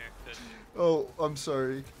 Right here. Good. Oh, I'm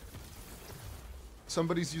sorry.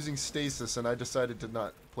 Somebody's using stasis and I decided to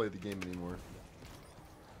not play the game anymore.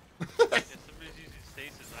 Yeah, somebody's using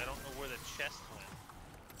stasis. I don't know where the chest went.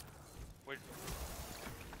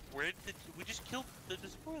 Where did we just killed the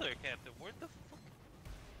spoiler captain? Where the fuck?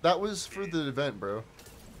 That was for the event, bro.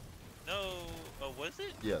 No, oh, was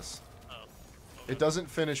it? Yes. Oh. Okay. It doesn't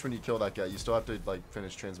finish when you kill that guy. You still have to like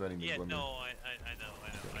finish transmitting the Yeah, women. no, I know.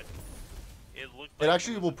 It looked. It Like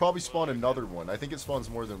actually will probably spawn another one. I think it spawns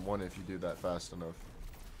more than one if you do that fast enough.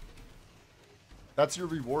 That's your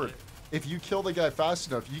reward. If you kill the guy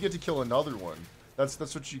fast enough, you get to kill another one. That's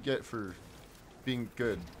what you get for being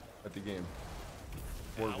good at the game.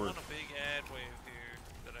 Yeah, Or I work. want a big ad wave here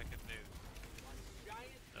that I can do.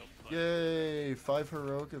 Nope, Yay! 5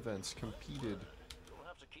 heroic events competed. You'll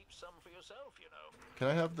have to keep some for yourself, you know. Can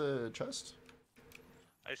I have the chest?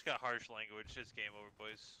 I just got harsh language. It's game over,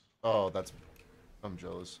 boys. Oh, that's... I'm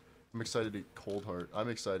jealous. I'm excited to get Cold Heart. I'm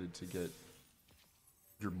excited to get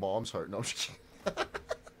your mom's heart. No, I'm just kidding.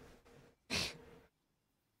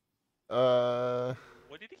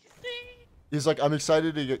 What did he say? He's like, I'm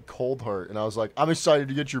excited to get Cold Heart. And I was like, I'm excited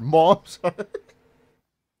to get your mom's heart.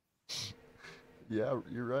 Yeah,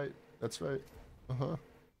 you're right. That's right. Uh-huh.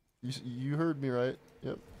 You heard me right.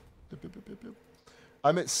 Yep. Yep.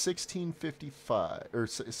 I'm at 1655 or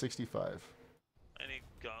 65. I need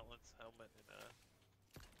gauntlets, helmet, and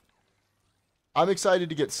I'm excited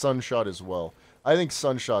to get Sunshot as well. I think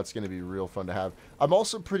Sunshot's going to be real fun to have. I'm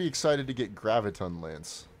also pretty excited to get Graviton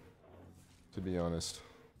Lance, to be honest.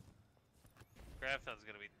 Graviton's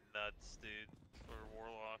gonna be nuts, dude, for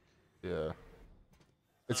Warlock. Yeah.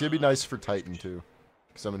 It's going to be nice for Titan, too,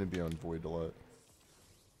 because I'm going to be on Void a lot.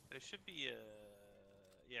 There should be a...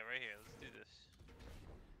 Yeah, right here. Let's do this.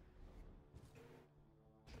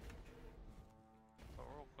 But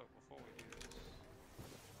real quick, before we do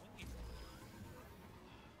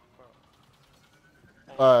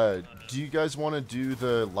this... Do you guys want to do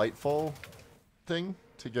the Lightfall thing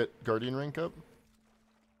to get Guardian rank up?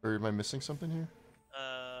 Or am I missing something here?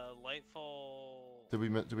 Lightfall... Did we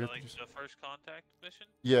have to like do... the first contact mission?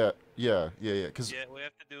 Yeah. Cause... Yeah, we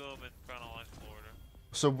have to do them in chronological order.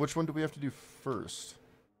 So which one do we have to do first?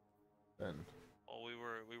 Then. Well, we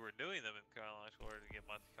were doing them in chronological order to get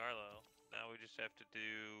Monte Carlo. Now we just have to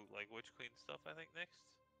do like Witch Queen stuff, I think, next.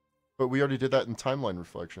 But we already did that in Timeline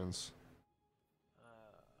Reflections.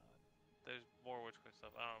 There's more Witch Queen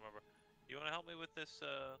stuff. I don't remember. You want to help me with this?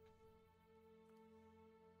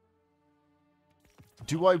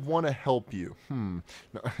 Do I want to help you? No.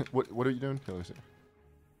 What are you doing?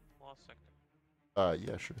 Lost sector.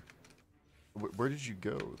 Yeah, sure. Where did you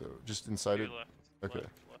go though? Just inside it? Left, Okay.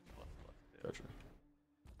 Left, yeah. Gotcha.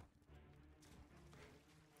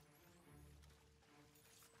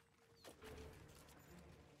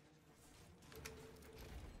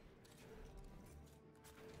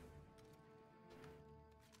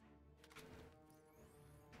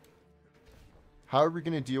 How are we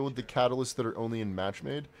going to deal with the catalysts that are only in match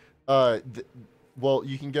made? Well,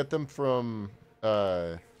 you can get them from...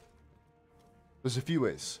 there's a few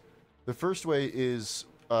ways. The first way is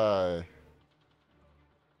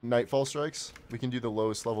Nightfall Strikes. We can do the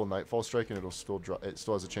lowest level Nightfall Strike and it'll still drop. It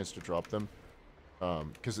still has a chance to drop them.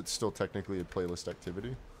 Because it's still technically a playlist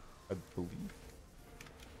activity, I believe.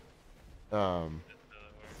 I mean,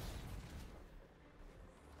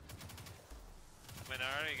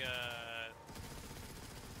 I already got...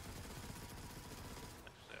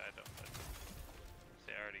 Actually, I don't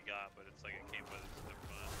say I already got, but it's like it came with it, so never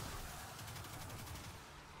mind.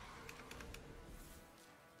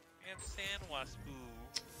 And Sand Waspu.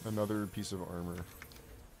 Another piece of armor.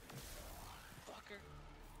 Fucker.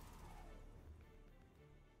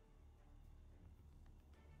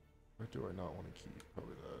 What do I not want to keep?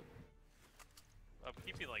 Probably that. I'm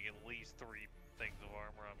keeping like at least 3 things of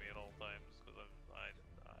armor on me at all times because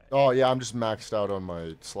Oh yeah, I'm just maxed out on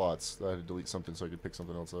my slots. I had to delete something so I could pick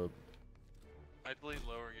something else up. I delete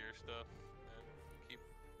lower gear stuff and keep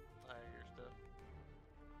higher gear stuff.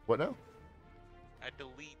 What now? I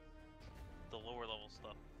delete the lower level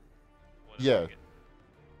stuff. Yeah. I get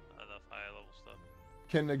enough higher level stuff.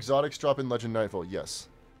 Can exotics drop in Legend Nightfall? Yes.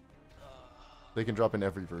 They can drop in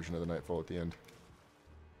every version of the Nightfall at the end.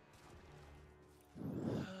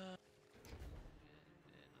 Let's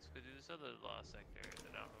go do this other lost sector.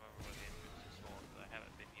 I don't remember what the entrance is for because I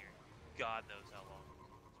haven't been here. God knows how long.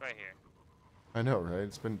 It's right here. I know, right?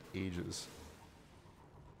 It's been ages.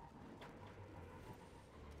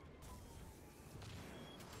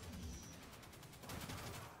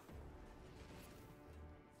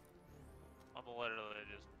 I'm literally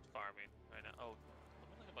just farming right now. Oh, let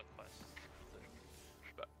me look at my quests.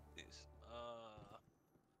 About these.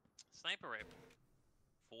 Sniper rifle,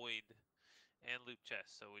 void, and loot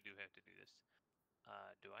chest. So we do have to do this.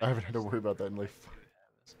 Do I? I haven't have had to worry about that in like.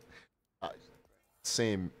 I do have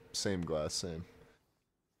it. Same glass, same.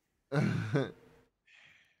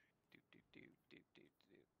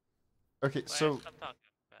 Okay, so. Stop talking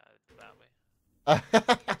about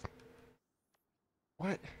me.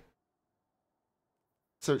 What?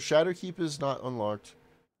 So Shadowkeep is not unlocked.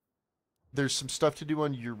 There's some stuff to do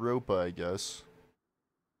on Europa, I guess.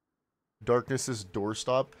 Darkness's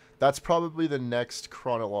Doorstop. That's probably the next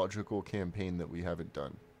chronological campaign that we haven't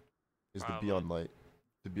done. Is the Beyond Light.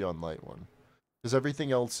 The Beyond Light one. Because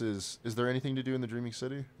everything else is there anything to do in the Dreaming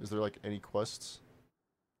City? Is there like any quests?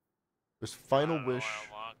 There's Final Wish.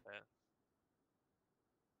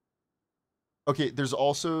 Okay, there's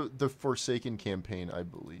also the Forsaken campaign, I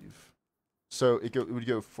believe. So it would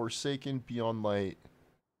go Forsaken, Beyond Light.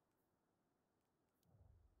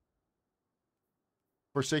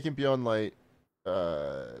 Forsaken, Beyond Light,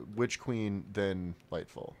 Witch Queen, then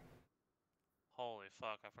Lightfall. Holy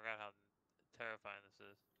fuck, I forgot how terrifying this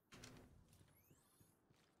is.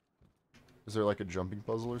 Is there like a jumping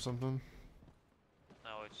puzzle or something?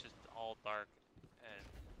 No, it's just all dark and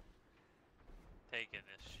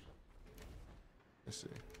taken-ish. I see.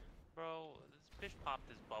 Bro, this bitch popped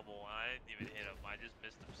his bubble and I didn't even hit him. I just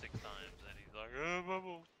missed him 6 times and he's like, oh,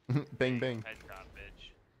 bubble. Bang, bang. Headshot,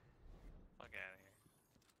 bitch. Fuck out of here.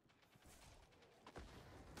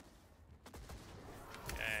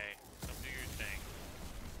 Okay, come do your thing.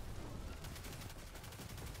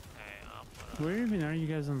 Okay, I'm gonna... Where even are you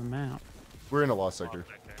guys on the map? We're in a lost sector.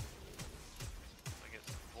 I get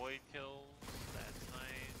some void kills. That's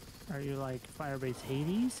nice. Are you like Firebase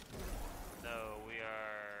Hades? No, we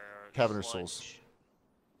are... Cavern Souls.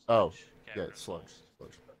 Oh, yeah, sludge.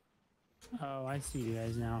 Oh, I see you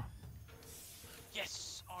guys now.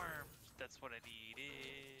 Yes, arms. That's what I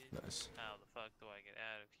needed. Nice. How the fuck do I get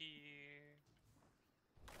out of here?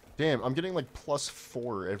 Damn, I'm getting like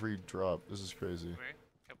 +4 every drop. This is crazy. Where?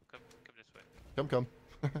 Come this way. Come.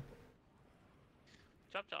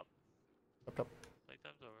 Chop chop. Chop.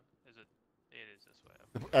 Playtime's over. Is it? It is this way.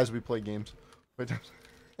 As we play games. Wait. And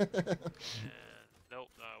nope,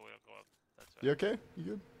 no, we don't go up. That's right. You okay? You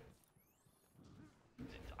good?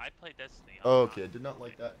 I play Destiny. Oh, okay. I did not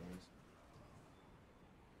like that noise.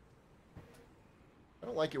 I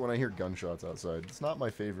don't like it when I hear gunshots outside. It's not my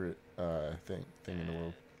favorite thing in the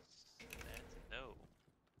world. That's no.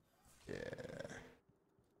 Yeah.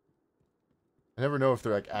 I never know if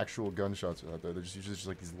they're like actual gunshots out there. They're just usually just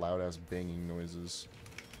like these loud ass banging noises.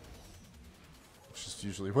 It's just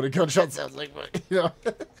usually what a gunshot sounds like, but you know.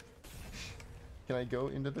 Can I go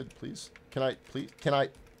into the please? Can I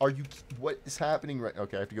are you what is happening right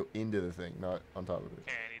okay, I have to go into the thing, not on top of it.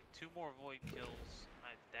 Okay, I need 2 more void kills.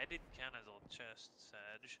 That didn't count as a chest,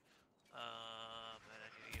 Sag. And I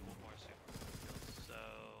need to get 1 more super kills,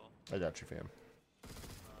 so... I got you, fam.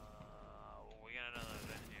 We got another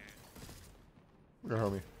event here. We're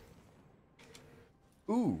homie.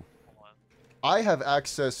 Ooh. I have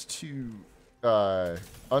access to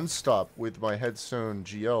unstop with my headstone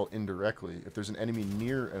GL indirectly. If there's an enemy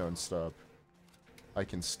near an unstop, I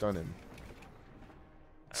can stun him.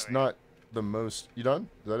 It's not the most... You done?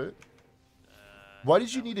 Is that it? Why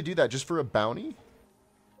did you need to do that? Just for a bounty?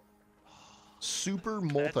 Super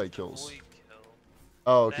multi-kills.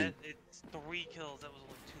 Oh, okay. It's 3 kills. That was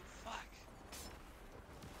only 2. Fuck.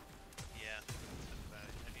 Yeah.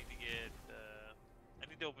 I need to get... I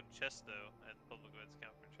need to open chests, though, and public events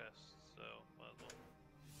count for chests, so might as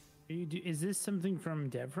well. Is this something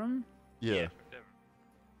from Devram? Yeah. From Devram.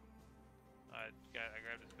 I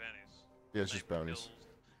grabbed his bounties. Yeah, it's just bounties. Kills,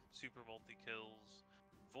 super multi-kills,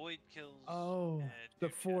 void kills. Oh, the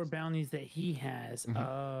 4 bounties that he has. Mhm.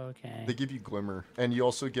 Oh, okay. They give you Glimmer. And you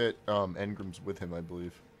also get engrams with him, I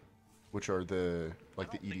believe. Which are the,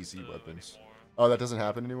 like, the EDZ weapons. Anymore. Oh, that doesn't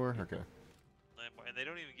happen anymore? Okay. And they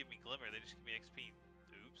don't even give me Glimmer, they just give me XP.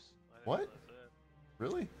 What?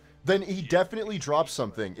 Really? Then he definitely drops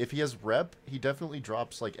something. If he has rep, he definitely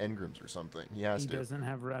drops like engrams or something. He has to. He doesn't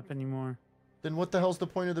have rep anymore. Then what the hell's the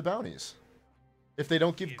point of the bounties? If they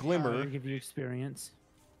don't give glimmer. Give you experience.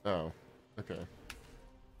 Oh, okay.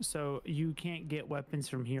 So you can't get weapons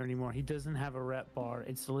from here anymore. He doesn't have a rep bar.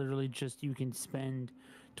 It's literally just you can spend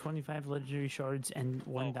 25 legendary shards and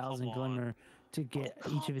 1,000 glimmer to get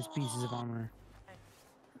each of his pieces of armor.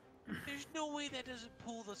 There's no way that doesn't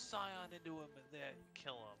pull the Scion into him and then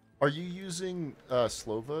kill him. Are you using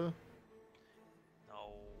Slova?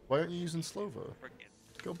 No. Why aren't you using Slova?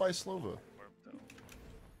 Go buy Slova.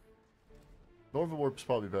 Nova Warp's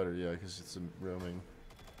probably better, yeah, because it's in roaming.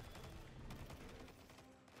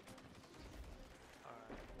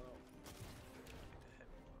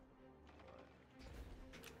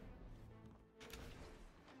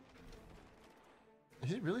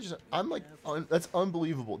 Is it really just? I'm like, that's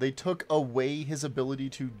unbelievable. They took away his ability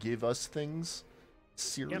to give us things.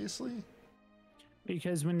 Seriously? Yep.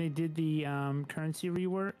 Because when they did the currency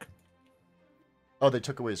rework. Oh, they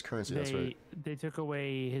took away his currency. That's right. They took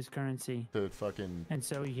away his currency. The fucking. And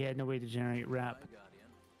so he had no way to generate rep.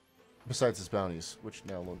 Besides his bounties, which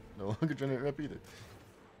now no longer generate rep either.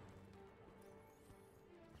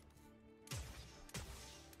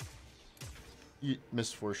 You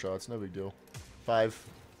missed 4 shots. No big deal. 5.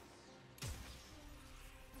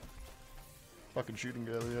 Fucking shooting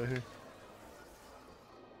gallery out here.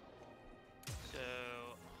 So,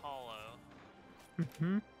 hollow.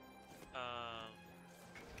 Mm-hmm. I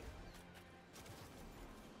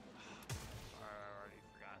already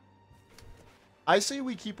forgot. I say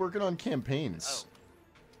we keep working on campaigns.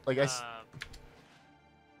 Oh. Like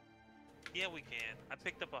yeah, we can. I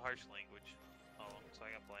picked up a harsh language. Oh, so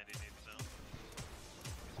I got blinded nades now.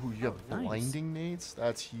 Ooh, you have blinding nades?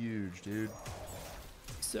 That's huge, dude.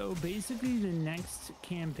 So basically the next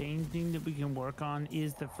campaign thing that we can work on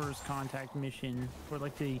is the first contact mission for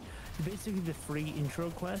like basically the free intro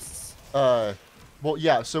quests. Well,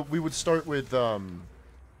 yeah, so we would start with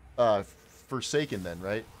Forsaken then,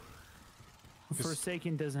 right?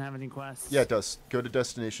 Forsaken doesn't have any quests. Yeah, it does. Go to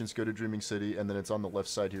destinations, go to Dreaming City, and then it's on the left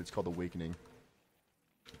side here. It's called Awakening.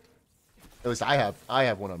 At least I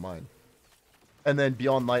have one on mine. And then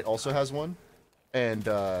Beyond Light also has one, and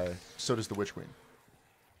so does the Witch Queen.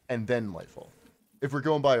 And then Lightfall, if we're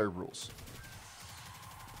going by our rules.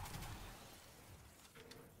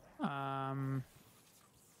 I'm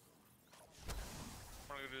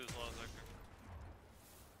gonna do as long as I can.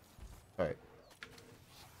 All right.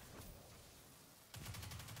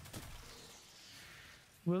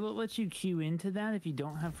 Will it let you queue into that if you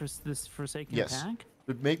don't have this Forsaken pack?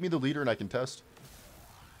 Make me the leader and I can test.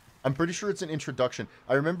 I'm pretty sure it's an introduction.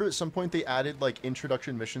 I remember at some point they added like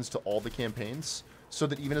introduction missions to all the campaigns, so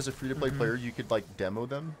that even as a free-to-play player you could like demo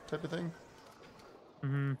them, type of thing.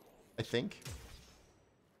 Mm-hmm. I think.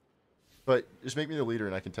 But just make me the leader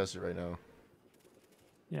and I can test it right now.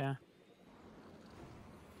 Yeah.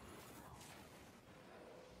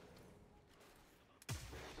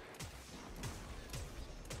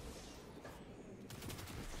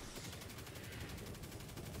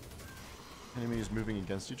 Enemies moving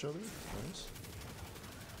against each other. Nice.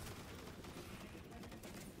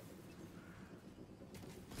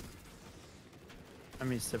 Let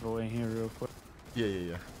me step away here real quick.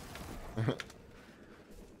 Yeah. Our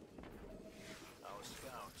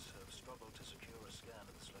scouts have struggled to secure a scan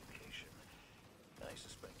of this location. I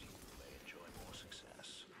suspect you may enjoy more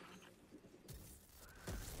success.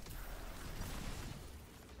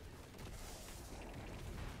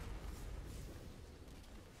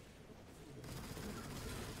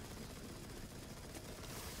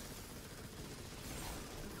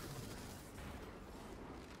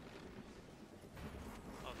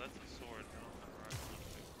 Oh, that's a sword. I don't have a rifle.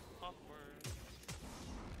 Awkward.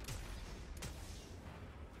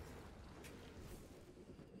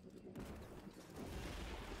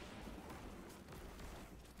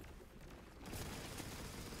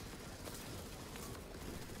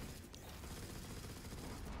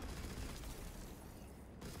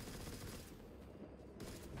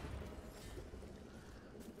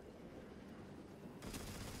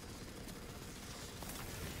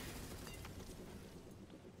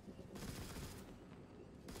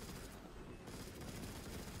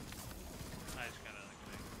 I just kinda like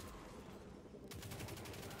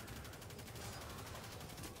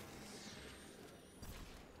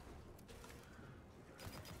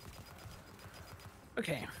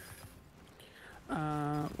Okay.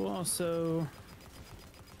 We'll also.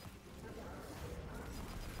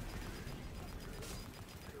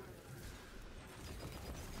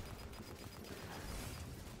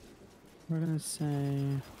 We're gonna say.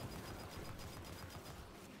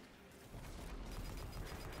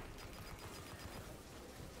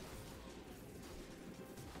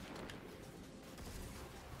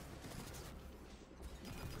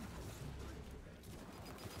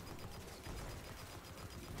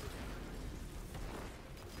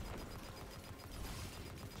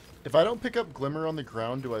 If I don't pick up Glimmer on the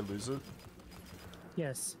ground, do I lose it?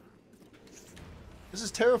 Yes. This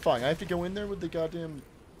is terrifying. I have to go in there with the goddamn...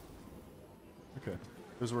 Okay.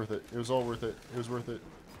 It was worth it. It was all worth it. It was worth it.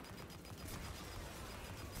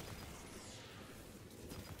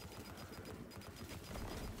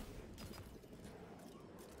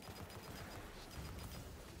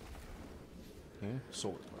 Okay,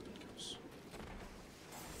 solar particles.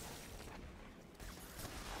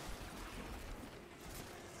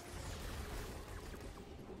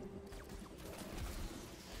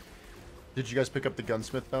 Did you guys pick up the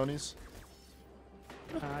gunsmith bounties?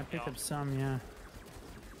 I picked up some, yeah.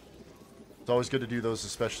 It's always good to do those,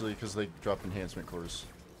 especially because they drop enhancement cores.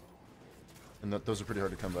 And those are pretty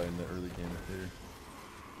hard to come by in the early game here.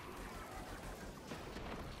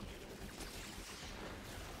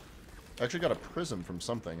 I actually got a prism from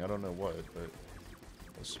something. I don't know what, but it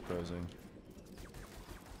was surprising.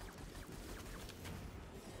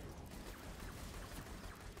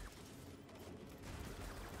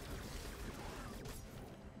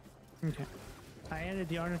 Okay. I added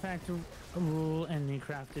the artifact rule and the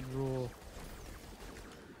crafted rule.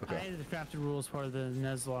 Okay. I added the crafted rule as part of the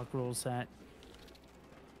Nuzlocke rule set.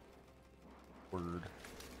 Word.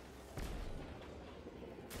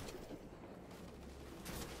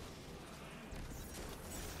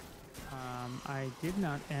 I did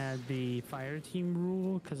not add the fire team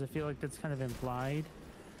rule because I feel like that's kind of implied.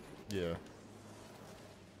 Yeah.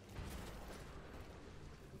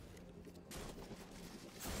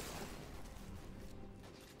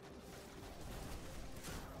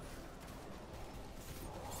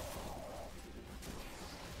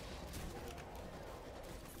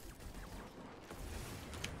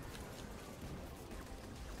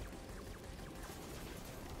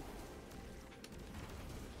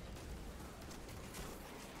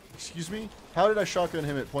 Excuse me? How did I shotgun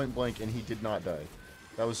him at point blank and he did not die?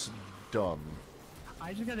 That was dumb.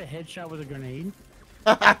 I just got a headshot with a grenade.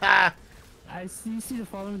 You see the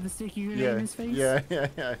falling with the sticky grenade in his face? Yeah.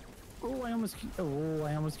 Oh, I almost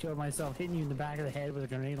killed myself, hitting you in the back of the head with a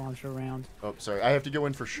grenade launcher round. Oh, sorry. I have to go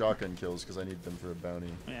in for shotgun kills because I need them for a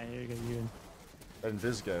bounty. Yeah, here you go, you. That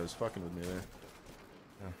Invis guy was fucking with me there.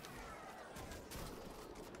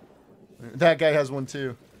 Yeah. That guy has one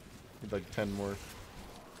too. Need like 10 more.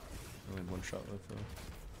 Only one shot left though. I'm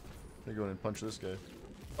gonna go in and punch this guy.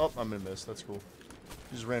 Oh, I'm gonna miss. That's cool.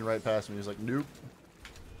 He just ran right past me. He's like, nope.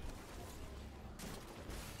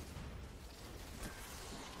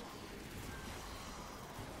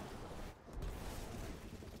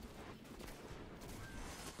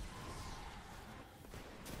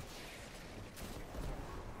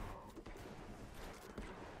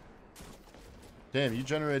 Damn, you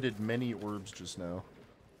generated many orbs just now.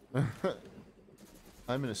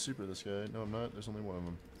 I'm in a super this guy. No, I'm not. There's only one of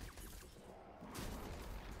them.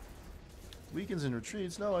 Weakens and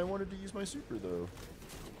retreats. No, I wanted to use my super, though.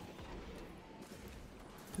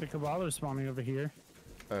 The Cabal are spawning over here.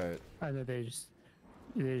 Alright. I know they just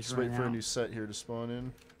wait for a new set here to spawn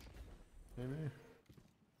in. Maybe?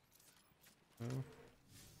 No.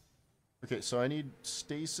 Okay, so I need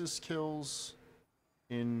stasis kills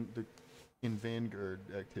in Vanguard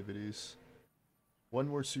activities. One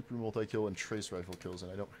more super multi-kill and trace rifle kills, and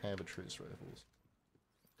I don't have a trace rifles.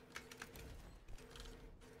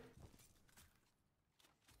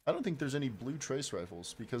 I don't think there's any blue trace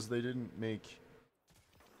rifles because they didn't make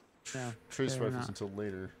trace rifles until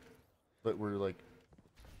later, but were like,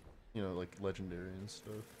 you know, like legendary and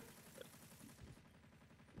stuff.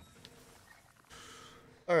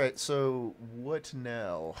 All right, so what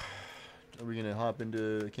now? Are we gonna hop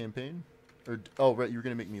into a campaign? Or oh right, you're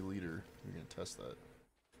gonna make me leader. You're gonna test that.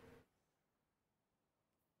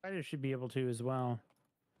 Fighter should be able to as well.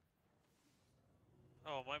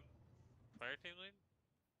 Oh, my fire team lead?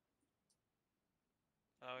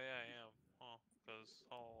 Oh yeah, I am. Oh, because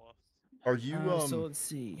all left. Are you So let's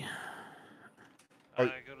see. I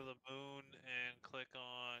go to the moon and click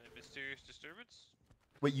on mysterious disturbance.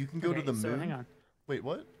 Wait, you can go to the moon? So hang on. Wait,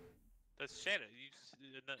 what? That's Shadow.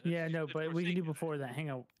 Yeah, no, but we can do before that.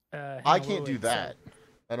 Hang on. I can't do that.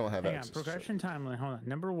 I don't have hang access. on, progression timeline. Hold on.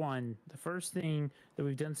 Number one, the first thing that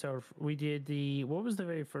we've done we did the what was the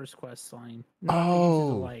very first quest line? Oh,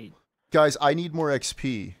 the light. Guys, I need more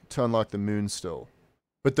XP to unlock the moon still,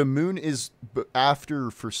 but the moon is after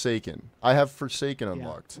Forsaken. I have Forsaken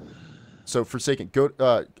unlocked, so Forsaken. Go,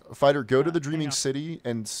 fighter. Go to the Dreaming City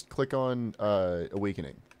and click on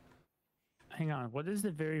Awakening. Hang on. What is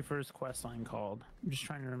the very first quest line called? I'm just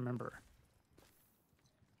trying to remember.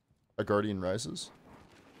 A Guardian Rises.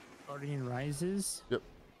 Guardian Rises? Yep.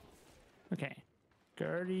 Okay.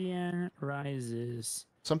 Guardian Rises.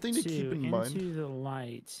 Something to keep in mind. Into the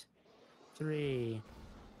light. 3.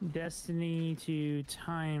 Destiny to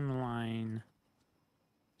timeline.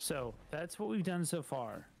 So that's what we've done so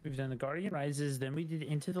far. We've done the Guardian Rises, then we did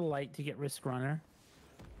Into the Light to get Risk Runner.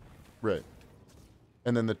 Right.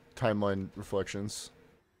 And then the timeline reflections.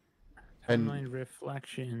 Timeline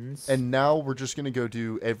reflections. And now we're just gonna go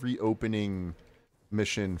do every opening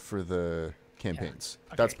mission for the campaigns. Yeah.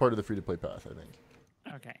 Okay. That's part of the free-to-play path, I think.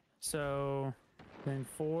 Okay. So then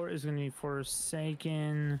 4 is gonna be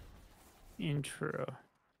Forsaken intro.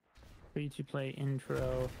 Free-to-play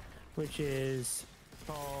intro, which is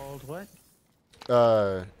called what?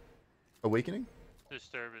 Awakening?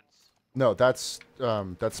 Disturbance. No, that's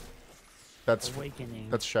Awakening.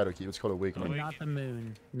 That's Shadowkeep. It's called Awakening. But not the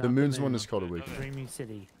moon. The moon's one is called Awakening. Dreaming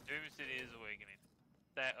City. Dreaming City is Awakening.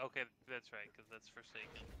 That okay? That's right, because that's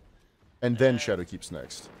Forsaken. And then Shadowkeep's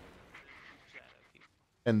next.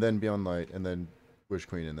 And then Beyond Light, and then Witch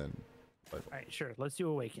Queen, and then Light. All right, sure. Let's do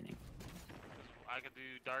Awakening. I could do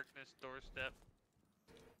Darkness Doorstep.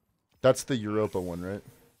 That's the Europa one, right?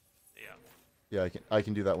 Yeah. Yeah, I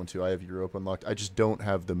can do that one too. I have Europa unlocked. I just don't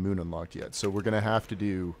have the moon unlocked yet. So we're gonna have to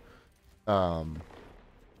do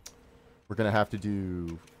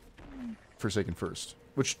Forsaken first.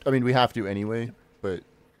 Which I mean we have to anyway, but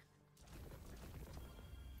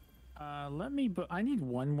I need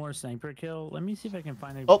one more sniper kill. Let me see if I can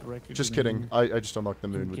find a oh, record just moon. kidding. I just unlocked the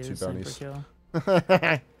moon with Get 2 a sniper bounties. kill.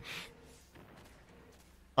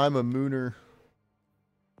 I'm a mooner.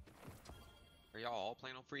 Are y'all all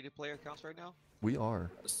playing on free-to-play accounts right now? We are.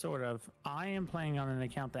 Sort of. I am playing on an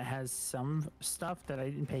account that has some stuff that I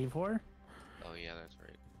didn't pay for. Oh yeah, that's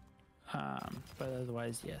right. But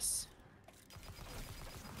otherwise, yes.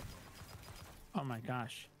 Oh my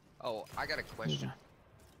gosh. Oh, I got a question.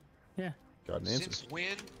 Yeah. Got an answer. Since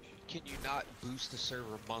when can you not boost the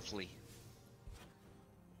server monthly?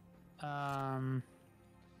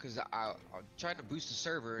 Because I'm trying to boost the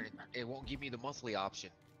server and it won't give me the monthly option.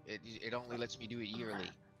 It only lets me do it yearly.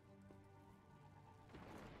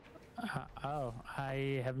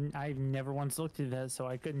 I've never once looked at that, so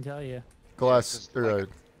I couldn't tell you. Glass, Yeah, or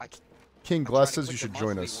King Glass says you should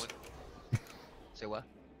join us. Say what?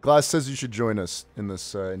 Glass says you should join us in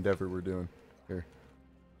this endeavor we're doing here.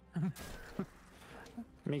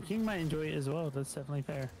 I mean, King might enjoy it as well. That's definitely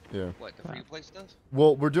fair. Yeah. What, the free-to-play stuff?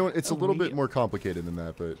 Well, we're doing. It's a little bit more complicated than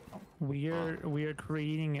that, but We are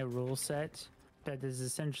creating a rule set that is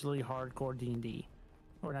essentially hardcore D&D,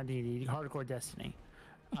 or not D&D, hardcore Destiny.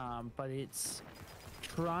 But it's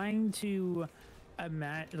trying to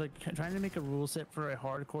trying to make a rule set for a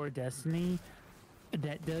hardcore Destiny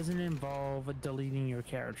that doesn't involve deleting your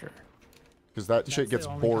character. because that shit That's gets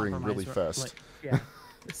the only boring compromise really for- fast. yeah.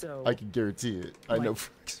 So I can guarantee it. I know like-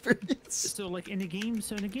 from experience. So like in a game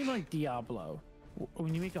like Diablo,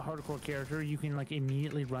 when you make a hardcore character, you can like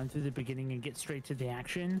immediately run through the beginning and get straight to the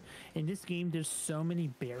action. In this game, there's so many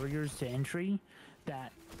barriers to entry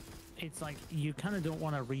that it's like you kind of don't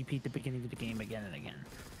want to repeat the beginning of the game again and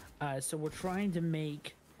again. So we're trying to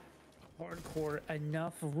make hardcore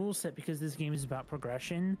enough rule set because this game is about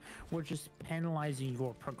progression. We're just penalizing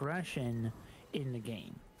your progression in the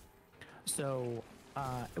game. So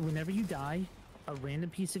whenever you die, a random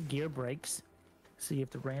piece of gear breaks. So you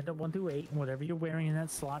have to random 1 through 8, and whatever you're wearing in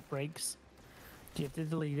that slot breaks. You have to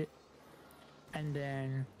delete it. And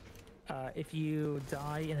then if you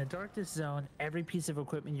die in a darkness zone, every piece of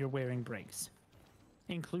equipment you're wearing breaks,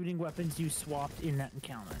 including weapons you swapped in that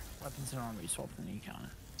encounter. Weapons and armor you swapped in the encounter.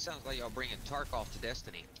 Sounds like y'all bringing Tarkov to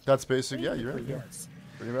Destiny. That's basic. Yeah, you're right. Yeah. Yes.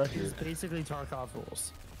 Pretty much It's it. basically Tarkov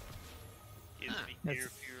rules. Gives me That's- gear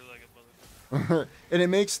fear like a motherfucker. And it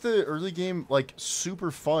makes the early game like super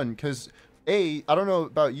fun because I don't know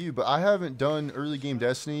about you, but I haven't done early game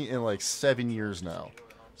Destiny in like 7 years now.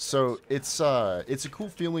 So it's a cool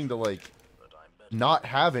feeling to like not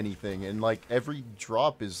have anything and like every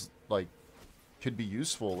drop is like could be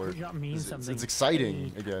useful or Every drop means something. it's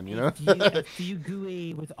exciting again, you know? A few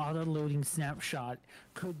GUI with auto-loading snapshot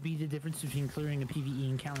could be the difference between clearing a PvE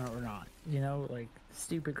encounter or not. You know, like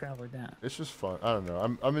stupid crap like that. It's just fun. I don't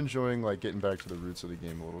know. I'm enjoying like getting back to the roots of the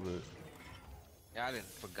game a little bit. Yeah, I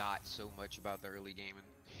forgot so much about the early game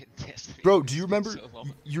in Destiny. Bro, do you It's been remember? so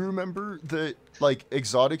long. You remember that like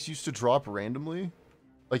exotics used to drop randomly?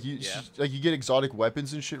 Like you get exotic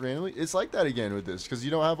weapons and shit randomly. It's like that again with this because you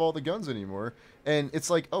don't have all the guns anymore, and it's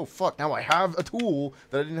like, oh fuck, now I have a tool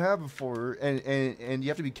that I didn't have before, and you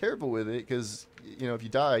have to be careful with it because you know if you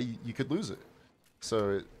die, you could lose it.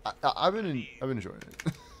 So I've been enjoying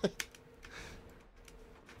it.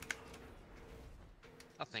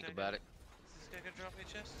 I'll think about it. Is this guy gonna drop me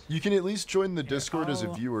a chest? You can at least join the Discord as a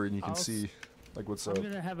I'll- viewer, and you can I'll see like what's I'm up.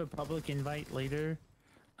 gonna have a public invite later.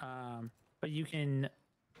 but you can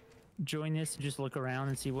join this and just look around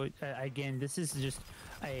and see what. Again, this is just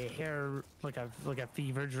a like a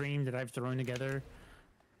fever dream that I've thrown together.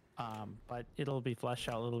 But it'll be fleshed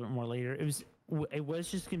out a little bit more later. It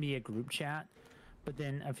was just gonna be a group chat, but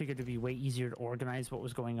then I figured it'd be way easier to organize what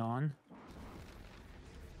was going on.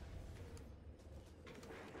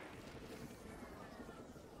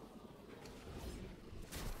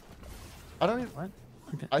 I don't even. What?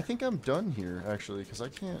 Okay. I think I'm done here actually, because I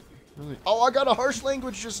can't really. Oh, I got a harsh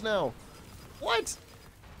language just now. What?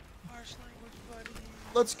 Harsh language, buddy.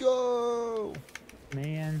 Let's go.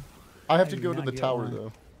 Man. I have to did go to not the get tower one.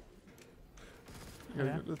 though. I gotta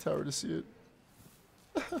Yeah. go to the tower to see it.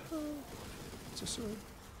 So sad.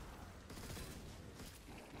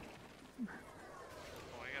 Oh,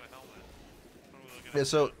 I got a helmet. What are we looking Yeah, at?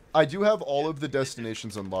 so I do have all of the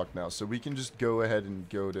destinations unlocked now, so we can just go ahead and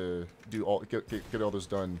go to do all get all those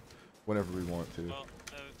done whenever we want to. Well,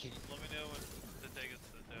 let me know when to take us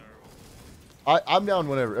to the tower. I'm down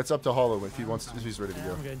whenever. It's up to Hollow if he wants if he's ready to Yeah,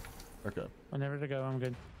 go. I'm good. Okay. Whenever to go, I'm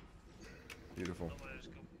good. Beautiful. Somebody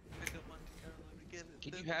just go pick up my camera to get it.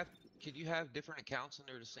 Can you have different accounts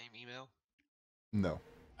under the same email? No.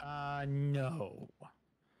 No.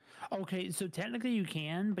 Okay, so technically you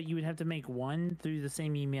can, but you would have to make one through the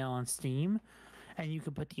same email on Steam, and you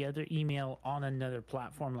could put the other email on another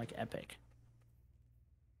platform like Epic.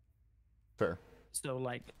 Fair. So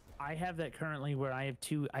like I have that currently where I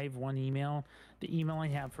have one email. The email I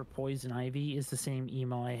have for Poison Ivy is the same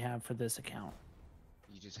email I have for this account.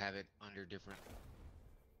 You just have it under different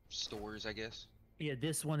stores, I guess. Yeah,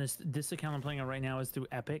 this account I'm playing on right now is through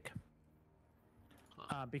Epic.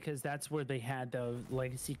 Because that's where they had the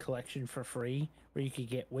Legacy Collection for free, where you could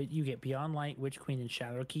get Beyond Light, Witch Queen, and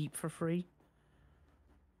Shadowkeep for free.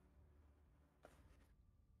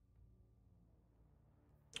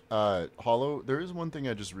 Hollow, there is one thing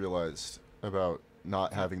I just realized about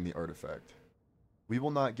not having the artifact. We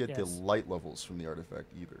will not get the Yes. light levels from the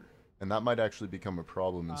artifact either. And that might actually become a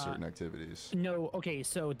problem in certain activities. No, okay,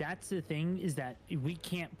 so that's the thing, is that we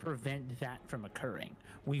can't prevent that from occurring.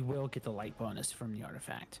 We will get the light bonus from the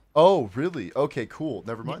artifact. Oh, really? Okay, cool.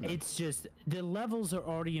 Never mind then. It's just the levels are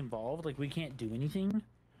already involved. Like we can't do anything.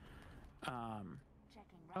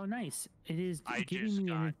 Oh, nice. It is I giving just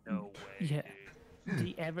me got no way, yeah.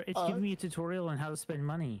 dude. It's giving me a tutorial on how to spend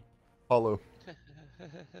money. Hollow.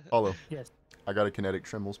 Hollow. Yes. I got a kinetic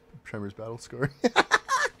tremors battle scar.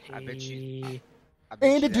 I bet you.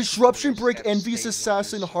 And a disruption break, envious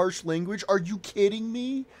assassin, harsh language. Are you kidding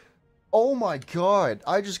me? Oh my god!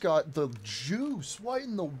 I just got the juice. What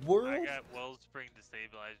in the world? I got wellspring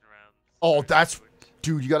destabilizing rounds. Oh, that's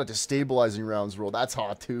dude. You got a destabilizing rounds roll. That's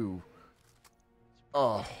hot too.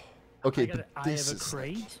 Oh, okay. But this I have a is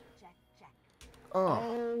crate.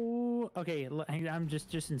 oh. Oh, okay. Hang on,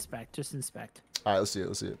 just inspect. Just inspect. All right, let's see it.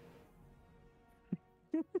 Let's see it.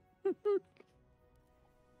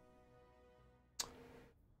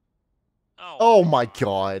 Oh my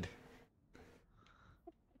god.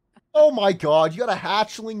 Oh my god, you got a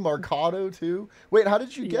hatchling Mercado too? Wait, how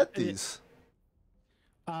did you get these?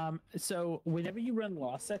 So whenever you run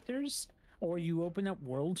Lost Sectors or you open up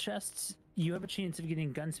world chests, you have a chance of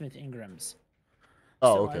getting Gunsmith Ingrams.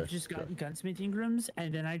 Oh, So okay. I've just gotten Gunsmith Ingrams,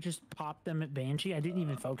 and then I just popped them at Banshee. I didn't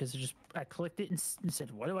even focus. I clicked it and said,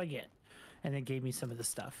 "What do I get?" And it gave me some of the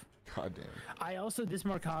stuff. God damn. I also, this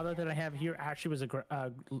Mercado that I have here actually was a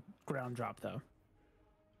ground drop though.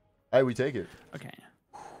 Hey, we take it. Okay.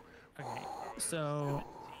 Okay. So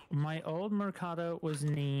my old Mercado was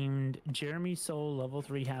named Jeremy Soul level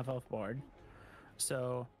 3 half elf bard.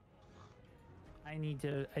 So I need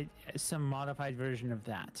some modified version of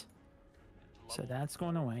that. So that's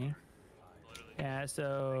going away. Yeah,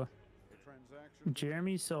 so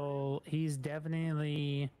Jeremy Soul, he's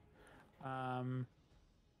definitely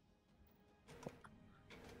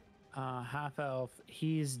half elf.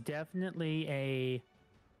 He's definitely a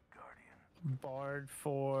bard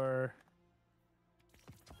for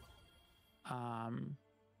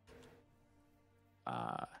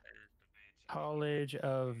College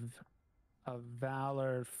of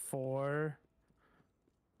Valor 4.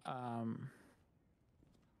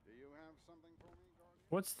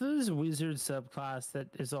 What's this wizard subclass that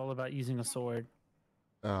is all about using a sword?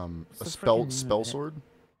 A the spell frickin' name spell of it? sword?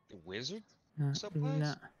 The wizard? No,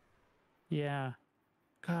 Subclass? yeah.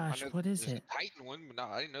 I Gosh, know what is there's it? a Titan one, but no,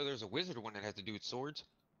 I didn't know there was a wizard one that had to do with swords.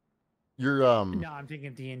 You're No, I'm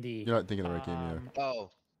thinking D&D. You're not thinking the right game, yeah.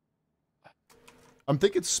 Oh. I'm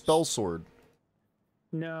thinking spell sword.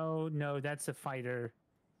 No, that's a fighter.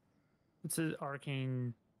 It's an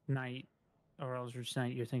arcane knight or eldritch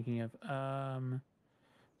knight you're thinking of.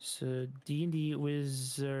 So D&D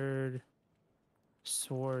wizard.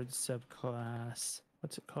 Sword subclass.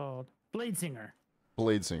 What's it called? Bladesinger.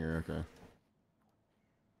 Bladesinger. Okay.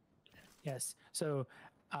 Yes. So,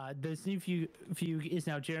 this new fugue is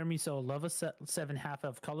now Jeremy Soul, level 7, half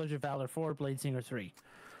of Colors of Valor 4, Bladesinger 3.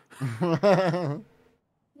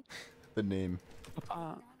 The name.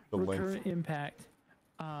 The Recurrent length. impact.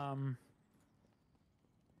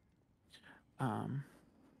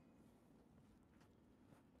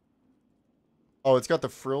 Oh, it's got the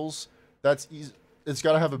frills. That's easy. It's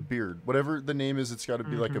got to have a beard. Whatever the name is, it's got to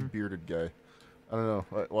be like a bearded guy. I don't know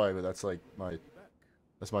why, but that's like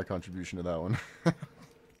that's my contribution to that one. A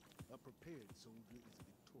prepared soldier is a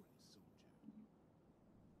victorious soldier.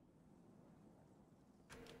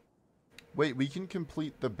 Wait, we can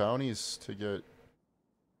complete the bounties to get.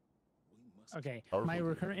 Okay, Powerful my dude.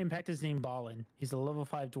 recurrent impact is named Ballin. He's a level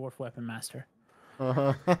 5 dwarf weapon master.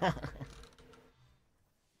 Balden.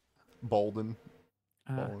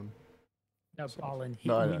 No, Ballin. He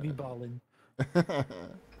No, I would know. be Ballin.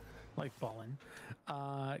 Like Ballin.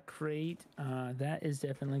 Crate. That is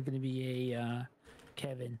definitely going to be a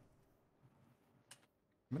Kevin.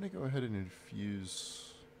 I'm gonna go ahead and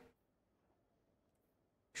infuse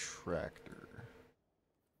tractor.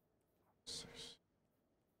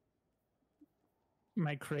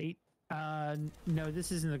 My crate. No,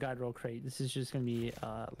 this isn't the god roll crate. This is just going to be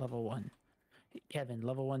level 1. Kevin,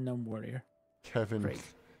 level 1 gnome warrior. Kevin. Great.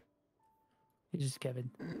 He's just Kevin.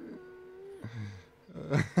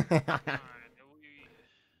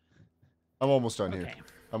 I'm almost done here. Okay.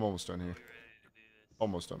 I'm almost done here.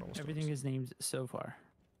 Almost done. Almost Everything is named so far.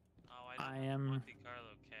 I am.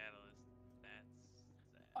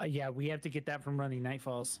 Yeah, we have to get that from running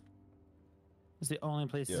Nightfalls. It's the only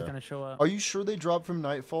place it's going to show up. Are you sure they drop from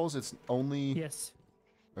Nightfalls? It's only. Yes.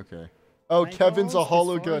 Okay. Oh, Nightfalls, Kevin's a as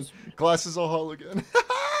hollow far gun. as- Glass is a hollow gun.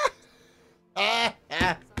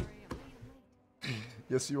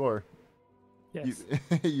 Yes, you are. Yes.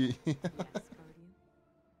 You-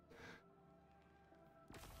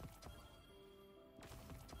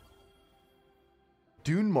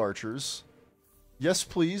 Dune Marchers. Yes,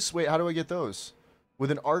 please. Wait, how do I get those?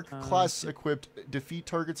 With an arc class equipped, defeat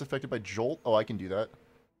targets affected by Jolt. Oh, I can do that.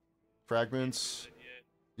 Fragments.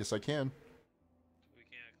 Yes, I can.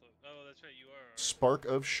 Oh, that's right, you are. Spark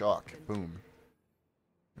of Shock. Boom.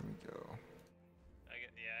 There we go.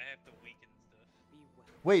 Yeah, I have to weaken stuff.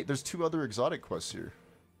 Wait, there's 2 other exotic quests here.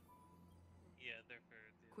 Yeah, they're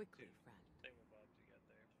for quickly, friend. Same with Bob's you got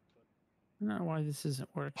there. I don't know why this isn't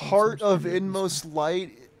working. Heart of Inmost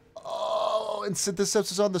Light. Oh, and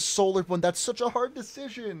Synthesis is on the solar one. That's such a hard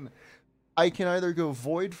decision. I can either go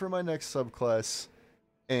Void for my next subclass,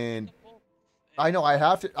 and I know I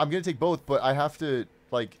have to. I'm gonna take both, but I have to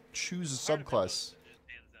like choose a subclass.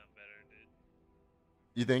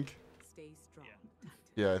 You think? Stay strong.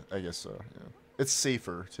 Yeah, I guess so. Yeah, it's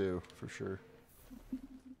safer too, for sure.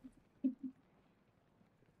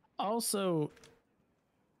 Also,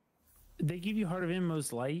 they give you Heart of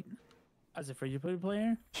Inmost Light as a free-to-play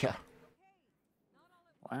player. Yeah.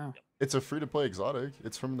 Wow. It's a free-to-play exotic.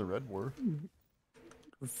 It's from the Red War.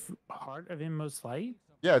 Heart of Inmost Light.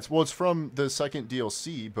 Yeah, it's from the second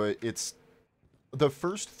DLC, but it's the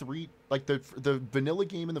first 3, like the vanilla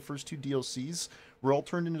game and the first 2 DLCs were all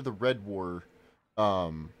turned into the Red War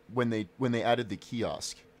when they added the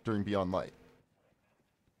kiosk during Beyond Light.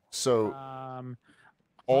 So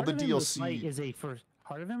all the DLC is a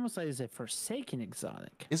Heart of Inmost Light is a Forsaken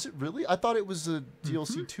exotic. Is it really? I thought it was a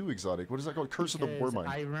DLC 2 exotic. What is that called? Curse of the Because Warmind.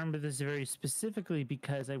 I remember this very specifically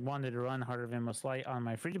because I wanted to run Heart of Inmost Light on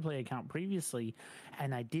my free-to-play account previously,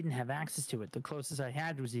 and I didn't have access to it. The closest I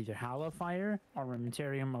had was either Hallowfire,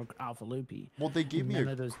 Armamentarium, or Alpha Lupi. Well, they gave me None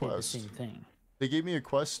a of those quest. did the same thing. They gave me a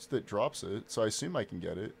quest that drops it, so I assume I can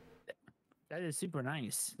get it. That is super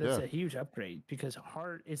nice. That's Yeah. a huge upgrade because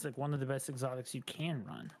Heart is like one of the best exotics you can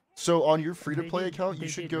run. So on your free-to-play They did- account, you they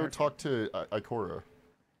should did go nerf talk to Ikora.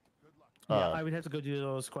 Yeah, I would have to go do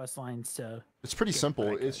those quest lines to. It's pretty get simple.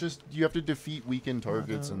 what I It's just you have to defeat weakened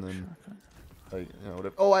targets and Auto then, like, you know,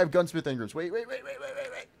 whatever. Oh, I have gunsmith engrams. Wait.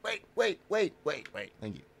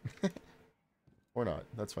 Thank you. Or not.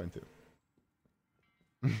 That's fine too.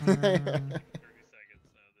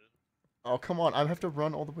 Oh, come on. I have to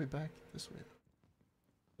run all the way back this way.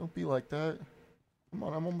 Don't be like that. Come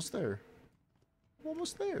on, I'm almost there. I'm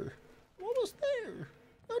almost there. I'm almost there.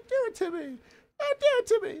 Don't do it to me. Don't do it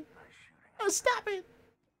to me. Oh, stop it.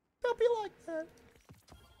 Don't be like that.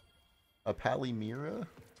 A Palmyra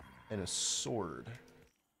and a sword.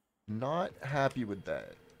 Not happy with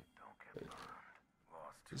that.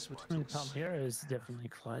 This is what it is. Palmyra is definitely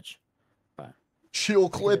clutch, but Chill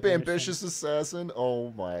clip, better ambitious assassin.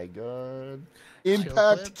 Oh my god. Chill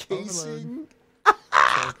Impact clip, casing. overload.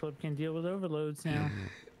 So Clip can deal with overloads now.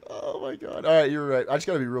 Oh my god. All right, you're right. I just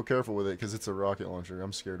gotta be real careful with it because it's a rocket launcher.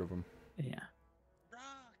 I'm scared of them. Yeah.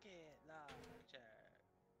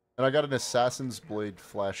 And I got an Assassin's Blade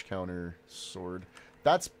flash counter sword.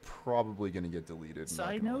 That's probably gonna get deleted.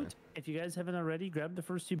 Side note: if you guys haven't already, grab the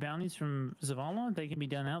first 2 bounties from Zavala. They can be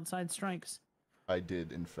done outside strikes. I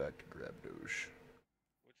did, in fact, grab those.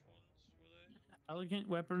 Elegant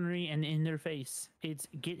weaponry and in their face. It's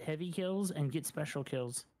get heavy kills and get special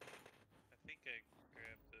kills. I think I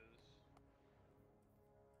grabbed those.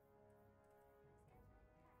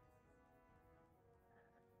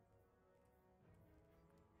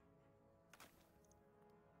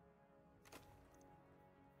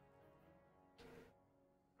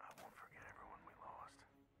 I won't forget everyone we lost.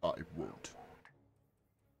 I won't.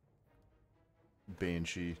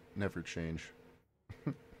 Banshee, never change.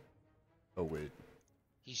 Oh wait.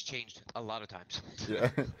 He's changed a lot of times. Yeah.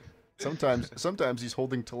 Sometimes he's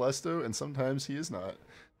holding Telesto, and sometimes he is not.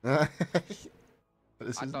 I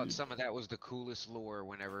thought some of that was the coolest lore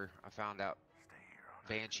whenever I found out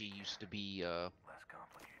Banshee used to be less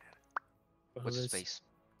complicated. what's his face?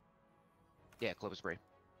 Yeah, Clovis Bray.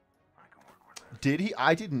 Did he?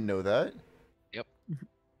 I didn't know that. Yep.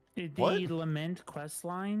 The What? Lament quest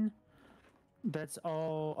line, that's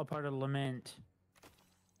all a part of Lament.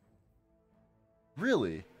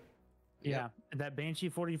 Really? Yeah, that Banshee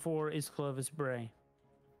 44 is Clovis Bray.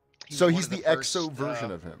 So he's the EXO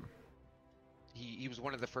version of him. He was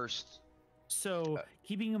one of the first. So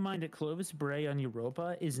keeping in mind that Clovis Bray on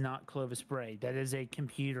Europa is not Clovis Bray. That is a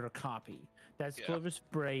computer copy. That's Clovis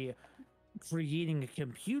Bray creating a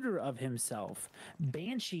computer of himself.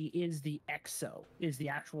 Banshee is the EXO, is the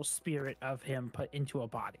actual spirit of him put into a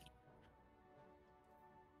body.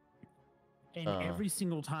 And every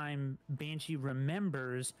single time Banshee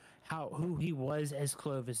remembers who he was as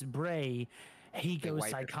Clovis Bray, he goes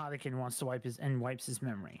psychotic and wants to wipes his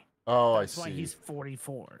memory. Oh, That's I see. why he's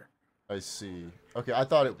 44. I see. Okay, I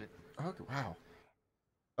thought it. Okay, wow.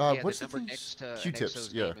 Yeah, what's the the number thing? next to an Q-tips.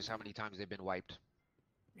 EXO's Yeah, name is how many times they've been wiped.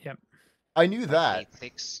 Yep. I knew that.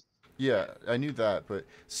 6. Yeah, I knew that. But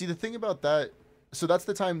see, the thing about that. So that's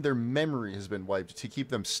the time their memory has been wiped to keep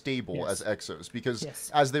them stable as exos,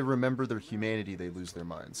 because as they remember their humanity, they lose their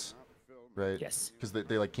minds, right? Yes. Because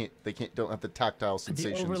they like don't have the tactile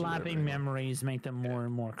sensations. The or whatever overlapping anymore. memories make them more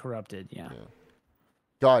and more corrupted. Yeah.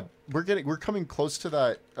 God, we're coming close to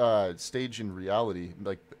that stage in reality,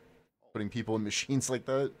 like putting people in machines like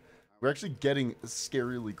that. We're actually getting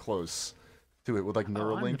scarily close to it with like I'm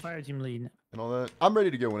Neuralink the fire team lead. and all that. I'm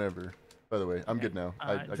ready to go whenever. By the way, I'm good now.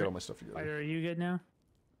 I got all my stuff together. Fighter, are you good now?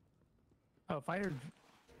 Oh, Fighter.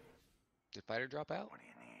 Did Fighter drop out?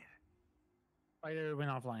 Fighter went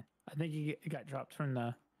offline. I think he got dropped from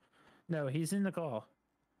the. No, he's in the call.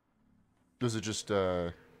 Was it just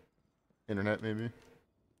internet maybe?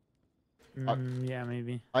 Yeah,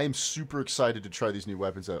 maybe. I am super excited to try these new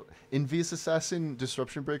weapons out. Envious Assassin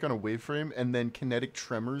Disruption Break on a waveframe, and then Kinetic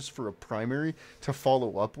Tremors for a primary to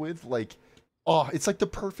follow up with. Like, oh, it's like the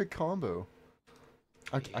perfect combo.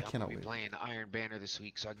 I cannot I'll be wait. playing Iron Banner this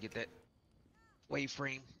week, so I can get that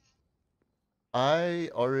waveframe. I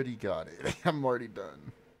already got it. I'm already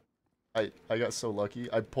done. I got so lucky.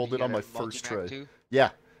 I pulled it on my first try. Too?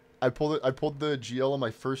 Yeah. I pulled the GL on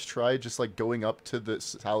my first try, just like going up to the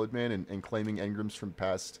Salad Man and claiming engrams from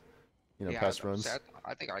past, past runs.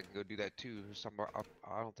 I think I can go do that too.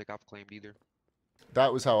 I don't think I've claimed either.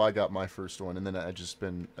 That was how I got my first one, and then I just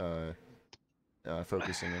been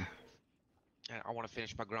focusing in. I want to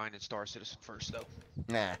finish my grind in Star Citizen first, though.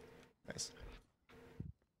 Nah, nice.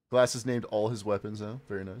 Glass has named all his weapons now.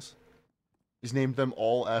 Very nice. He's named them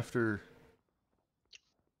all after.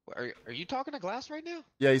 Are you talking to Glass right now?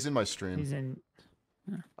 Yeah, he's in my stream. He's in.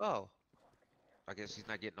 Oh, I guess he's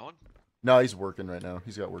not getting on. No, he's working right now.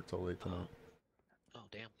 He's got work till late tonight. Oh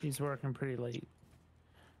damn. He's working pretty late.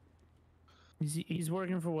 He's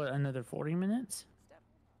working for what, another 40 minutes?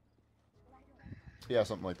 Yeah,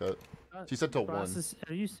 something like that. He said till 1.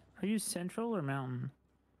 Are you Central or Mountain?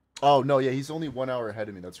 Oh no, yeah, he's only 1 hour ahead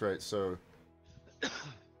of me. That's right. So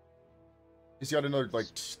he's got another like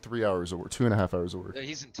 3 hours of work, 2.5 hours of work. Yeah,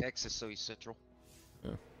 he's in Texas, so he's Central.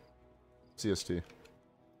 Yeah. CST.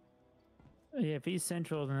 Yeah, if he's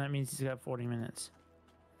Central, then that means he's got 40 minutes.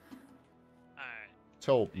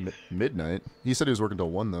 Till midnight. He said he was working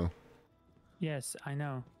till 1 though. Yes, I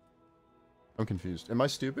know. I'm confused. Am I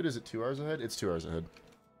stupid? Is it 2 hours ahead? It's 2 hours ahead.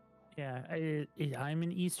 Yeah, I'm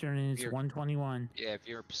in Eastern and it's 1:21. Yeah, if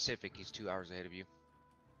you're Pacific, he's 2 hours ahead of you.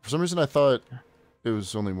 For some reason, I thought it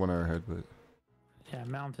was only 1 hour ahead, but Yeah,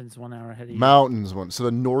 Mountain's 1 hour ahead of you. Mountains one. So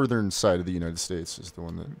the northern side of the United States is the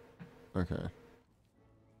one that. Okay.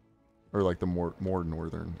 Or like the more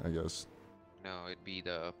northern, I guess. No, it'd be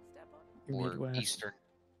the Midwest. more eastern.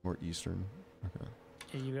 More eastern. Okay.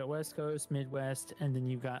 Yeah, you got West Coast, Midwest, and then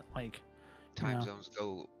you got like Time zones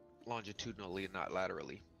go longitudinally and not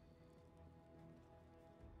laterally.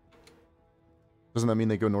 Doesn't that mean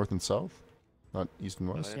they go north and south? Not east and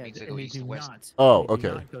west? That means they go east and west. Oh, They do okay.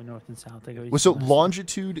 not go north and south. They go east Well, so and west.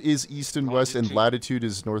 longitude is east and west, and latitude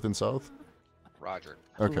is north and south? Roger.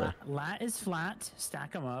 Okay. Lat is flat.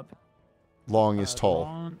 Stack them up. Long is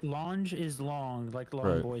tall. Longe is long, like long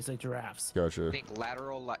Right. boys, like giraffes. Gotcha. Think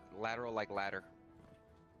lateral like ladder.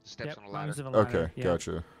 Steps Yep, on a ladder. rungs of a ladder, Okay, yeah.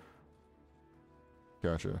 gotcha.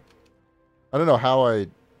 Gotcha. I don't know how I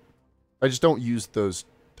just don't use those.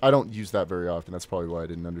 I don't use that very often. That's probably why I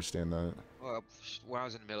didn't understand that. Well, when I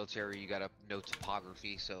was in the military, you gotta know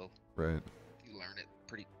topography, so Right. you learn it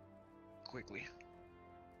pretty quickly.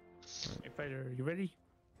 Hey, fighter, are you ready?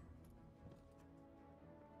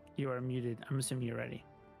 You are muted. I'm assuming you're ready.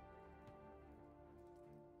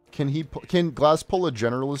 Can Glass pull a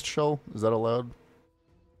generalist shell? Is that allowed?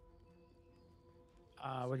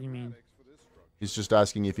 What do you mean? He's just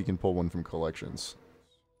asking if he can pull one from collections.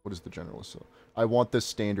 What is the generalist? So I want the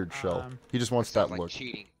standard shell. He just wants that like look.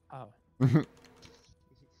 cheating. Oh.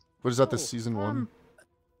 What is that? This season one?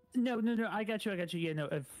 No. I got you. Yeah, no.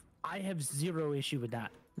 If I have zero issue with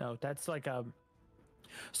that. No, that's like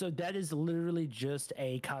So that is literally just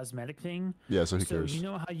a cosmetic thing. Yeah, so who cares? You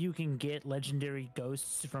know how you can get legendary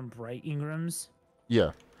ghosts from Bright Ingrams?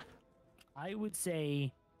 Yeah. I would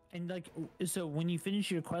say, and like, so when you finish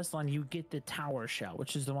your quest line, you get the tower shell,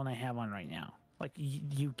 which is the one I have on right now. Like,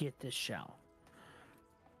 you get this shell.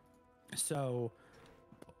 So,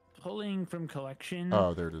 pulling from collection,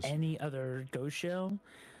 Oh, there it is. any other ghost shell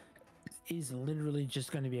is literally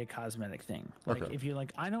just going to be a cosmetic thing. Like, Okay. if you're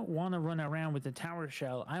like, I don't want to run around with the tower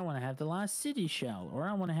shell, I want to have the last city shell, or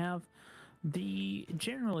I want to have the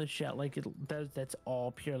generalist shell. Like, that's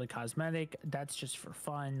all purely cosmetic. That's just for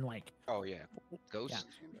fun. Like, Oh yeah, ghost.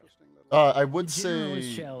 I would generalist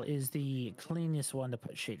say, shell is the cleanest one to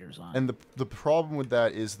put shaders on. and the problem with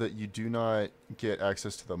that is that you do not get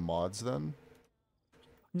access to the mods then.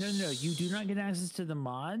 No, you do not get access to the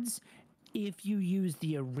mods if you use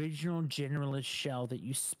the original generalist shell that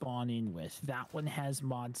you spawn in with. That one has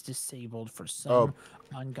mods disabled for some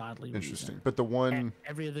ungodly Interesting. reason. But the one,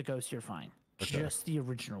 Every other ghost, you're fine. Okay. Just the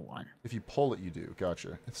original one. if you pull it, you do.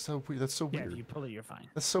 Gotcha. It's so weird. That's so Yeah, weird. if you pull it, you're fine.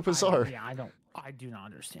 That's so bizarre. I do not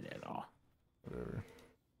understand it at all. Whatever.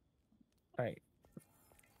 All right.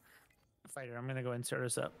 Fighter, I'm going to go ahead and start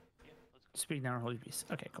us up. Speak now or hold your peace.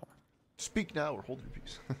 Okay, cool. Speak now or hold your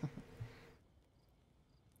peace.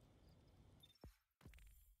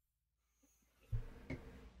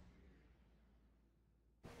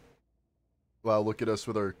 Wow, look at us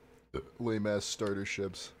with our lame-ass starter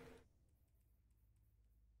ships.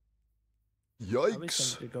 I wish I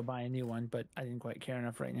Yikes! could go buy a new one, but I didn't quite care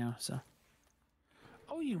enough right now, so.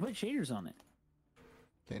 Oh, you can put shaders on it.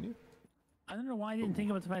 Can you? I don't know why I didn't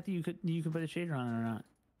think about the fact that you could put a shader on it or not.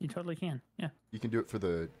 You totally can. Yeah. You can do it for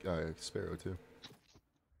the Sparrow too.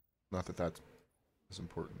 Not that that's as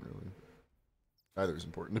important, really. Neither is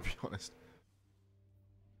important, to be honest.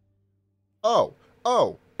 Oh,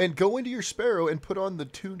 and go into your Sparrow and put on the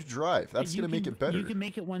tuned drive. That's You gonna make can- it better. You can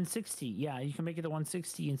make it 160. Yeah, you can make it a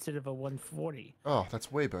 160 instead of a 140. Oh,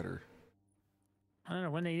 that's way better. I don't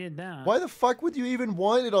know when they did that. Why the fuck would you even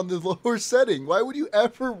want it on the lower setting? Why would you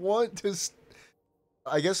ever want to?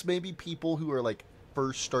 I guess maybe people who are like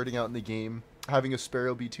first starting out in the game, having a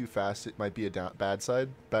Sparrow be too fast, it might be a bad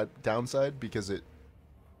downside because it's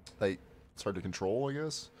hard to control. I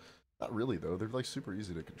guess not really though. They're like super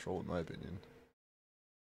easy to control in my opinion.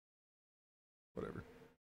 Whatever.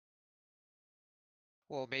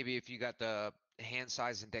 Well, maybe if you got the hand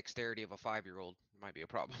size and dexterity of a 5-year-old, it might be a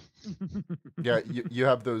problem. Yeah, you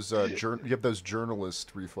have those you have those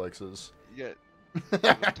journalist reflexes. Yeah.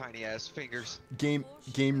 Tiny ass fingers. Game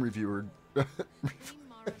reviewer.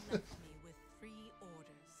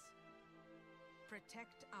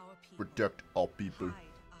 Protect our people.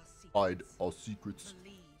 Hide our secrets.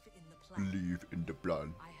 Believe in the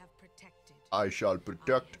plan. I shall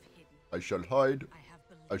protect. I shall hide.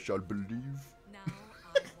 I shall believe.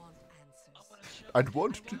 I'd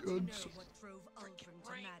want to answer.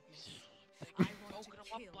 I want to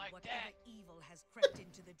kill whatever evil has crept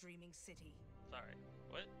into the dreaming city. Sorry,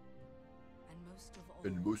 what?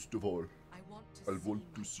 And most of all, I want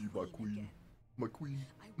to see my queen. My queen.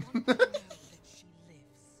 I want to know that she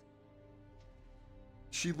lives.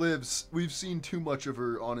 She lives. We've seen too much of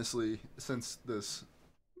her, honestly, since this.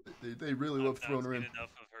 They really love throwing her in. Enough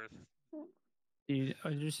of her Dude, I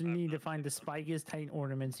just need to find the Spikest Titan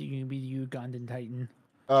ornaments so you can be the Ugandan Titan.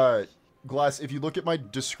 Glass, if you look at my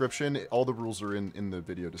description, all the rules are in the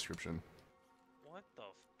video description. What the?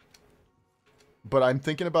 But I'm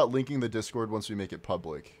thinking about linking the Discord once we make it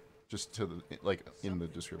public, just to the in the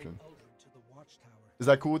description. Is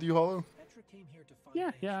that cool with you, Hollow?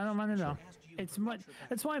 Yeah, I don't mind at all. It's much.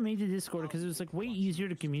 That's why I made the Discord, because it was like way easier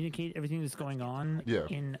to communicate everything that's going on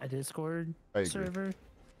in a Discord server.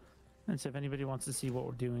 And so if anybody wants to see what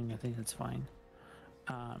we're doing, I think that's fine.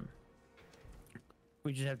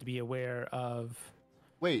 We just have to be aware of.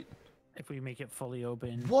 Wait. If we make it fully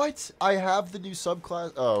open. What? I have the new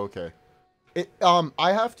subclass. Oh, okay.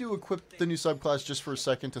 I have to equip the new subclass just for a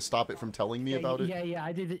second to stop it from telling me about it. Yeah,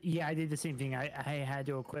 I did. Yeah, I did the same thing. I had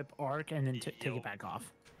to equip Arc and then take it back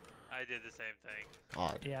off. I did the same thing.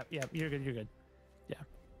 God. Yeah, you're good. You're good. Yeah.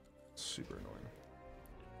 Super annoying.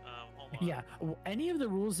 Yeah, any of the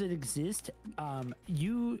rules that exist,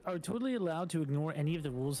 you are totally allowed to ignore any of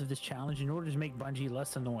the rules of this challenge in order to make Bungie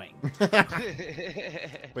less annoying.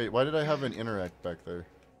 Wait, why did I have an interact back there?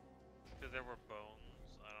 Because there were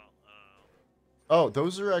bones. I don't know. Oh,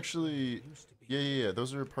 those are actually... Yeah.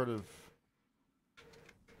 Those are part of...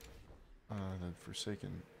 the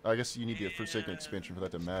Forsaken. I guess you need the Forsaken expansion for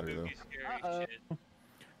that to matter, though. Uh-oh.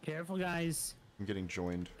 Careful, guys. I'm getting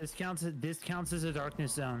joined. This counts as a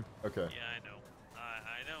darkness zone. Okay. Yeah, I know.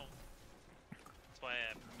 I know. That's why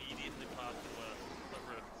I immediately popped the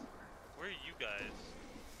rift. Where are you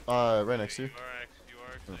guys? Right next to you. You are actually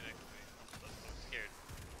next to me. I'm scared.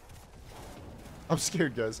 I'm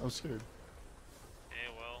scared, guys. I'm scared. Hey,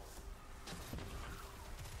 well.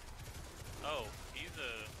 Oh,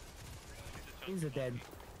 he's a dead.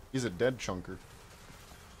 He's a dead chunker.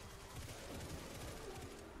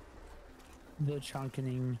 The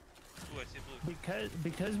chunkening.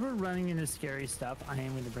 Because we're running into scary stuff, I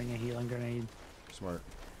am going to bring a healing grenade. Smart.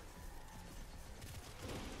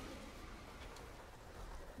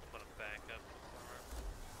 Put a backup.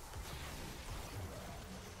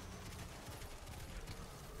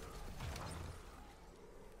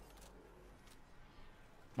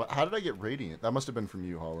 What? How did I get radiant? That must have been from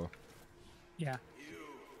you, Hollow. Yeah.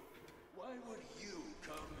 Why would you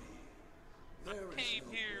come here? There came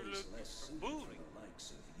here looking for booty. The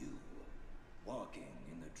likes of you, walking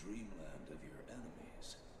in the dreamland of your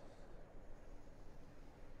enemies.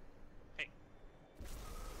 Hey.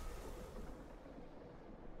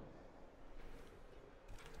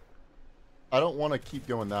 I don't want to keep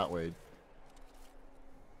going that way.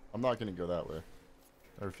 I'm not going to go that way.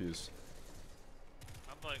 I refuse.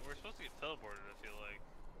 I'm like, we're supposed to get teleported, I feel like.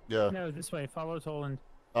 Yeah. No, this way. Follow Toland.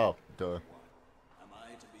 Oh, duh. Am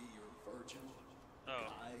I to be your virgin? Oh.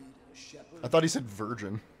 A shepherd? I thought he said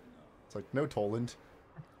virgin. It's like, no, Toland.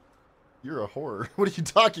 You're a whore. What are you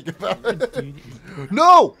talking about?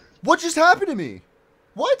 No! What just happened to me?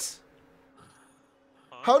 What?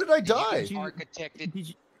 How did I die?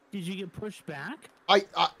 Did you get pushed back? I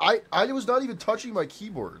was not even touching my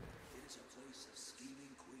keyboard.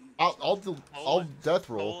 I'll death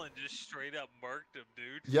roll. Toland just straight up marked him,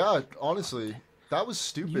 dude. Yeah, honestly, that was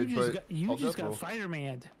stupid. You just got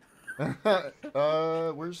fireman.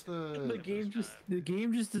 Where's the? The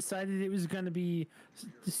game just decided it was gonna be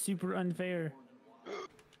super unfair.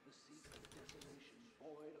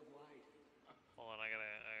 Hold on, I gotta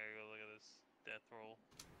go look at this death roll.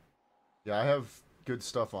 Yeah, I have good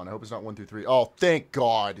stuff on. I hope it's not 1 through 3. Oh, thank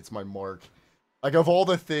God, it's my mark. Like, of all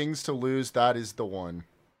the things to lose, that is the one.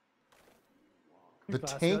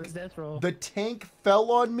 The tank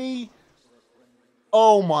fell on me.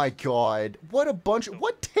 Oh my God! What a bunch of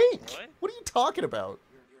what tank? What are you talking about?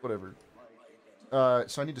 Whatever.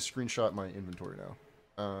 So I need to screenshot my inventory now.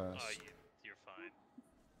 You're fine.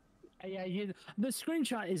 Yeah, the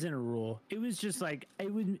screenshot isn't a rule. It was just like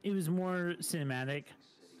it was more cinematic.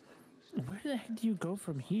 Where the heck do you go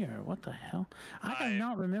from here? What the hell? I do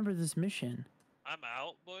not remember this mission. I'm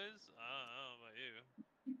out, boys. I don't know about you.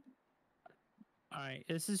 All right,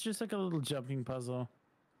 this is just like a little jumping puzzle.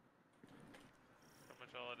 Pretty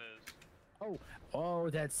much all it is. Oh,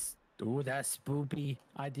 that's spoopy.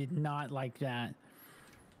 I did not like that.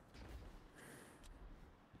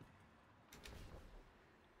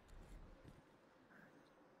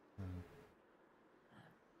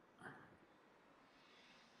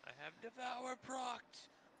 I have Devour procced.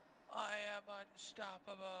 I am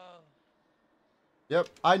unstoppable. Yep,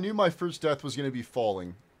 I knew my first death was gonna be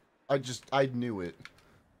falling. I knew it.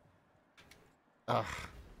 Ugh.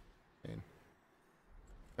 Man.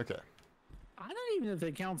 Okay. I don't even know if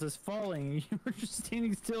that counts as falling. You were just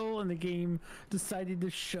standing still and the game decided to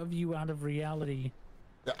shove you out of reality.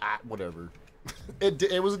 Whatever.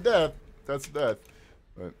 It was a death. That's death.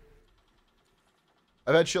 But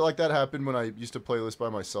I've had shit like that happen when I used to play this by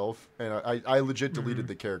myself, and I legit deleted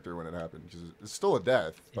the character when it happened because it's still a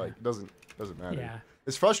death. Yeah. Like it doesn't matter. Yeah.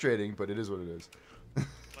 It's frustrating, but it is what it is.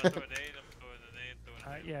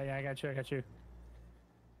 Yeah, I got you.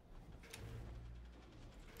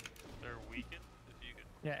 They're weakened. If you can.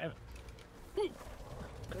 Yeah.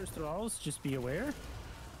 There's thralls. Just be aware.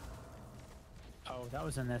 Oh, that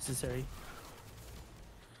was unnecessary.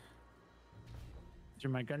 Threw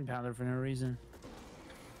my gunpowder for no reason.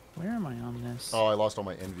 Where am I on this? Oh, I lost all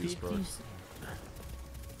my envious bro.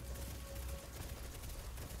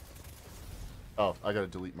 Oh, I gotta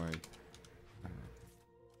delete my.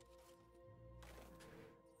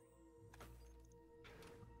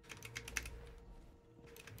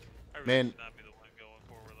 Man,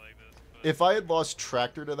 if I had lost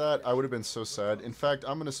Tractor to that, I would have been so sad. In fact,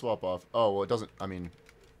 I'm gonna swap off. Oh well, it doesn't. I mean,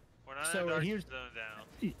 We're not So in dark here's- zone down.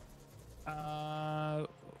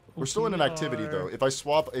 we're still in an activity though. If I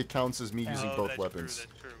swap, it counts as me using Oh, both that's weapons. True,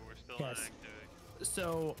 that's true. We're still Yes. in activity.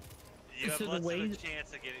 So, You have so less the way. of a chance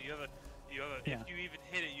to get it. You have a. Yeah. If you even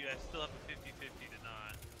hit it, you still have a 50-50 to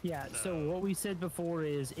not. Yeah, so what we said before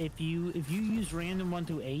is if you use random 1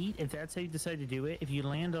 through 8, if that's how you decide to do it, if you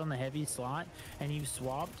land on the heavy slot and you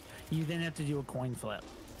swapped, you then have to do a coin flip.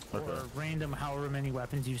 Okay. Or random however many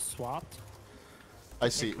weapons you swapped. I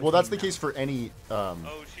see. Well, that's the case for any.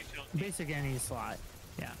 Basic any slot.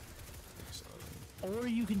 Yeah. Or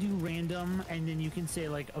you can do random and then you can say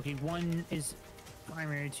like, okay, 1 is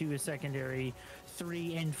primary, 2 is secondary,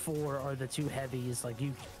 3 and 4 are the 2 heavies. Like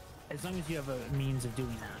you, as long as you have a means of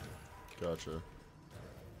doing that. Gotcha.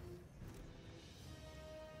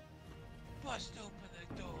 Bust open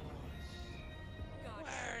the doors.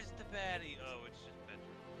 Where's the baddie? Oh, it's just bedroom.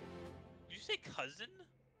 Did you say cousin?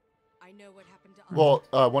 I know what happened to Well,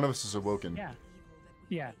 one of us is awoken. Yeah.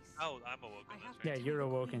 Yeah. Oh, I'm awoken. That's Yeah, right. you're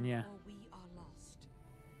awoken, yeah. Do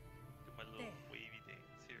my little wavy dance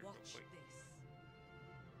here real quick.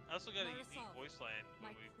 I also got a unique voice line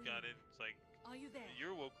when we got in. It's like, are you there?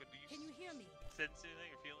 You're woken. Do you Can you hear me? sense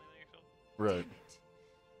anything or feel anything or something? Right.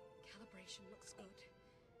 Calibration looks good.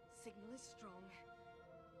 Signal is strong.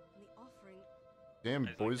 And the offering. Damn,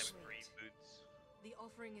 boys. The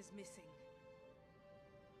offering is missing.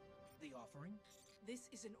 The offering? This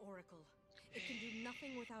is an oracle. It can do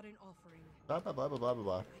nothing without an offering. Blah blah blah blah blah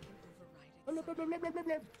blah. I can override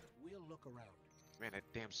it. We'll look around. Man, that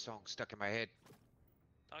damn song stuck in my head.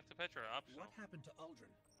 Talk to Petra. Optional. What happened to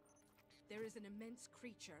Aldrin? There is an immense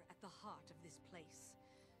creature at the heart of this place.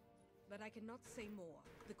 But I cannot say more.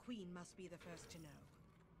 The Queen must be the first to know.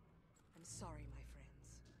 I'm sorry, my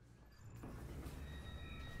friends.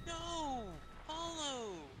 No!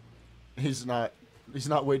 Follow! He's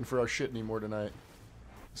not waiting for our shit anymore tonight.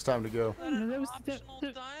 It's time to go. That was optional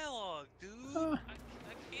dialogue, dude.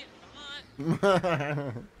 I can't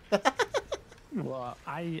not. Well,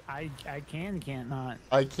 I can't not.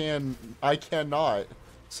 I cannot.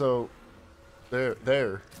 So,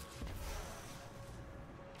 there.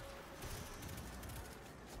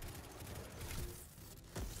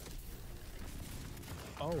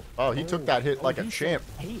 Oh, he took that hit like a champ.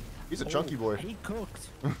 He's a chunky boy. He cooked.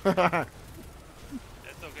 That's okay,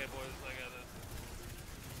 boys. I got this.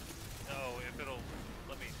 Oh, if it'll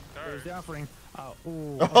let me There's charge. the offering.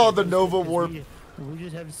 Ooh, Oh, the Nova Warp. We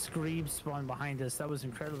just have Screeb spawn behind us. That was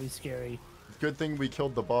incredibly scary. Good thing we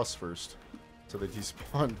killed the boss first, so they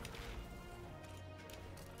despawned.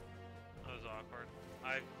 That was awkward.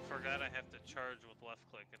 I forgot I have to charge with left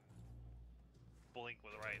click and blink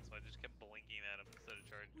with right, so I just kept blinking at him instead of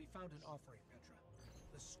charging. We found an offering, Petra.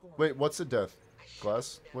 The scorn. Wait, what's a death?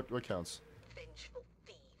 Glass? What counts?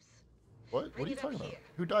 What? What are you talking about?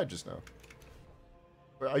 Who died just now?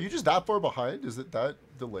 Are you just that far behind? Is it that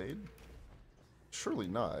delayed? Surely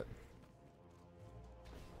not.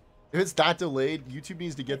 If it's that delayed, YouTube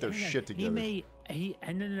needs to get their shit together.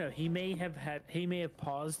 He may have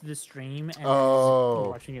paused the stream and Oh. is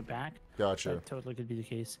watching it back. Gotcha. That totally could be the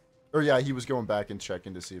case. Or yeah, he was going back and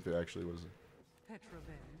checking to see if it actually was. Petrovenge.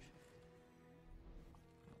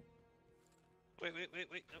 Wait.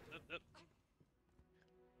 Nope.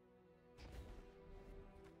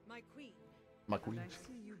 My queen. My queen. And I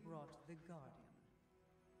see you brought the Guardian.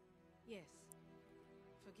 Yes.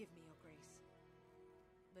 Forgive me, Your Grace.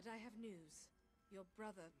 But I have news. Your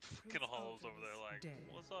brother. Fucking Hall's over there like, dead.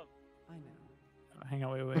 what's up? I know. Hang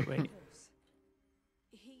on, wait. Of course.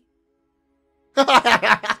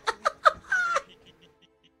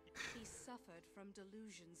 He suffered from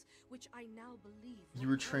delusions, which I now believe. You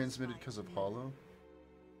were transmitted because of Hollow?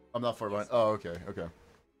 I'm not far behind. Oh, okay.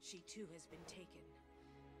 She too has been taken,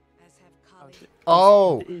 as have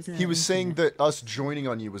Oh, Isn't he that was saying infinite? that us joining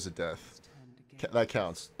on you was a death. That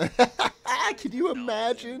counts. Can you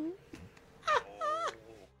imagine?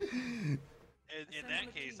 In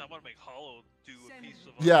that case, I'm gonna make Hollow do a piece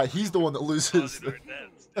of. Yeah, he's the one that loses. causing our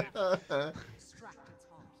deaths, dude.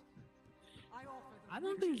 I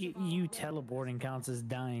don't think you teleporting counts as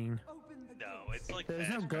dying. No, it's like There's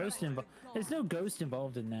no fast ghost travel. involved. There's no ghost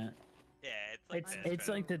involved in that. Yeah, it's like It's fast it's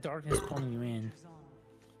travel. like the darkness pulling you in.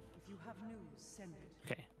 If you have news, send it.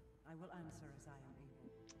 Okay. I will answer as I am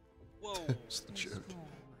able. Whoa. It's the Be joke. strong, my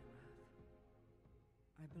wrath.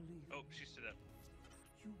 I believe. Oh, she stood up.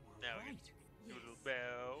 You were Now we right. can do a little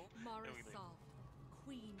bow. and we Marisol,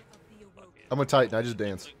 Queen of the Awoken. I'm a Titan. I just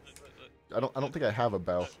dance. Look. I don't think I have a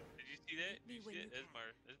bow. Did you see that? Did you see it? There's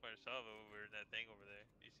Marsava over in that thing over there.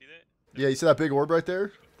 You see that? Yeah, you see that big orb right there?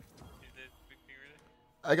 See that big thing right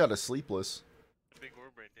there? I got a sleepless. The big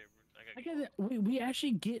orb right there. I got it. We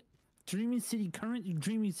actually get current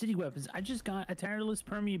Dreaming City weapons. I just got a tireless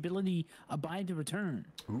permeability abide to return.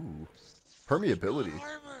 Ooh, permeability.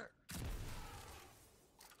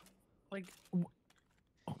 Like,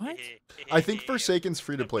 what? I think Forsaken's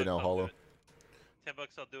free to play now, Hollow. $10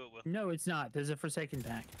 I'll do it with. No, it's not. There's a Forsaken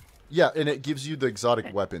pack. Yeah, and it gives you the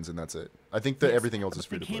exotic weapons, and that's it. I think that Yes, everything else but is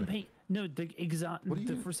free the to play. campaign. No, What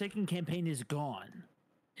the Forsaken campaign is gone.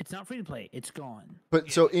 It's not free to play. It's gone.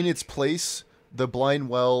 But so in its place, the blind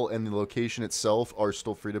well and the location itself are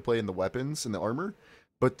still free to play, and the weapons and the armor.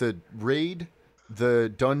 But the raid,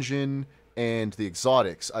 the dungeon, and the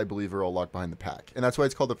exotics, I believe, are all locked behind the pack, and that's why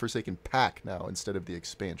it's called the Forsaken Pack now instead of the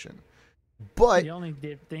expansion. But The only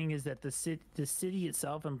thing is that the city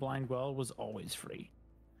itself in Blind Well was always free.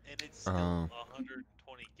 And it's still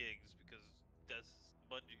 120 gigs because that's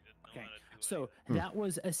Bungie didn't know Okay, how to do so Hmm. that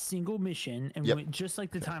was a single mission, and Yep. went just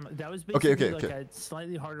like the time. That was Okay, basically okay, like okay. a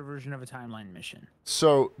slightly harder version of a timeline mission.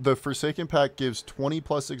 So the Forsaken Pack gives 20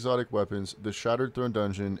 plus exotic weapons, the Shattered Throne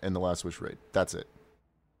Dungeon, and the Last Wish raid. That's it.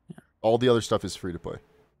 All the other stuff is free to play.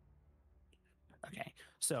 Okay,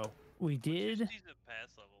 so we did. Season pass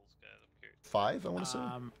levels, guys. I'm curious. 5, I want to say.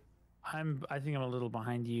 I think I'm a little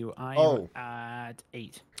behind you. I'm Oh. at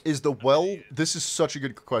 8. Is the well? This is such a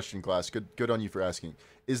good question, Glass. Good on you for asking.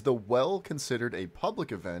 Is the well considered a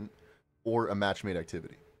public event or a match-made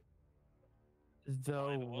activity?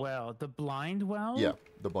 The Blind Well. Yeah,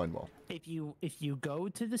 the blind well. If you go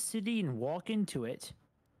to the city and walk into it,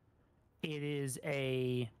 it is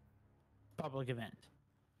a public event.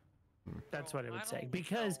 That's what I would say.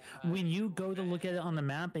 Because when you go to look at it on the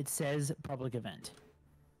map, it says public event.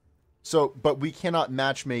 So, but we cannot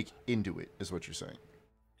matchmake into it, is what you're saying.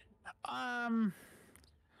 I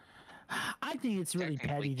think it's really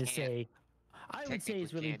petty to say. I would say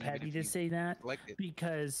it's really petty to say that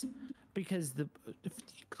because the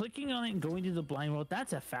clicking on it and going to the blind world,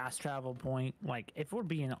 that's a fast travel point. Like, if we're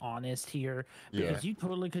being honest here, because you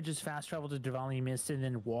totally could just fast travel to Diwali Mist and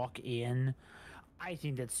then walk in. I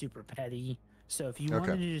think that's super petty. So if you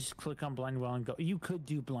wanted to just click on blind well and go, you could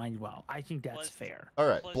do blind well. I think that's fair. All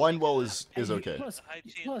right, blind well is okay. Plus,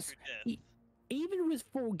 even with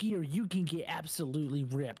full gear, you can get absolutely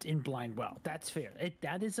ripped in blind well. That's fair.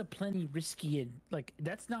 That is a plenty risky and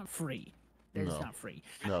that's not free. That is not free.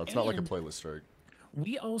 No, it's not like a And playlist strike.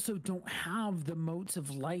 we also don't have the motes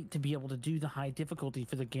of light to be able to do the high difficulty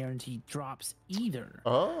for the guaranteed drops either.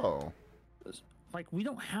 Oh. Like, we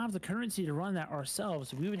don't have the currency to run that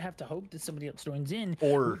ourselves. We would have to hope that somebody else joins in.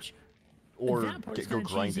 Or That part's go kinda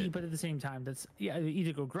grind cheesy, it. but at the same time, that's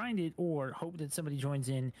either go grind it or hope that somebody joins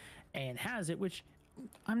in and has it, which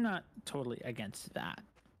I'm not totally against that.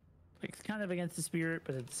 Like, it's kind of against the spirit,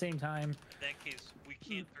 but at the same time, In that case, we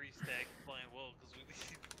can't 3-stack blind well because we need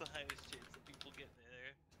the highest chance of people getting in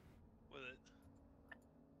there with it.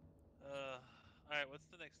 Alright, what's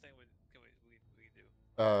the next thing we can do?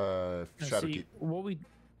 let's Shadowkeep.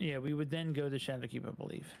 see, we would then go to Shadowkeep, I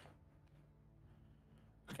believe.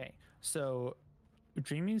 Okay, so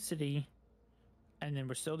Dreaming City, and then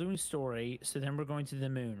we're still doing story. So then we're going to the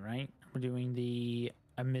moon, right? We're doing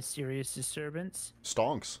a mysterious disturbance.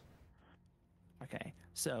 Stonks. Okay,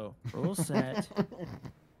 so rule set.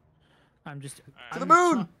 I'm just To the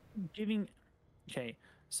moon! Giving. Okay,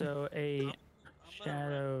 so a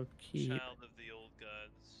shadow keep. Child of the old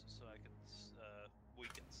gods, so I can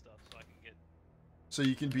weaken stuff, so I can get. So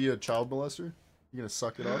you can be a child molester? You're gonna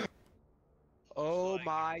suck it up? Oh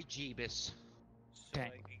my Jeebus. So I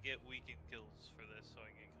can get weakened kills for this, so I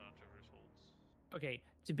can get controversial holds. Okay,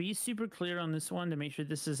 to be super clear on this one, to make sure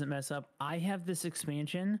this doesn't mess up, I have this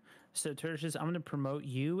expansion. So Tertius, I'm going to promote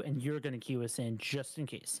you, and you're going to queue us in just in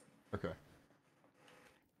case. Okay.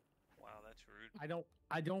 Wow, that's rude.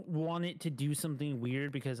 I don't want it to do something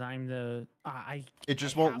weird because I'm the It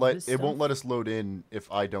just I won't have let this it won't stuff. let us load in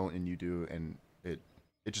if I don't and you do, and it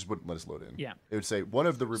just wouldn't let us load in. Yeah. It would say one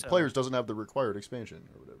of the So- players doesn't have the required expansion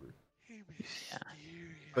or whatever. Yeah.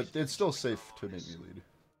 But it's still safe to make me lead.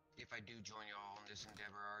 If I do join y'all on this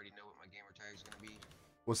endeavor, I already know what my gamer tag's gonna be.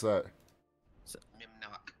 What's that?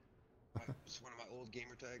 Mimnock. It's one of my old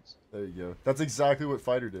gamer tags. There you go. That's exactly what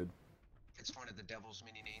Fighter did. It's one of the devil's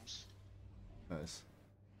mini names. Nice.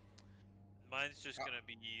 Mine's just gonna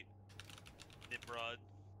be Nimrod,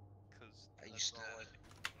 because I used to. When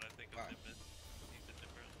I think of Nimrod, he's a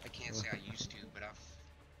Nimrod. I can't say I used to, but I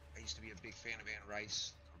used to be a big fan of Anne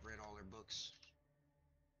Rice. I've read all her books.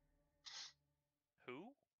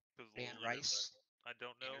 Who? 'Cause Anne literally, Rice. I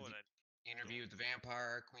don't know, and I Interview with the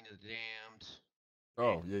Vampire, Queen of the Damned.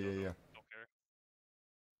 Oh, yeah. don't care.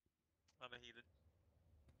 I'm a heathen.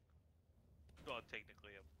 Well,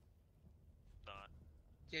 technically, I'm not.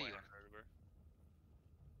 That's Yeah, why you I are. heard of her.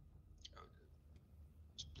 Oh,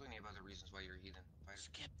 there's plenty of other reasons why you're a heathen. Fighter.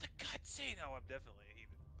 Skip the cutscene. Oh, I'm definitely a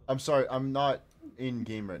heathen. I'm sorry, I'm not in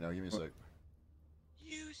game right now. Give me a sec.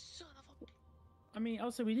 You son of a. I mean,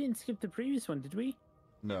 also we didn't skip the previous one, did we?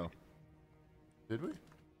 No. Did we?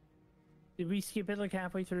 Did we skip it like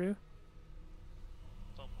halfway through?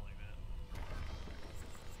 Something like that.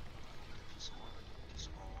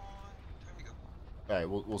 Time to go. All right,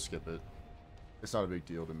 we'll skip it. It's not a big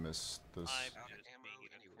deal to miss this. I'm just making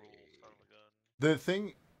a cruel son of a gun. The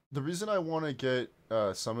thing, the reason I want to get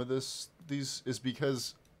some of these is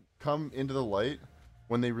because come into the light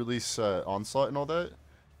when they release Onslaught and all that,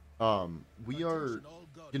 we are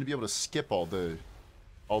gonna be able to skip all the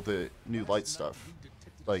new light stuff.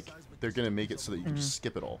 Like they're gonna make it so that you can just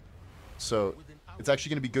skip it all. So it's actually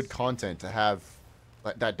gonna be good content to have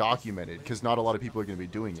that documented because not a lot of people are gonna be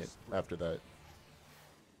doing it after that.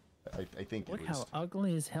 I think. Look at how least.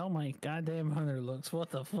 ugly as hell my goddamn hunter looks.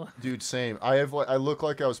 What the fuck? Dude, same. I look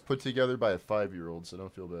like I was put together by a 5-year-old, so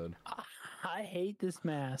don't feel bad. I hate this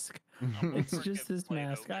mask. It's just this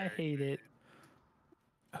mask. I hate it.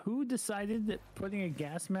 Who decided that putting a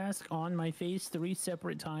gas mask on my face 3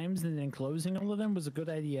 separate times and then closing all of them was a good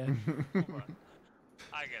idea? I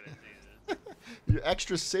gotta see this. You're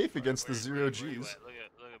extra safe against the 0 Where Gs. you at? Look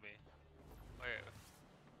at me. Where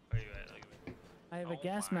you at? Look at me. I have a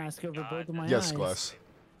gas mask over both of my Yes, eyes. Glass.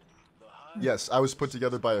 Yes, I was put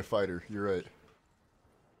together by a fighter. You're right.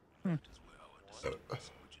 But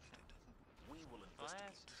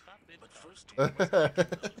first, for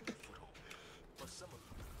some of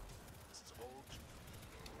you, this is all true.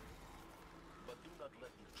 But do not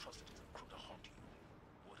let the atrocities of Crota haunt you.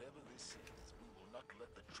 Whatever this is, we will not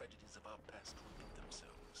let the tragedies of our past repeat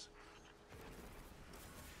themselves.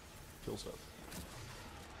 Kill stuff.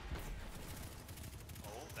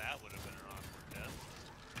 Oh, that would have been an awkward death.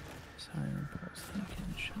 Siren pulse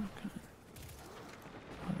thinking shotgun.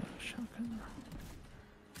 Shotgun.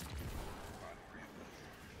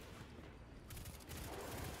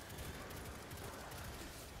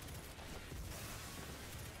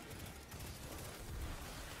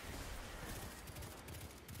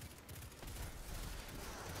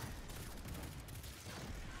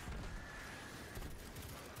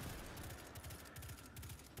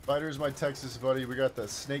 Fighter's my Texas buddy. We got the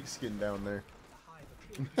snake skin down there.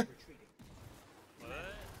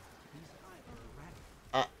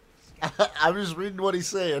 I'm just reading what he's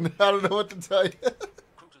saying. I don't know what to tell you.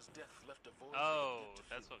 Oh,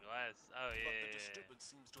 that's what Glass. Oh yeah.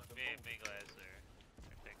 Me and Glass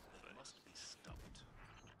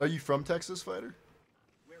are Are you from Texas, Fighter?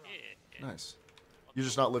 Yeah. Nice. You're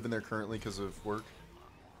just not living there currently because of work?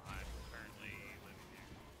 I'm currently living here.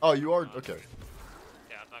 Oh, you are? Okay.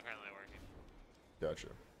 Yeah, I'm not currently working. Gotcha.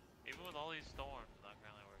 Even with all these storms, I'm not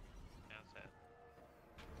currently working. Yeah, it's sad.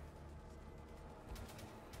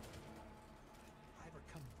 Fiber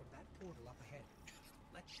coming from that portal up ahead.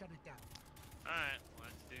 Let's shut it down. Alright,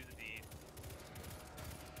 let's do the deed.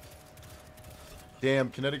 Damn,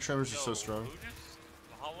 kinetic tremors are so strong. Who just...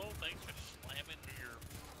 Hollow, thanks for slamming your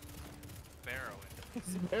barrow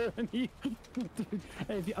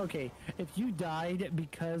Okay, if you died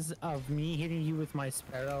because of me hitting you with my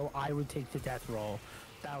sparrow, I would take the death roll.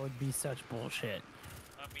 That would be such bullshit.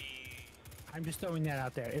 I mean... I'm just throwing that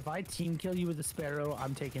out there. If I team kill you with a sparrow,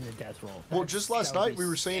 I'm taking the death roll. Well, just last night we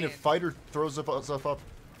were saying if Fighter throws us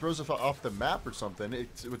off the map or something,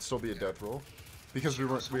 it would still be a death roll. Because we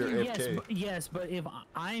were AFK. Yes, but if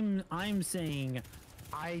I'm saying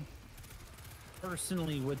I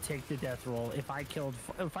personally would take the death roll if I killed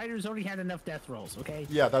fighters already had enough death rolls, okay?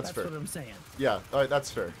 Yeah, that's fair. That's what I'm saying. Yeah, all right,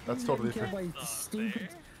 that's fair. That's totally fair. Stupid.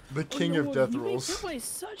 The king of death you rolls. make play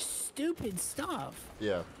such stupid stuff.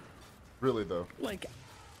 Yeah. Really though. Like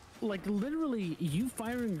literally, you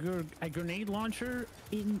firing a grenade launcher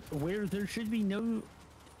in where there should be no,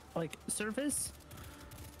 like, surface.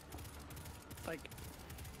 Like,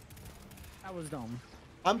 that was dumb.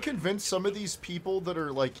 I'm convinced some of these people that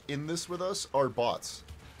are like in this with us are bots.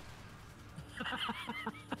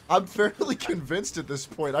 I'm fairly convinced at this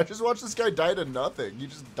point. I just watched this guy die to nothing. He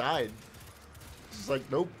just died. It's just like,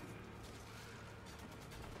 nope.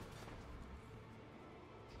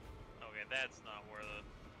 Okay, that's not worth it.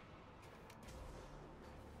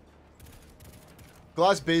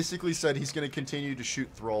 Glass basically said he's going to continue to shoot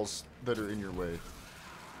thralls that are in your way.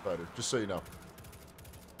 Fighter, just so you know.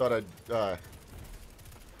 Thought I'd, Can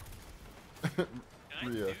I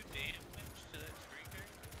Rhea. do damage to that streaker?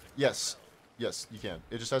 Yes. Yes, you can.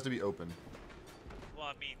 It just has to be open. Well,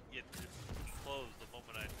 I mean, it's closed the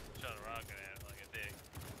moment I shot a rocket at it like a dick.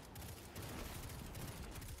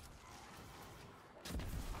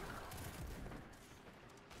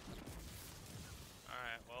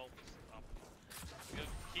 Alright, well,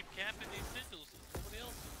 keep capping these sigils. Nobody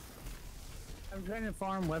else. I'm trying to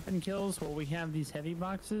farm weapon kills while we have these heavy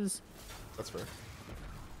boxes. That's fair.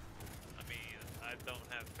 I mean, I don't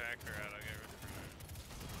have tracker out. I get rid of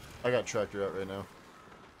I got tractor out right now.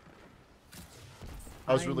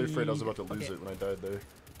 I was really afraid I was about to lose it when I died there.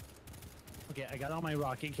 Okay, I got all my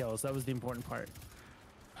rocket kills. That was the important part.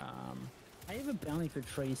 I have a bounty for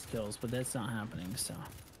trace kills, but that's not happening, so.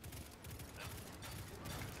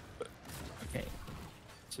 Okay.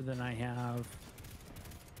 So then I have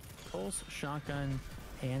pulse, shotgun,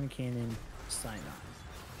 hand cannon, sidearm.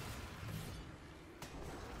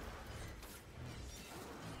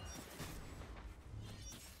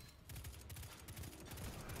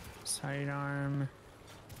 Sidearm,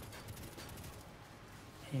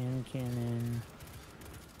 hand cannon,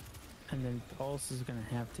 and then pulse is gonna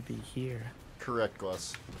have to be here. Correct,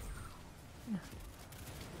 Glass.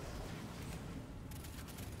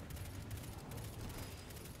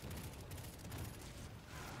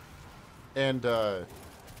 And I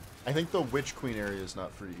think the Witch Queen area is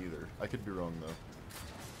not free either. I could be wrong though.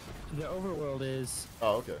 The overworld is.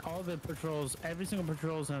 Oh, okay. All the patrols, every single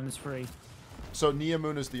patrol zone is free. So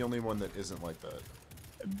Neomuna is the only one that isn't like that.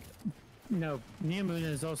 No, Neomuna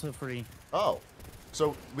is also free. Oh,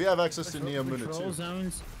 so we have access to Neomuna Patrol too.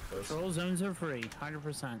 zones, patrol zones are free,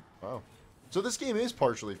 100%. Wow. So this game is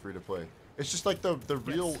partially free to play. It's just like the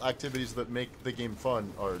real activities that make the game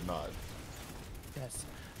fun are not. Yes.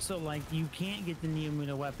 So like you can't get the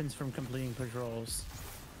Neomuna weapons from completing patrols.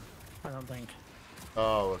 I don't think.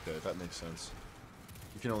 Oh, okay, that makes sense.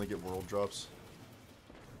 You can only get world drops.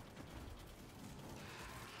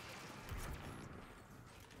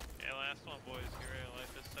 Yeah, last one, boys. Get ready to light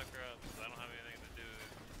this sucker up, because I don't have anything to do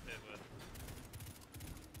it with.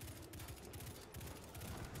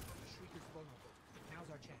 Shrieker's vulnerable. Now's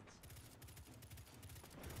our chance.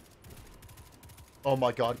 Oh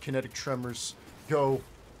my god, kinetic tremors. Go.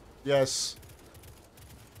 Yes.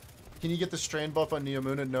 Can you get the strand buff on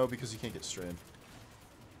Neomuna? No, because you can't get strand.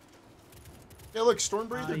 Yeah, look,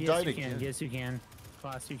 Stormbreather Yes, died you again. can. Yes, you can.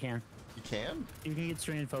 Class, you can. You can? You can get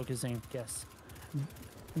strand focusing. Yes.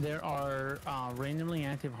 There are randomly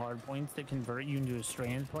active hardpoints that convert you into a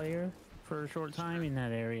strand player for a short time in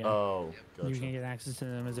that area. Oh, gotcha. You can get access to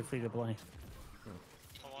them as a free to play.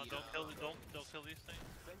 Hold on, don't kill these things.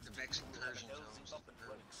 The Vex incursion zones.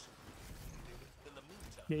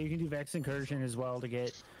 Yeah, you can do Vex incursion as well to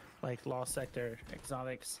get like Lost Sector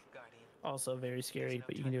exotics. Also very scary,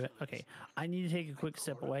 but you can do it. Okay, I need to take a quick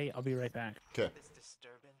step away. I'll be right back. Okay.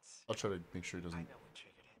 I'll try to make sure it doesn't hurt.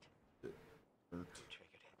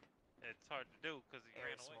 It's hard to do because he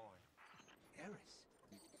ran away. Avarice.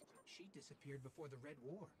 She disappeared before the Red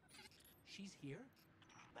War. She's here?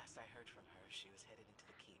 Last I heard from her, she was headed into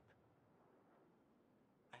the keep.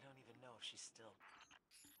 I don't even know if she's still...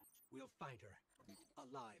 We'll find her.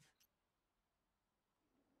 Alive.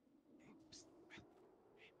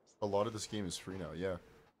 A lot of this game is free now, yeah.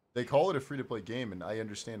 They call it a free-to-play game, and I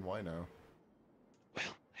understand why now. Well,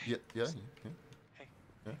 yeah. Hey,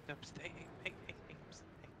 Yeah. Hey.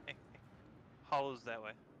 Hollow's that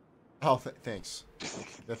way. Oh, thanks.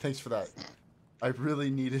 Yeah, thanks for that. I really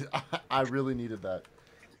needed that.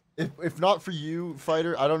 If not for you,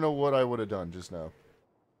 Fighter, I don't know what I would have done just now.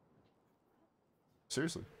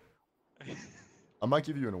 Seriously. I might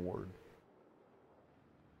give you an award.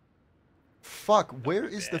 Fuck, where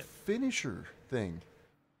is the finisher thing?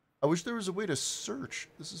 I wish there was a way to search.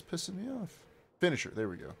 This is pissing me off. Finisher, there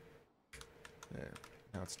we go. There.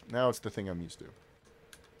 Now it's the thing I'm used to.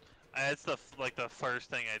 That's the first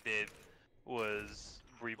thing I did was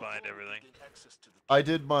rebind everything. I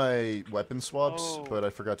did my weapon swaps, but I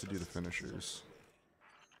forgot to do the finishers.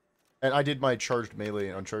 And I did my charged melee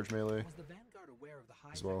and uncharged melee Was the Vanguard aware of the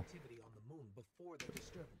hive as well. activity on the moon before the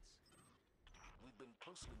disturbance? We've been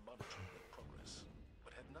closely monitoring their progress,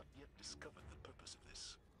 but had not yet discovered the purpose of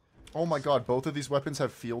this. Oh my god, both of these weapons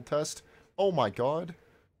have field test? Oh my god.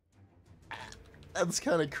 That's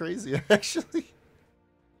kind of crazy, actually.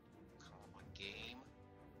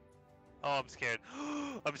 Oh, I'm scared.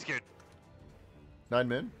 I'm scared.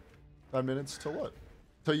 9 minutes till what?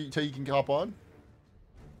 Till you can hop on?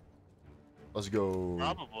 Let's go.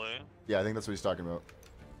 Probably. Yeah, I think that's what he's talking about.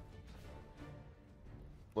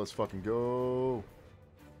 Let's fucking go.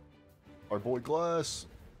 Our boy Glass.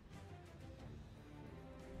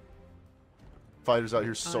 Fighters out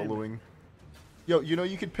here soloing. Yo, you know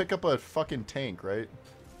you could pick up a fucking tank, right?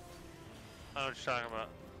 I know what you're talking about.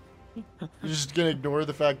 You're just gonna ignore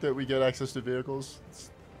the fact that we get access to vehicles?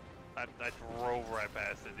 I drove right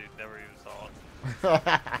past it, dude. Never even saw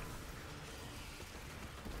it.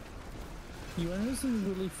 You want to know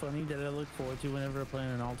something really funny that I look forward to whenever I play on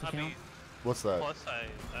an alt account? What's that? Plus,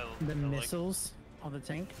 The missiles on the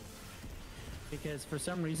tank. Because for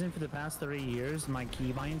some reason, for the past 3 years, my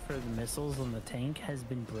keybind for the missiles on the tank has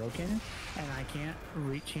been broken, and I can't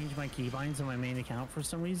change my keybinds on my main account for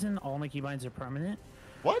some reason. All my keybinds are permanent.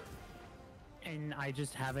 What? And I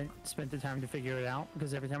just haven't spent the time to figure it out,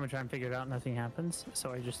 because every time I try and figure it out, nothing happens.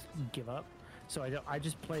 So I just give up. So I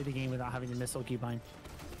just play the game without having the missile keybind.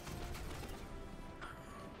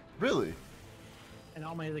 Really? And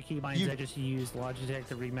all my other keybinds, I just use Logitech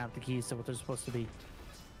to remap the keys to what they're supposed to be.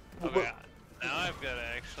 Okay, now I've got to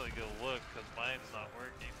actually go look because mine's not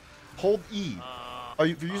working. Hold E.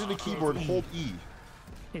 If you're using a keyboard, hold E.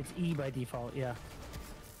 It's E by default, yeah.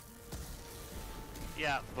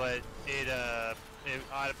 Yeah, but it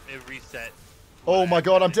reset. Oh my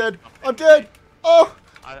god, I'm dead! I'm dead! Oh!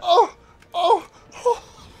 Oh! Oh!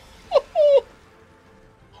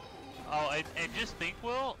 Oh, and just think,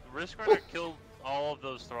 Will, Risk Runner killed all of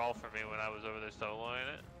those thrall for me when I was over there soloing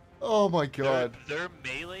it. Oh my god. Their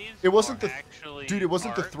melees It wasn't are the actually dude. It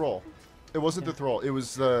wasn't the hard. thrall. It wasn't the thrall. It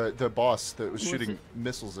was the boss that was shooting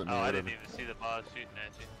missiles at me. Oh, or I whatever. didn't even see the boss shooting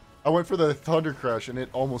at you. I went for the thunder crash and it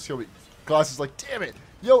almost killed me. Glass is like, damn it!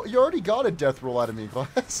 Yo, you already got a death roll out of me,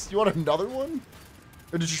 Glass. You want another one?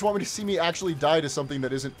 Or did you just want me to see me actually die to something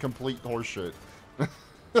that isn't complete horseshit?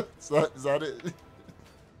 Is that it?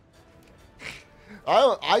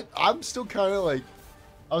 I'm still kind of like,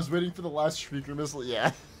 I was waiting for the last Shrieker missile.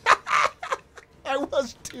 Yeah, I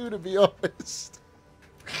was too, to be honest.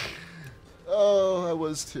 Oh, I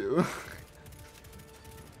was too.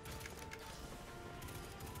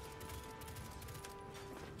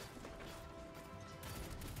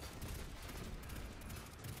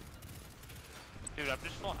 Dude, I'm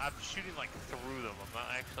shooting like through them. I'm not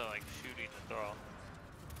actually like shooting the thrall.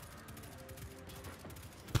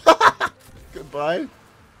 Goodbye.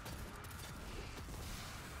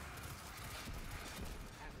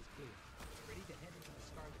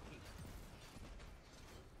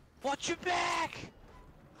 Watch your back!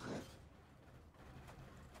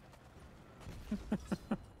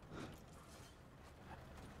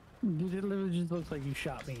 Dude, it literally just looks like you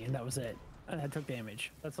shot me, and that was it. And I took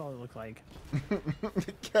damage. That's all it looked like.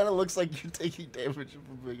 It kind of looks like you're taking damage, if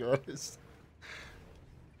I'm being honest.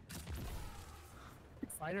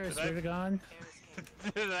 Fighter, I swear to God.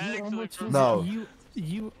 No.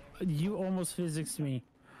 You almost physicsed me.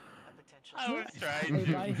 I was trying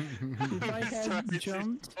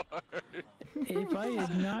If I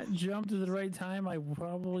had not jumped at the right time, I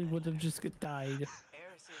probably would have just died.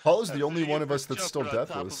 Paul is the only one of us that's still Jumping on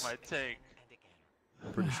top of deathless. my tank.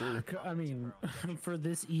 I'm pretty sure. I mean, for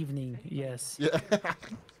this evening, yes. Yeah.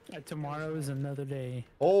 Tomorrow is another day.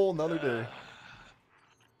 Oh, another day.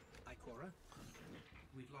 Ikora,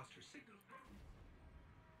 we've lost her signal.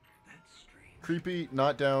 That's strange. Creepy,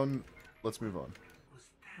 not down. Let's move on.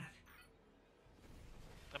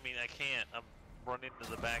 I mean, I can't. I'm running to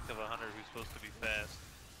the back of a hunter who's supposed to be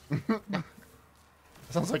fast.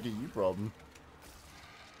 Sounds like a you problem.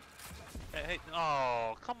 Hey,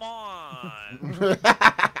 oh, come on! How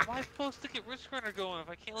am I supposed to get Risk Runner going if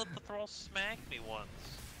I can't let the thrall smack me once?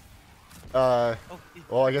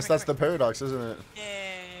 Well, I guess that's the paradox, isn't it?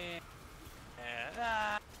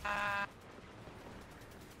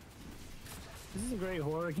 This is a great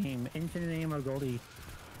horror game. Infinite Ammo Goldie.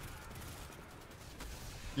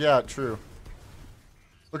 Yeah, true.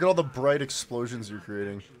 Look at all the bright explosions you're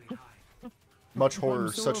creating. Much horror,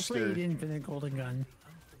 I'm so such afraid, scary. Infinite Golden Gun.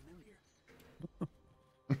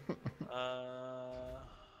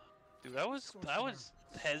 Dude, I was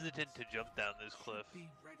hesitant to jump down this cliff.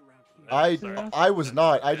 I was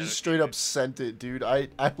not. I just straight up sent it, dude. I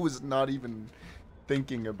was not even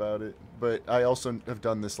thinking about it. But I also have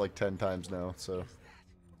done this like 10 times now, so.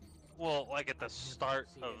 Well, like at the start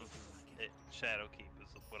of it, Shadowkeep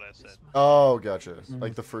is what I said. Oh, gotcha.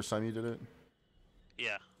 Like the first time you did it?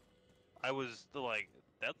 Yeah. I was like,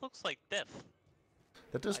 that looks like death.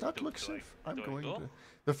 That does not look safe. I'm going go? to.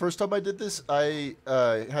 The first time I did this, I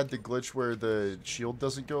had the glitch where the shield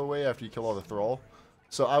doesn't go away after you kill all the thrall.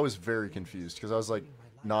 So I was very confused because I was like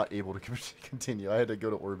not able to continue. I had to go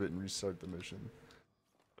to orbit and restart the mission.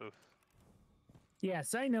 Oof. Yeah,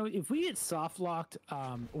 side note, if we get soft locked,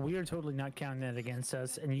 we are totally not counting that against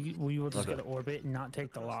us, and we will just go to orbit and not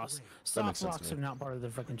take the loss. Soft locks are not part of the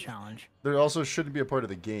freaking challenge. They also shouldn't be a part of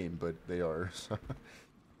the game, but they are. So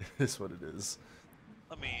it is what it is.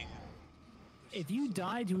 I mean, if you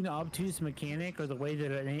die to an obtuse mechanic or the way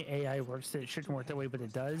that an AI works, that it shouldn't work that way, but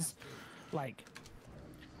it does, like,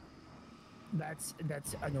 that's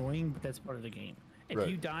annoying, but that's part of the game. If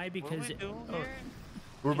you die because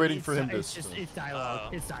we're waiting for him to. It's just it's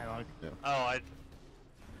dialogue. It's dialogue. Yeah. Oh,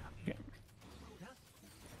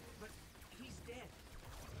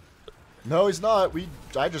 No, he's not.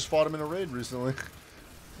 I just fought him in a raid recently.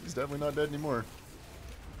 He's definitely not dead anymore.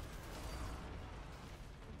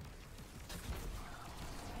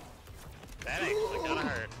 That actually kinda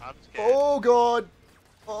hurt. I'm scared. Oh god.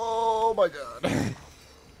 Oh my god.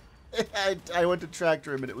 I went to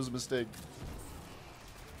tractor him and it was a mistake.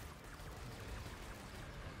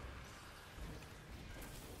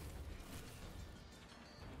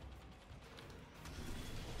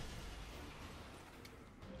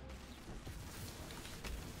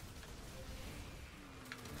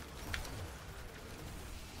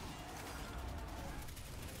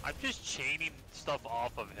 I'm just chaining stuff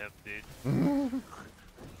off of him, dude.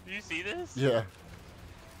 Do you see this? Yeah.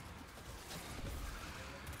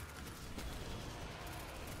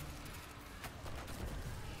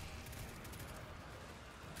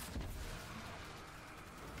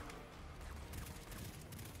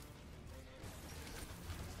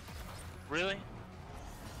 Really?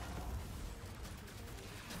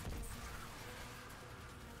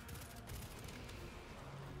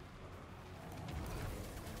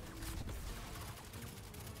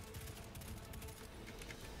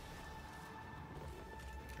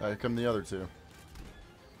 Alright, come the other two.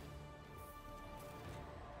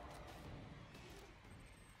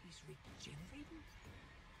 He's regenerating?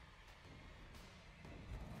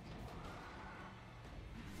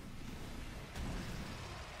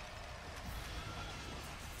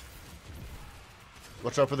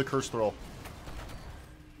 Watch out for the curse thrall.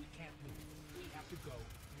 We can't move. We have to go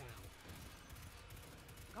now.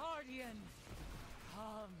 Guardian,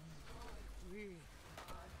 come. We.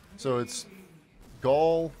 So it's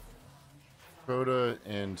Gaul, Crota,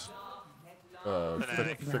 and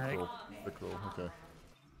Fickrel. Okay.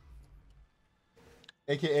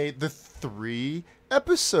 AKA the 3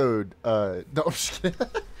 episode. No, I'm just kidding.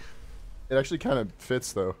 It actually kind of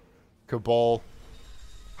fits though. Cabal,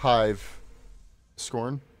 Hive,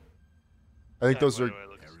 Scorn. I think those are.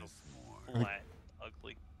 Flat,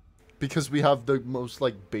 ugly. Because we have the most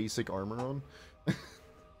like basic armor on.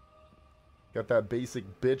 Got that basic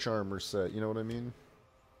bitch armor set, you know what I mean?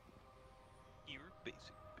 You're a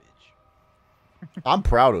basic bitch. I'm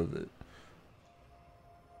proud of it.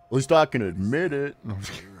 At least I can admit it.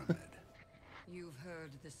 You've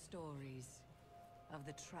heard the stories of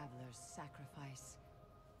the traveler's sacrifice,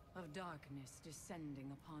 of darkness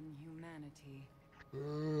descending upon humanity.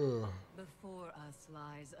 Before us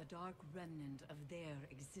lies a dark remnant of their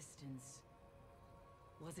existence.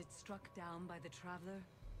 Was it struck down by the traveler?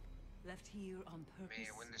 Left here on purpose? Man,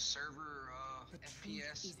 when the server the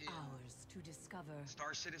FPS is ours to discover.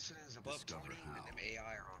 Star Citizen is above 20, and them AI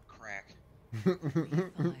are on crack.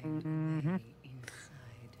 Inside.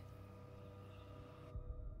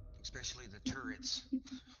 Especially the turrets.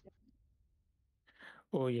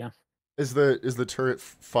 Oh yeah. Is the turret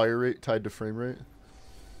fire rate tied to frame rate?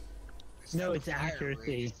 No, it's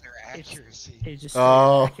accuracy. It's their accuracy. It's just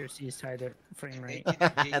accuracy is tied to frame rate.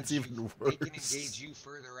 That's even worse. They can engage you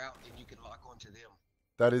further out, and you can lock onto them.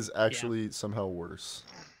 That is actually somehow worse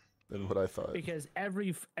than what I thought. Because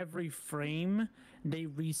every frame they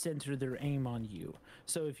recenter their aim on you.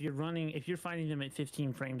 So if you're finding them at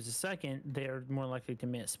 15 frames a second, they're more likely to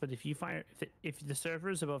miss. But if you fire if the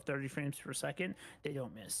server is above 30 frames per second, they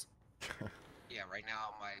don't miss. Yeah, right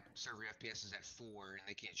now my server FPS is at 4, and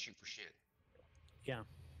they can't shoot for shit. Yeah.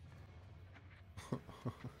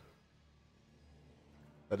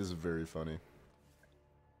 That is very funny.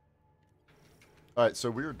 Alright, so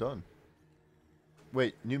we are done.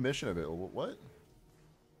 Wait, new mission available. What?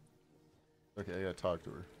 Okay, I gotta talk to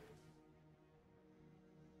her.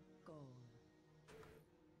 Goal.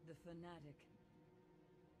 The fanatic.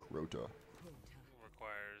 Crota.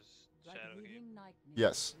 Requires Shadowkeep.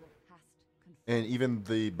 Yes. And even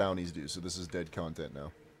the bounties do, so this is dead content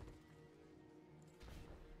now.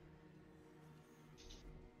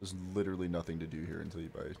 There's literally nothing to do here until you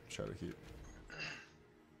buy Shadowkeep.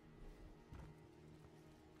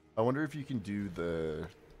 I wonder if you can do the...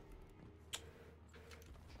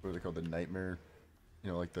 What are they called? The nightmare?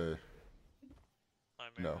 You know, like the...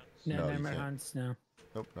 No. No, you Nightmare can't. Hunts, no.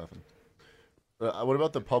 Nope, nothing. What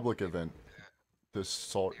about the public event? The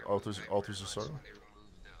salt altars of sorrow?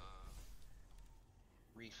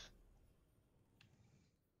 Reef.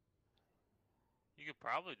 You could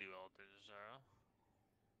probably do Altars of Sorrow.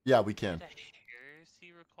 Yeah, we can. The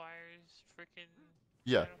heresy requires freaking.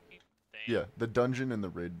 Yeah. Damn. Yeah, the dungeon and the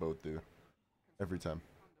raid both do. Every time.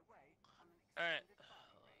 Alright.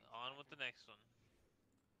 On with the next one.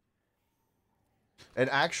 And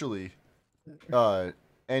actually,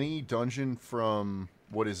 any dungeon from,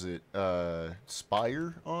 what is it,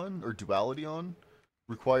 Spire on, or Duality on,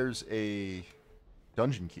 requires a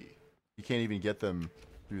dungeon key. You can't even get them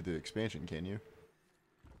through the expansion, can you?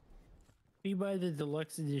 If you buy the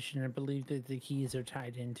deluxe edition, I believe that the keys are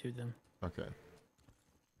tied into them. Okay.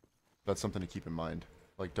 That's something to keep in mind.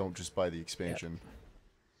 Like, don't just buy the expansion.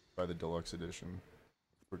 Buy the deluxe edition.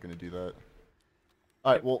 We're gonna do that.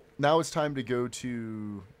 Alright, well, now it's time to go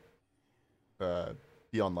to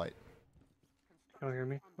Beyond Light. Can you hear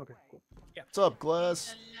me? Okay, cool. Yeah. What's up,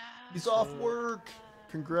 Glass? He's off work.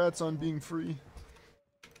 Congrats on being free.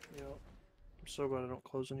 Yeah. I'm so glad I don't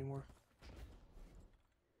close anymore.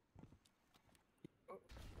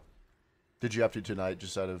 Did you have to tonight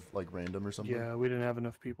just out of, like, random or something? Yeah, we didn't have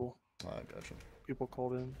enough people. Ah, gotcha. People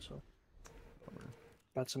called in, so.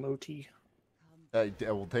 Got some OT. I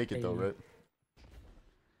will take it, though, right?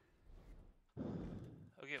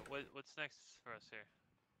 Okay, what's next for us here?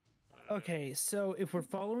 Okay, so if we're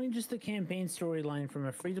following just the campaign storyline from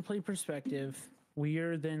a free-to-play perspective, we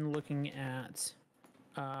are then looking at...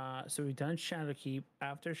 so we've done Shadowkeep.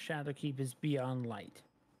 After Shadowkeep is Beyond Light.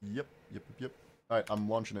 Yep. Alright, I'm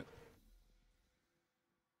launching it.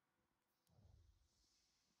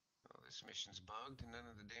 This mission's bugged, and none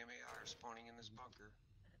of the damn AI are spawning in this bunker.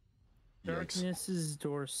 Darkness's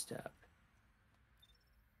Doorstep.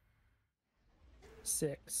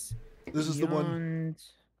 6. This is the one.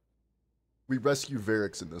 We rescue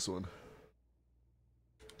Varix in this one.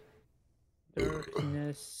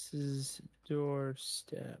 Darkness's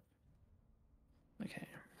Doorstep. Okay.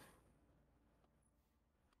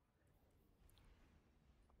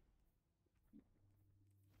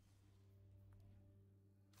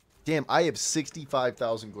 Damn, I have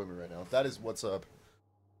 65,000 glimmer right now. That is what's up.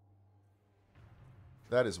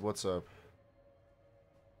 That is what's up.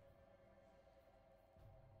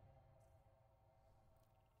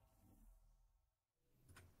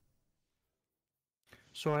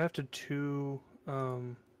 So I have to do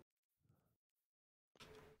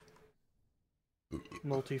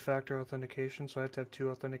multi-factor authentication, so I have to have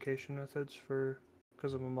 2 authentication methods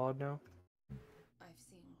because I'm a mod now.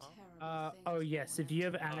 Oh yes, if you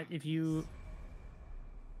have I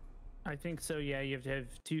think so, yeah, you have to have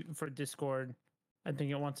 2 for Discord. I think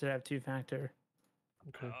it wants to have 2-factor.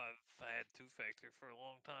 Okay. I've had 2-factor for a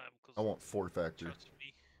long time. Cause I want 4-factor. Trust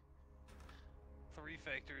me,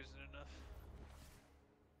 3-factor isn't enough.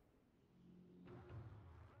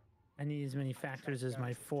 I need as many factors as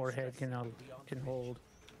my forehead can hold.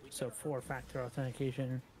 So 4-factor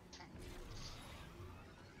authentication.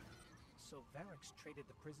 So Varix traded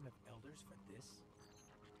the prison of elders for this?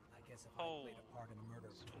 I guess if I played a part in the murder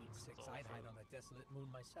of Tweed 6, I'd hide on a desolate moon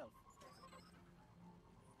myself.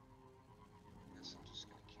 Guess I'm just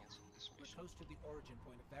gonna cancel this We're mission. close to the origin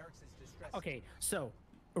point of Varix's distress. Okay, so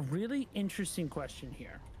a really interesting question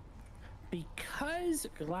here. Because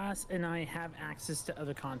Glass and I have access to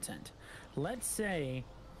other content, let's say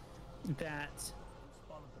that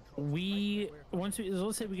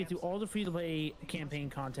let's say we get through all the free-to-play campaign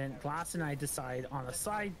content, Glass and I decide on a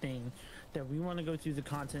side thing that we want to go through the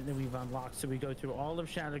content that we've unlocked, so we go through all of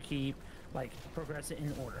Shadowkeep, like progress it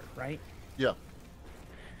in order, right? Yeah.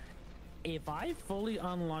 If I fully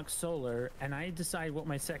unlock Solar and I decide what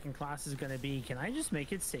my second class is going to be, can I just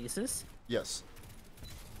make it Stasis? Yes.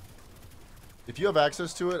 If you have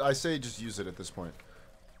access to it, I say just use it at this point.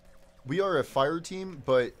 We are a fire team,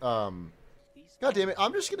 but god damn it,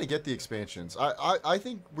 I'm just gonna get the expansions. I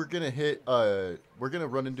think we're gonna hit we're gonna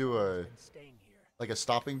run into a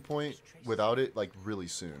stopping point without it like really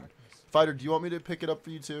soon. Fighter, do you want me to pick it up for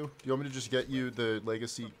you too? Do you want me to just get you the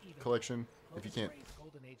Legacy collection? If you can't,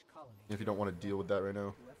 if you don't want to deal with that right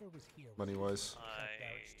now, money-wise.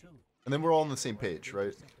 And then we're all on the same page,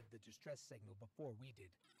 right?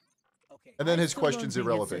 And then his question's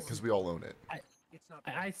irrelevant because we all own it.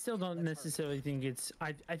 I still don't necessarily think it's.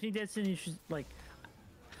 I think that's an issue. Like,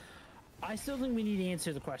 I still think we need to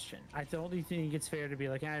answer the question. I don't think it's fair to be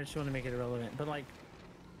like, I just want to make it irrelevant. But like,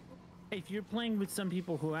 if you're playing with some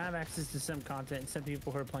people who have access to some content and some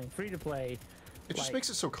people who are playing free to play, it just makes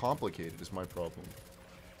it so complicated. Is my problem.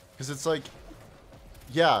 Because it's like,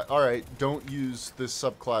 yeah, all right, don't use this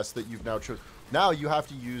subclass that you've now chosen. Now you have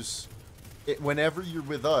to use it whenever you're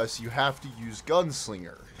with us. You have to use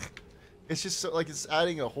Gunslinger. It's just so, like it's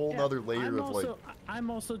adding a whole nother layer of like. I'm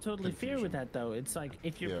also totally fair with that though. It's like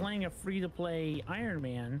if you're playing a free-to-play Iron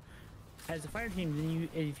Man as a fire team, then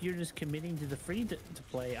if you're just committing to the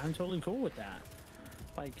free-to-play, I'm totally cool with that.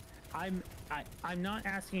 Like I'm not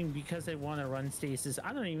asking because I want to run stasis.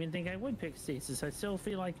 I don't even think I would pick stasis. I still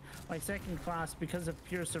feel like my second class, because of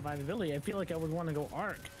pure survivability, I feel like I would want to go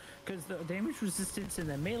arc because the damage resistance and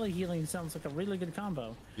the melee healing sounds like a really good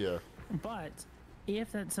combo. Yeah. But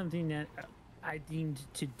if that's something that I deemed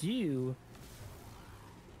to do,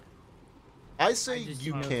 I say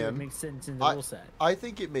you can. It makes sense in the rule set. I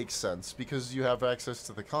think it makes sense because you have access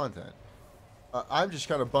to the content. I'm just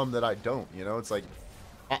kind of bummed that I don't. You know, it's like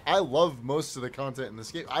I love most of the content in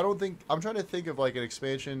this game. I don't think I'm trying to think of like an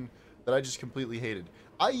expansion that I just completely hated.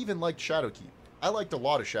 I even liked Shadowkeep. I liked a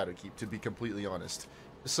lot of Shadowkeep, to be completely honest.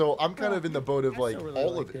 So I'm kind of in the boat of like really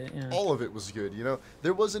all of it. Yeah. All of it was good, you know.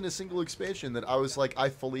 There wasn't a single expansion that I was like I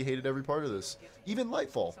fully hated every part of this. Even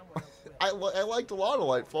Lightfall. I liked a lot of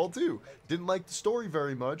Lightfall too. Didn't like the story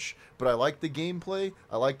very much, but I liked the gameplay.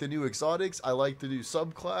 I liked the new exotics. I liked the new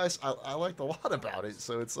subclass. I liked a lot about it.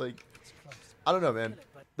 So it's like, I don't know, man.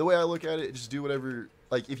 The way I look at it, just do whatever.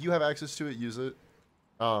 Like if you have access to it, use it.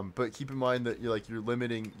 But keep in mind that you're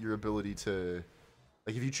limiting your ability to.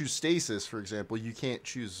 Like if you choose stasis, for example, you can't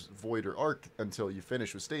choose void or arc until you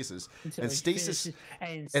finish with stasis. And stasis, it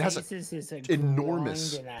has an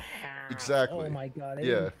enormous, exactly. Oh my god, I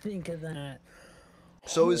didn't think of that.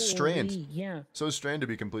 So is Strand. Yeah. So is Strand, to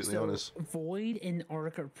be completely honest. Void and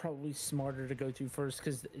arc are probably smarter to go through first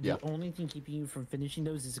because the only thing keeping you from finishing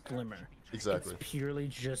those is Glimmer. Exactly. It's purely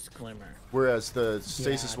just Glimmer. Whereas the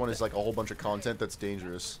stasis one is like a whole bunch of content that's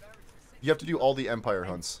dangerous. You have to do all the Empire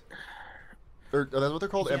hunts. Or that's what they're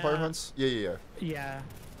called, Empire hunts? Yeah.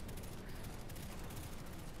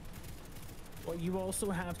 Well, you also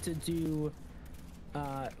have to do,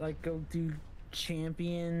 like, go do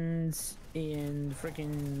champions in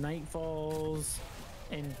freaking Nightfalls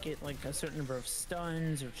and get, like, a certain number of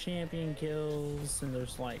stuns or champion kills, and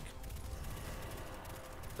there's, like...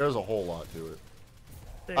 There's a whole lot to it.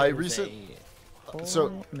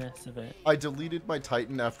 Mess of it. I deleted my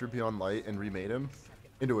Titan after Beyond Light and remade him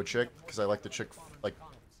into a chick because I like the chick like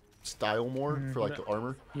style more for like the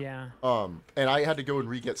armor. Yeah. And I had to go and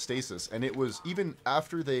re-get stasis, and it was even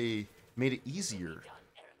after they made it easier,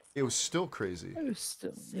 it was still crazy. It was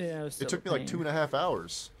still it took me like 2.5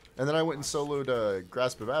 hours, and then I went and soloed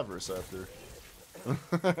Grasp of Avarice after.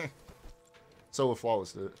 Solo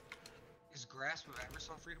flawless did it. Is Grasp of Avarice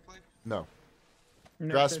on free to play? No.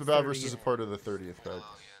 Grasp of Avarice is a part of the 30th pack.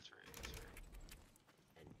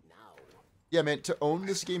 Yeah, man, to own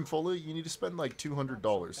this game fully, you need to spend like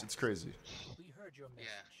 $200. It's crazy.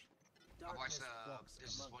 Yeah. I watched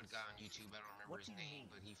this is one guy on YouTube, I don't remember his name,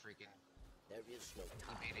 but he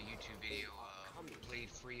made a YouTube video, played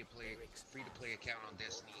free to play account on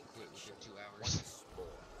Destiny and quit within 2 hours.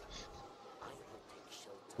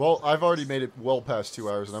 Well, I've already made it well past 2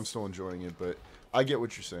 hours and I'm still enjoying it, but I get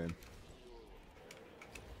what you're saying.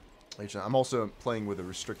 I'm also playing with a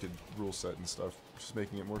restricted rule set and stuff, which is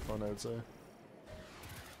making it more fun, I would say.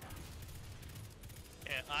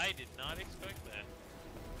 And I did not expect that.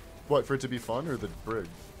 What, for it to be fun, or the brig?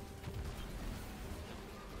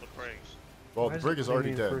 The brig. Well, the brig is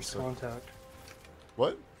already dead. First contact.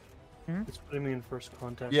 What? It's putting me in first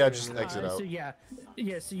contact. Yeah, just exit out. So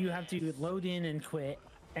so you have to load in and quit,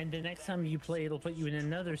 and the next time you play, it'll put you in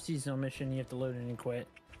another seasonal mission. You have to load in and quit.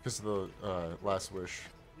 Because of the Last Wish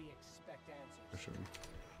mission.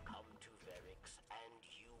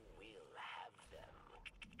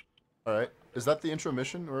 All right, is that the intro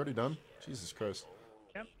mission? We're already done. Jesus Christ.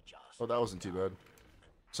 Yep. Oh, that wasn't too bad.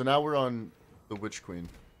 So now we're on the Witch Queen.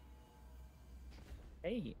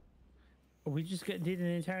 Hey, we just did an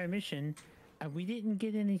entire mission, and we didn't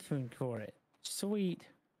get anything for it. Sweet.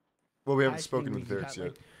 Well, we haven't spoken with Varix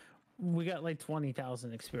yet. We got like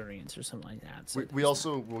 20,000 experience or something like that. So we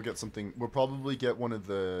also will get something. We'll probably get one of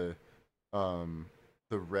the the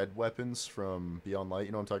red weapons from Beyond Light.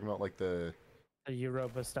 You know what I'm talking about, like the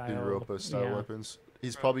Europa style. the Europa style yeah. weapons.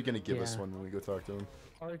 He's probably gonna give us Yeah. one when we go talk to him.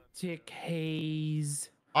 Arctic Haze.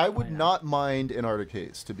 I would not mind an Arctic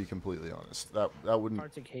Haze, to be completely honest. That wouldn't.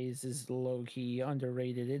 Arctic Haze is low key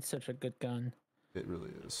underrated. It's such a good gun. It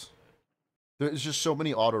really is. There's just so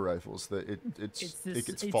many auto rifles that it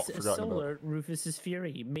gets forgotten solar about. Rufus's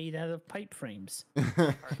Fury made out of pipe frames.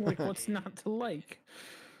 Like, what's not to like?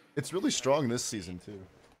 It's really strong this season too.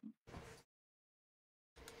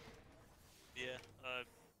 Yeah.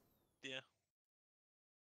 Yeah.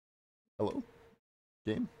 Hello,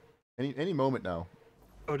 game. Any moment now.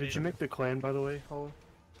 Oh, did you make the clan, by the way, Hollow?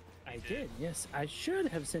 I did. Yes, I should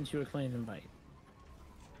have sent you a clan invite.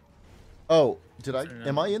 Oh, did I?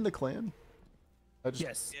 Am I in the clan? I just,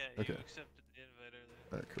 yes. Yeah, okay. you accepted the invite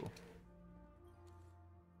earlier. Alright, cool.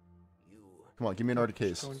 Come on, give me an Arctic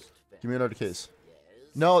Case. Give me an Arctic Case.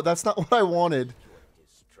 No, that's not what I wanted.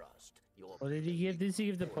 What did he give? Did he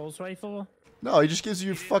give the pulse rifle? No, he just gives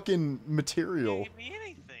you fucking material. He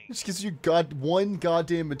just gives you one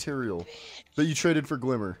goddamn material that you traded for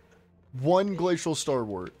Glimmer. One Glacial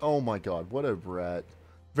Starwort. Oh my god, what a brat.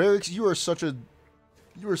 Varix, you are such a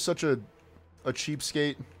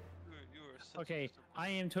cheapskate. Okay, I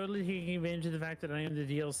am totally taking advantage of the fact that I am the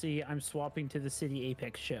DLC. I'm swapping to the City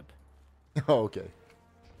Apex ship. Oh, okay.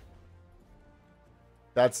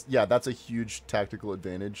 That's a huge tactical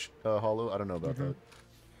advantage, Hollow. I don't know about that.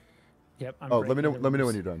 Yep. I'm let me know breaking the when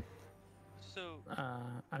rules. you're done. So.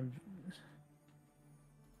 I'm.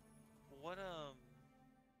 What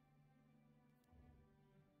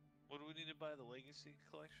do we need to buy the Legacy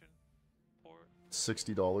Collection for?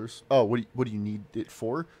 $60. Oh, what do you need it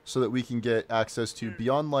for? So that we can get access to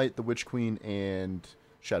Beyond Light, the Witch Queen, and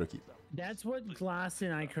Shadowkeep. That's what Glass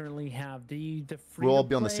and I currently have. The free. We'll all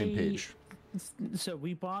be on the same page. So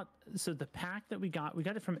the pack that we got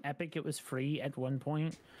it from Epic. It was free at one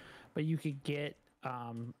point, but you could get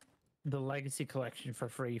the Legacy Collection for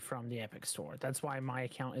free from the Epic store. That's why my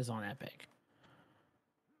account is on Epic.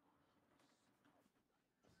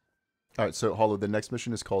 All right, so Hollow, the next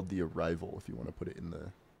mission is called the Arrival. If you want to put it in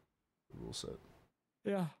the rule set.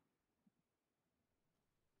 Yeah.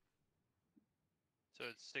 So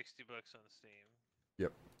it's $60 on Steam.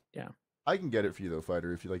 Yep. Yeah. I can get it for you though,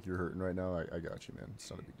 Fighter. If you're hurting right now, I got you, man. It's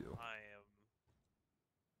not a big deal. I am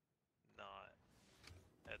not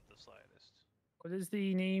at the slightest. What is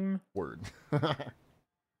the name? Word.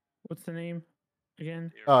 What's the name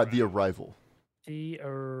again? The Arrival. The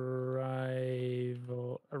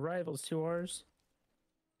Arrival. Arrival's 2 R's?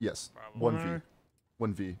 Yes. One 1V. R?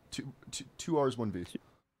 1V. Two R's, 1V.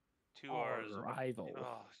 2 R's. Arrival.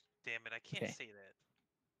 Oh, damn it. I can't Okay. say that.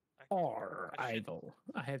 Arrival.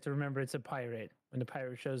 I have to remember it's a pirate. When the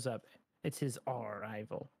pirate shows up, it's his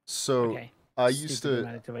Arrival. So okay. I used Stupid to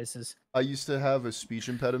pneumatic devices. I used to have a speech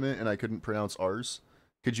impediment and I couldn't pronounce R's.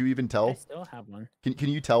 Could you even tell? I still have one. Can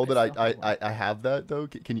you tell that I have that though?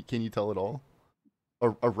 Can you tell at all?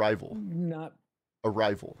 Arrival. Not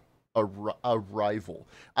Arrival. Arrival.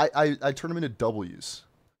 I turn them into W's.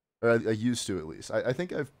 Or I used to at least. I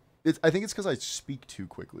think it's because I speak too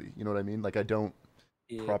quickly. You know what I mean? Like I don't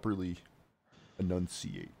properly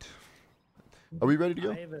enunciate. Are we ready to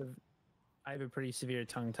go? I have a pretty severe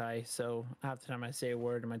tongue tie, so half the time I say a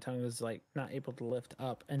word and my tongue is like not able to lift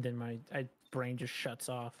up, and then my brain just shuts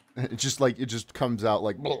off. It just comes out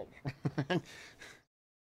like. No,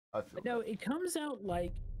 it comes out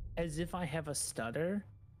like as if I have a stutter.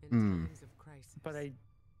 But I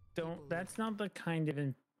don't. That's not the kind of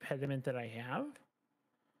impediment that I have.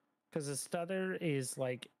 Because a stutter is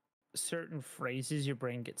like certain phrases your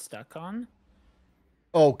brain gets stuck on.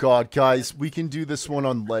 Oh God, guys, we can do this one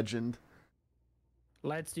on Legend.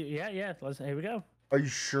 Let's do. Yeah. Here we go. Are you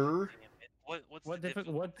sure?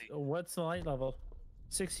 What's the light level?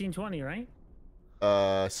 1620, right?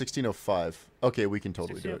 1605. Okay, we can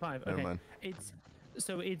totally do it. 1605. Never Okay. mind.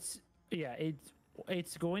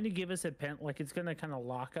 It's going to give us a pen, like it's going to kind of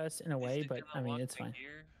lock us in a way, but I mean it's fine.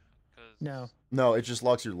 No, it just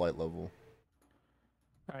locks your light level.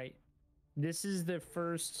 All right, this is the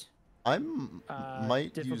first.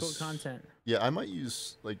 Might difficult use content. Yeah, I might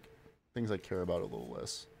use like things I care about a little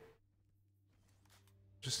less,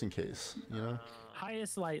 just in case, you know.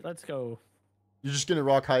 Highest light. Let's go. You're just gonna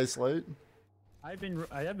rock highest light. I've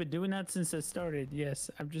been doing that since it started. Yes,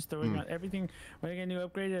 I'm just throwing on everything. When I get a new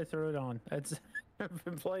upgrade, I throw it on. That's I've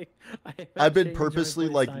been playing. I've been purposely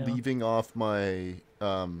like leaving off my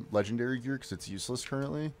legendary gear because it's useless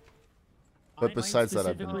currently. But besides that,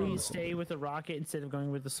 I've been doing stay with a rocket instead of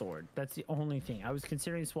going with the sword. That's the only thing. I was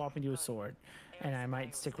considering swapping to a sword. and I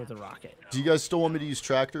might stick with the rocket. Do you guys still want me to use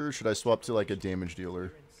tractor, or should I swap to like a damage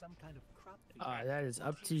dealer? That is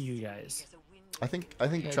up to you guys. I think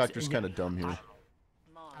tractor's kind of dumb here.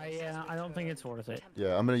 I don't think it's worth it.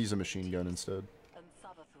 Yeah, I'm gonna use a machine gun instead.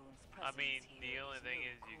 I mean, the only thing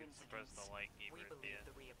is you can suppress the light gamer at the end,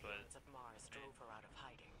 but...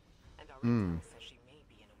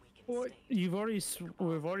 Well, we've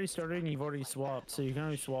already started and you've already swapped, so you can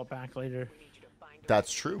always swap back later.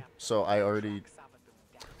 That's true. So I'm already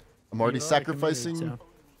sacrificing. Committed, so.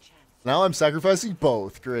 Now I'm sacrificing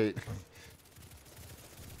both. Great.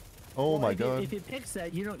 Oh well, my god. If it picks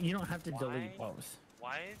that, you don't have to delete both.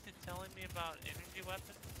 Why is it telling me about energy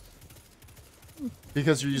weapons?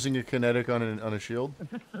 Because you're using a kinetic on a shield.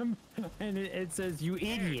 And it says, "You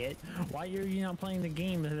idiot! Why are you not playing the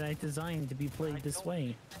game that I designed to be played this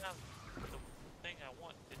way?"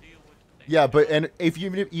 Yeah, but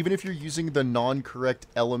even if you're using the non-correct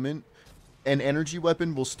element, an energy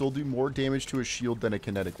weapon will still do more damage to a shield than a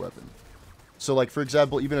kinetic weapon. So, like for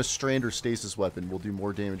example, even a strand or stasis weapon will do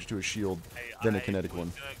more damage to a shield than a kinetic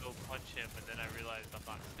one. I was gonna go punch him, and then I realized I'm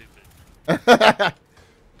not stupid.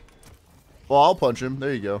 Well, I'll punch him.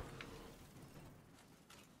 There you go.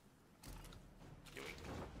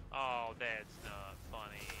 Oh, that's not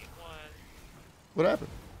funny. What? What happened?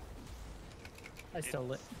 I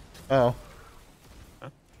stole it. Oh.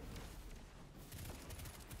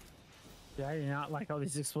 Yeah, I do not like all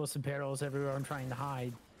these explosive barrels everywhere I'm trying to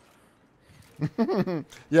hide.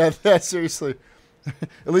 Yeah, seriously.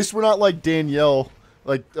 At least we're not like Danielle.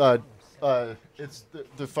 Like, it's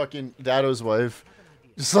the fucking Dado's wife.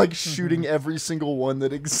 Just like shooting every single one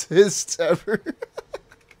that exists ever.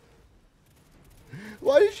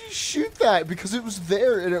 Why did you shoot that? Because it was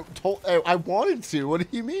there and it told I wanted to. What do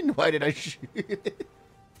you mean? Why did I shoot it?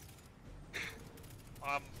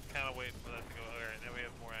 I'm kind of waiting for that to go. Alright, now we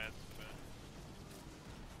have more ads.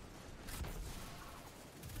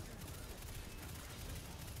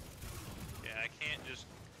 Yeah, I can't just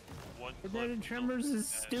one. Kinetic Tremors is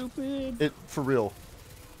stupid. It for real.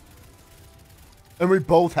 And we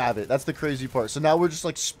both have it. That's the crazy part. So now we're just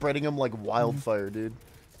like spreading them like wildfire, dude.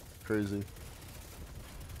 Crazy.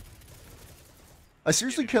 I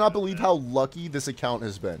seriously cannot believe how lucky this account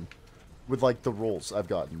has been with like the rolls I've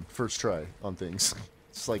gotten first try on things.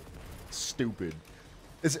 It's like stupid.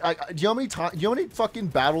 Do you know how many fucking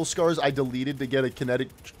battle scars I deleted to get a kinetic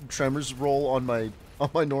tremors roll on my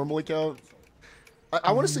normal account?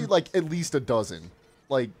 I want to say like at least a dozen.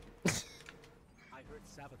 Like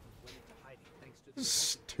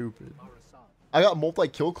stupid. I got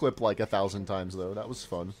multi-kill clip like 1,000 times though. That was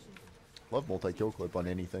fun. Love multi-kill clip on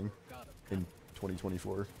anything in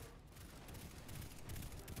 2024.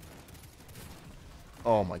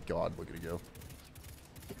 Oh my god, look at it go.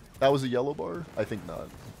 That was a yellow bar? I think not.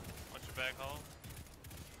 Watch your back hole.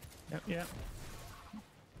 Yep, yep.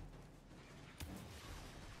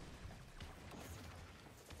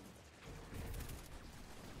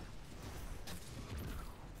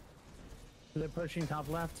 They're pushing top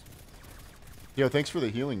left. Yo, thanks for the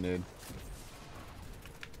healing, nade.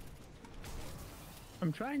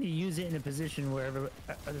 I'm trying to use it in a position where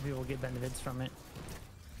other people get benefits from it.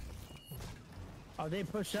 Oh, they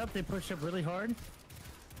pushed up? They pushed up really hard?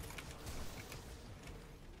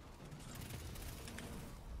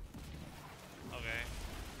 Okay.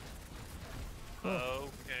 Oh.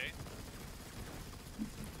 Okay.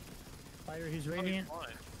 Fire, who's radiant?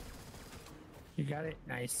 You got it?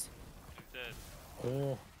 Nice. Dead.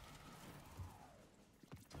 Cool.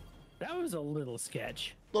 That was a little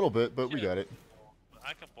sketch. A little bit, but we got it.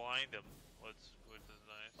 I can blind him, which is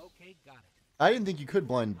nice. Okay, got it. I didn't think you could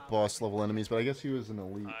blind boss level enemies, but I guess he was an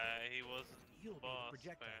elite. He wasn't boss,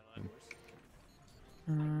 apparently.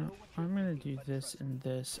 I'm gonna do this and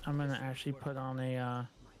this. I'm gonna actually put on a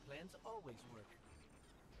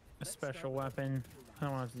special weapon. I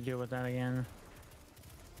don't want to have to deal with that again.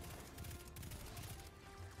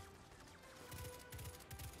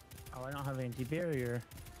 Oh, I don't have anti-barrier.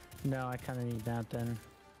 No, I kind of need that then.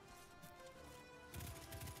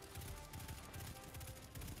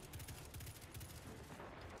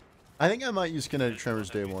 I think I might use kinetic tremors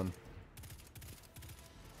day one.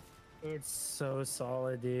 It's so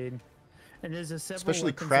solid, dude. And there's a several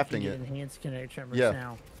Especially weapons that crafting can it. get enhanced kinetic tremors Yeah.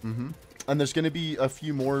 now. Mm-hmm. And there's gonna be a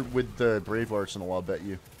few more with the Brave Arsenal, I'll bet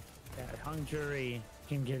you. Yeah, Hung Jury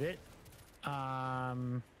can get it.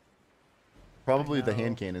 Probably the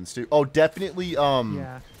hand cannons too. Oh, definitely.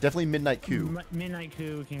 Yeah. Definitely Midnight Coup. Midnight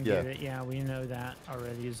Coup can Yeah. get it. Yeah, we know that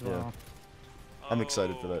already as well. I'm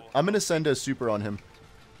excited for that. I'm gonna send a super on him.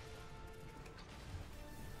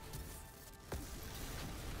 I'm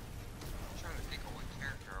trying to think of what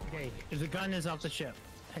character I want Okay, to get. The gun is off the ship,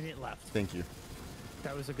 and it left. Thank you.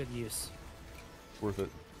 That was a good use. Worth it.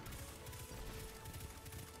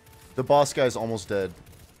 The boss guy's almost dead.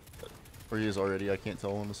 Or he is already, I can't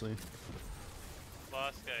tell honestly.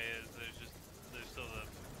 Boss guy is, there's still the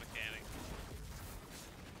mechanic.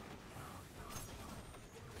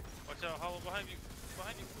 Watch out, Hollow behind you,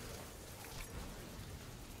 behind you.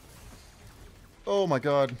 Oh my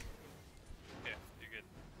god. Yeah, you're good.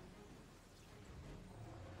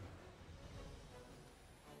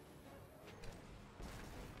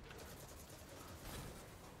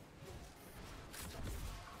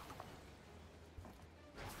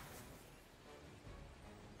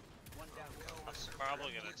 I'm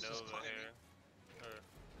probably gonna Nova here. Or,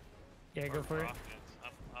 Yeah, go for it.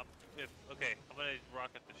 Okay, I'm gonna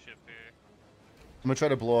rocket the ship here. I'm gonna try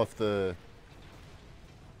to blow off the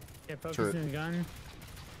Yeah, focus turret. on the gun.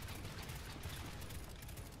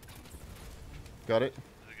 Got it? Is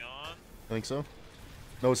it gone? I think so.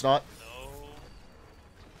 No, it's not. No.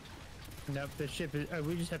 Nope, the ship is.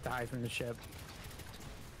 We just have to hide from the ship.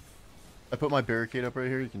 I put my barricade up right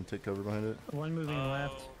here. You can take cover behind it. One moving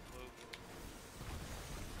left.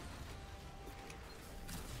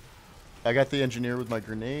 I got the engineer with my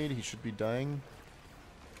grenade. He should be dying.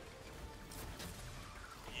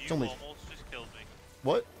 You only... almost just killed me.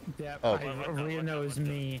 What? Yeah, Oh. Rio knows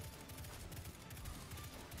me.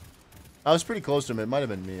 I was pretty close to him. It might have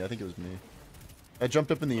been me. I think it was me. I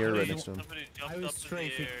jumped up in the air right next to him. Somebody jumped up in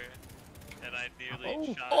the air, and I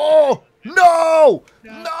nearly shot Oh! No!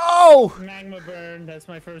 No! Magma burn. That's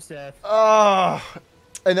my first death.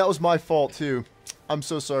 And that was my fault too. I'm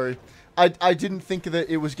so sorry. I didn't think that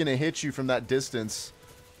it was gonna hit you from that distance.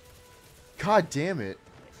 God damn it.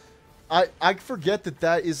 I forget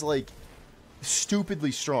that is like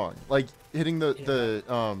stupidly strong. Like hitting the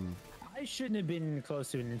I shouldn't have been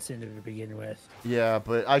close to an incendiary to begin with. Yeah,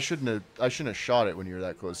 but I shouldn't have shot it when you were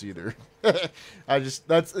that close either. it's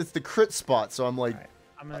the crit spot, so I'm like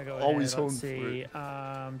I'm gonna go always ahead. home Let's for see. it.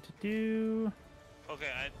 To do.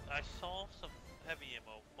 Okay, I saw some heavy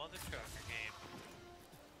ammo. Mother trucker game.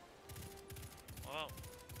 Wow.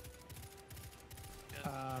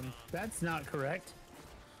 That's not correct.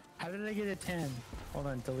 How did I get a 10? Hold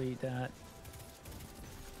on, delete that.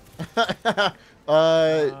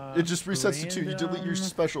 It just resets to 2. You delete your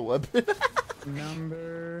special weapon.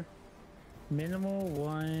 Number minimal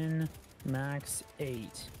 1, max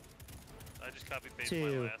 8. I just copy pasted my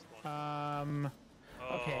 2. last one.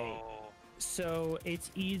 Okay. So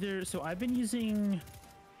it's either. So I've been using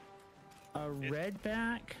a red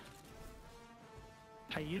back.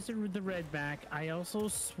 I used it with the red back. I also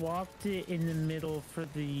swapped it in the middle for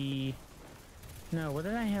the. No, what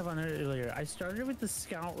did I have on it earlier? I started with the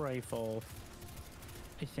scout rifle,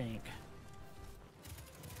 I think.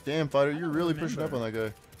 Damn, fighter, you're really pushing up on that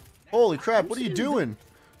guy. Holy crap! What are you doing?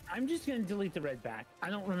 I'm just gonna delete the red back. I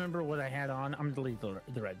don't remember what I had on. I'm gonna delete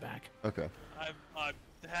the red back. Okay. I'm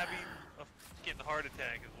having a fucking heart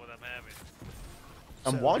attack is what I'm having.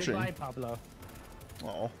 I'm So, watching. Goodbye, Pablo.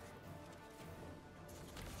 Oh.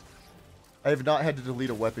 I have not had to delete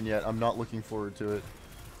a weapon yet. I'm not looking forward to it.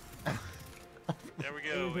 There we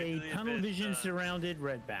go. It is a tunnel vision surrounded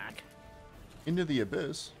red back. Into the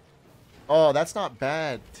abyss. Oh, that's not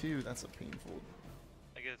bad too. That's a painful.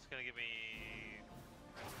 I guess it's gonna give me.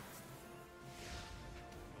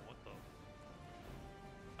 What the?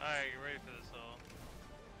 Alright, you ready for this all?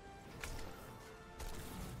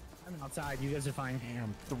 I'm outside. You guys are fine.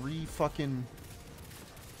 Damn, 3 fucking.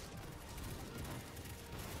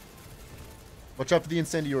 Watch out for the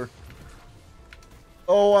incendior.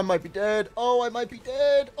 Oh, I might be dead. Oh, I might be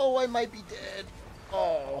dead. Oh, I might be dead.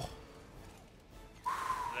 Oh. Is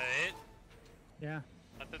that it? Yeah.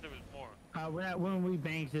 I thought there was more. When we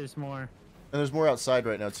bank, there's more. And there's more outside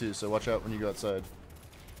right now too, so watch out when you go outside.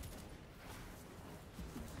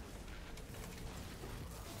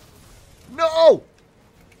 No!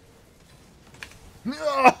 Pretty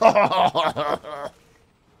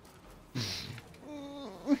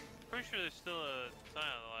sure there's still a sign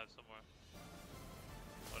on the live somewhere.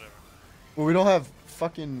 Whatever. Well, we don't have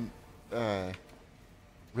fucking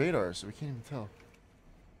radar, so we can't even tell.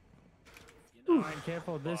 Alright,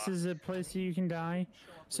 careful. This is a place you can die.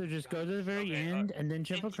 So just go to the very end and then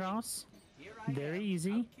jump across. Very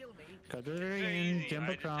easy. Go to the very end, jump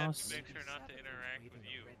across. Make sure not to interact with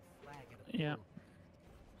you. Yeah,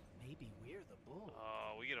 Maybe we're the bull.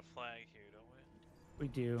 Oh, we get a flag here, don't we? we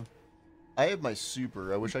do. I have my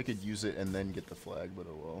super. I wish I could use it and then get the flag, but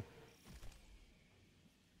oh well.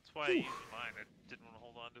 That's why I used mine. I didn't want to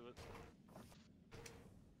hold on to it.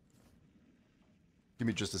 Give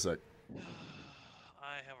me just a sec.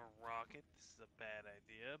 I have a rocket. This is a bad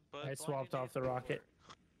idea, but I swapped off the rocket.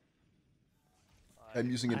 I'm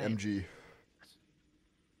using an MG.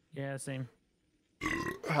 Yeah, same.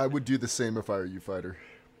 I would do the same if I were you, fighter.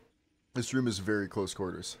 This room is very close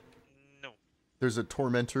quarters. No. There's a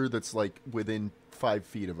tormentor that's like within 5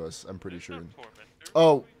 feet of us. I'm pretty sure.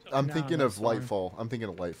 Oh, I'm thinking of Lightfall. I'm thinking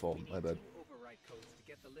of Lightfall. My bad.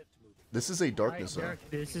 This is a darkness zone.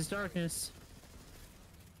 This is darkness.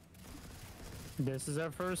 This is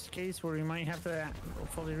our first case where we might have to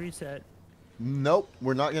fully reset. Nope,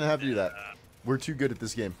 we're not gonna have to do that. We're too good at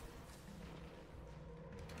this game.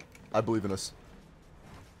 I believe in us.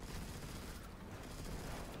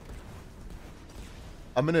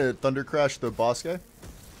 I'm gonna thunder crash the boss guy.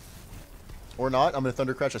 Or not. I'm gonna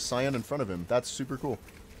thunder crash a Scion in front of him. That's super cool.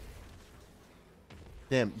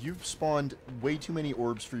 Damn, you've spawned way too many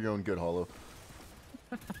orbs for your own good, Hollow.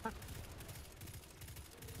 I might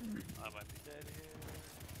be dead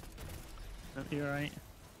here. You're right.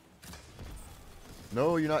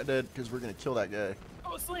 No, you're not dead, because we're gonna kill that guy.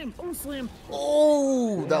 Oh, slam! Oh, slam!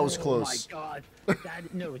 Oh, that was close. Oh my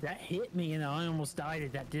god. That hit me and I almost died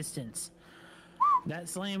at that distance. That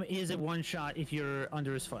slam is a one-shot if you're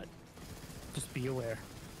under his foot. Just be aware.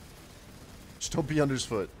 Just don't be under his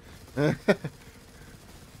foot.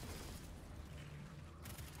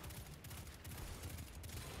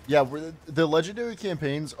 Yeah, the legendary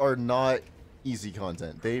campaigns are not easy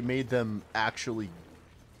content. They made them actually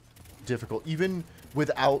difficult, even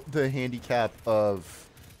without the handicap of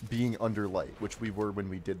being under light, which we were when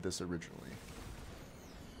we did this originally.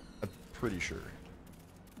 I'm pretty sure.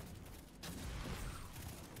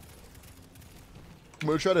 I'm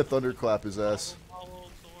gonna try to thunderclap his ass.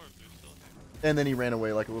 And then he ran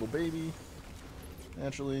away like a little baby.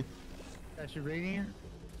 Naturally. That's your radiant?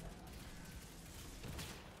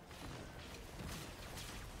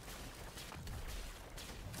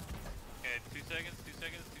 Okay, 2 seconds, 2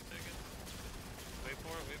 seconds, 2 seconds. Wait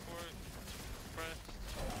for it, wait for it. Press.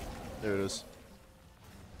 There it is.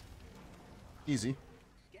 Easy.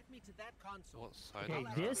 Get me to that console. What side Okay,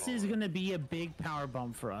 of this is gonna be a big power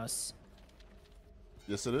bump for us.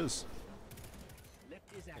 Yes, it is. Okay,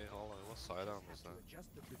 hold on. What side on was that?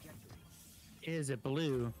 Is it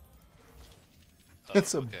blue?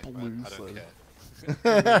 It's a okay, blue I don't slide.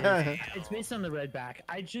 care. It's based on the red back.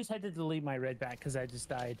 I just had to delete my red back because I just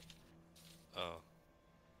died. Oh.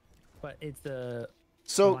 But it's the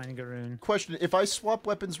So, Blind Garoon. question: if I swap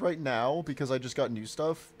weapons right now because I just got new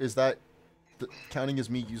stuff, is that counting as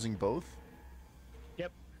me using both?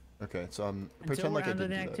 Yep. Okay, so I'm Until pretend we're like I under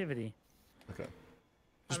did the do that. activity. Okay. I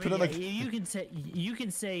Just mean, put it like you can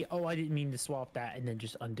say, oh, I didn't mean to swap that, and then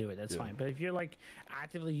just undo it. That's Yeah. fine. But if you're like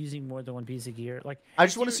actively using more than one piece of gear, like I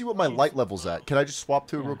just want to see what my light level's at. Can I just swap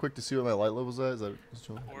to it Yeah. real quick to see what my light level's at? Is that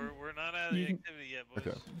We're not out of the activity yet, boys.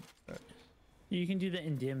 okay? Alright. you can do that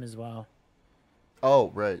in dim as well. Oh,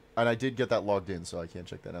 right. And I did get that logged in, so I can't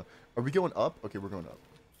check that out. Are we going up? Okay, we're going up.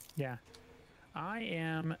 Yeah, I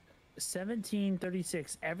am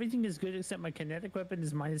 1736. Everything is good except my kinetic weapon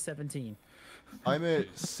is minus 17. I'm at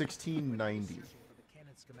 1690. For the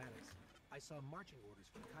cannon schematics, I saw marching orders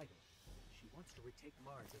from Kaido. She wants to retake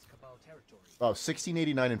Mars as Cabal territory. Oh,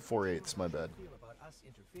 1689 and 4/8. My bad. Feel about us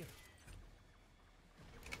interfering.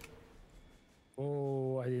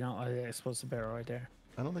 Oh, I did not like that explosive barrel right there.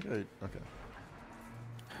 I don't think I. Okay.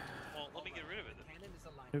 Well, let me get rid of it. Cannon is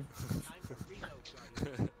aligned. Time for reload,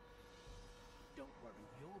 Guardian. Don't worry,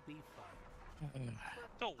 you'll be fine.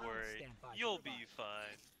 Don't I'll worry, stand by you'll for the be boss,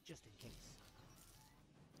 fine. just in case.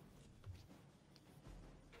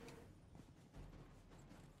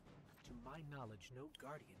 To my knowledge, no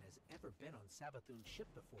Guardian has ever been on Savathun's ship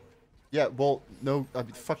before. Yeah, well, no, I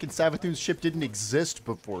mean, fucking Savathun's ship didn't exist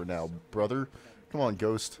before now, brother. Come on,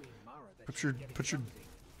 Ghost. Put your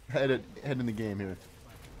head in the game here.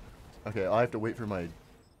 Okay, I have to wait for my.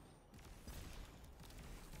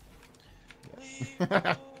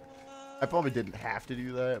 Yeah. I probably didn't have to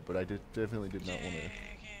do that, but I definitely did not want to.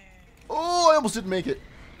 Oh, I almost didn't make it.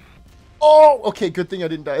 Oh, okay, good thing I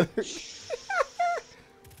didn't die there.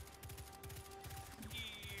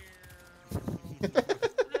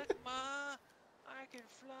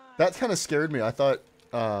 That kind of scared me. I thought,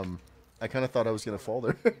 I kind of thought I was gonna fall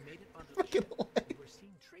there. You were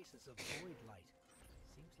seeing traces of void light.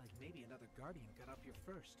 Seems like maybe another Guardian got up here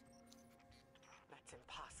first. That's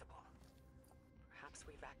impossible. Perhaps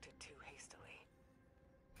we've acted too hastily.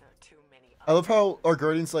 There are too many. I love how our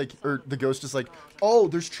Guardian's like, or the Ghost is like, oh,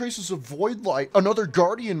 there's traces of void light. Another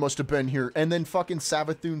Guardian must have been here. And then fucking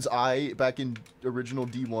Savathun's eye back in original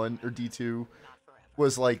D1 or D2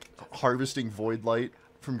 was like harvesting void light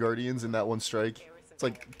from Guardians in that one strike. It's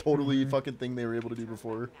like totally fucking thing they were able to do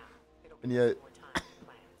before, and yet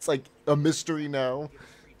it's like a mystery now.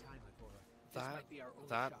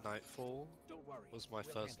 That Nightfall was my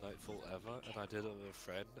first Nightfall ever, and I did it with a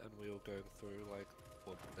friend, and we were going through like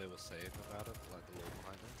what they were saying about it, like the lore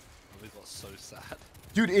behind it, and we got so sad.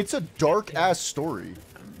 Dude, it's a dark ass story.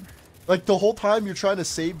 Like the whole time you're trying to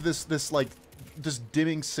save this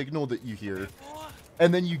dimming signal that you hear,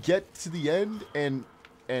 and then you get to the end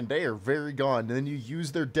and they are very gone. And then you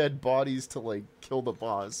use their dead bodies to like kill the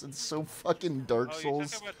boss. It's so fucking Dark Souls. You're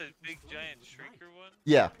talking about the big giant shrieker one?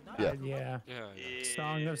 Yeah. Yeah.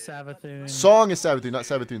 Song of Savathun. Song of Savathun, not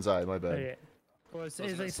Savathun's Eye. My bad. Oh, yeah. Well, it's like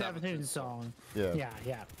Savathun's song. Yeah.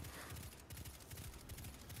 Yeah.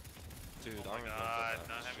 Dude, oh my God,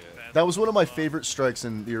 not having fast That was one of my favorite strikes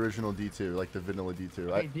in the original D2, like the vanilla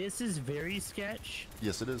D2. Hey, this is very sketch.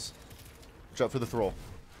 Yes, it is. Watch out for the thrall.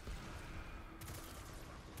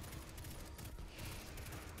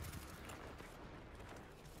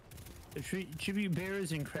 The tribute bearer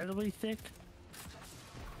is incredibly thick.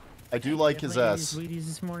 I do like his ass. Sweeties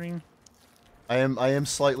this morning. I am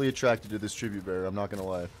slightly attracted to this tribute bearer. I'm not gonna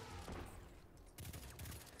lie.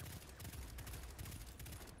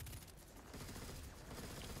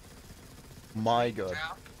 My God.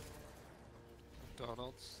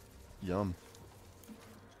 McDonald's. Yum.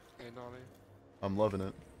 Hey, Nolly. I'm loving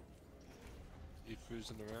it. You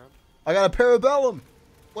cruising around? I got a Parabellum!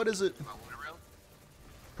 What is it?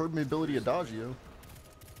 Permeability Adagio.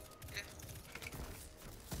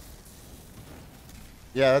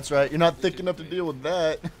 Yeah, that's right. You're not thick enough to deal with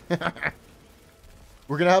that.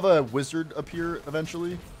 We're gonna have a wizard appear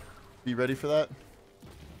eventually. Be ready for that.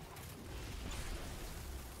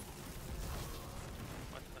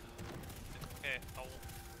 Okay,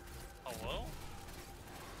 hello?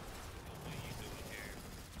 What are you doing here?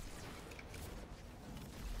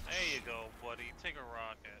 There you go, buddy. Take a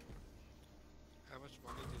rocket. How much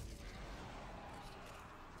money did you make?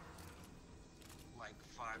 Like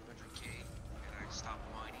 500k, and I stopped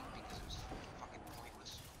mining because it was fucking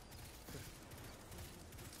pointless.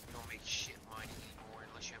 You don't make shit mining anymore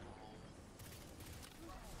unless you have a mole.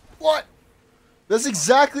 What? That's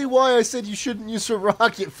exactly why I said you shouldn't use a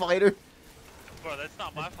rocket fighter. Bro, that's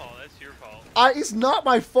not my fault. That's your fault. It's not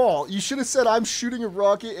my fault. You should have said I'm shooting a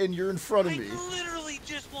rocket and you're in front of me. I literally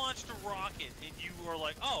just launched a rocket, and you were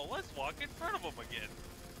like, "Oh, let's walk in front of him again."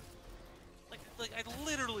 Like I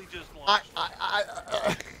literally just launched.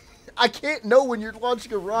 I can't know when you're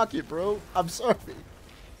launching a rocket, bro. I'm sorry.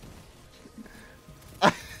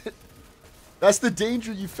 That's the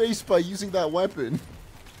danger you face by using that weapon.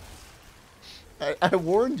 I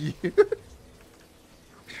warned you.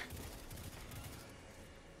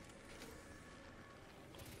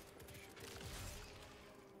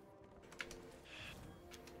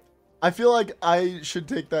 I feel like I should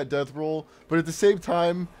take that death roll, but at the same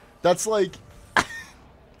time, that's like...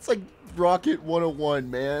 it's like Rocket 101,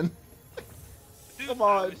 man. Dude, Come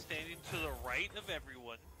on. I was standing to the right of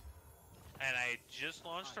everyone, and I had just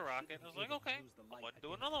launched a rocket, and I was like, okay, I'm going to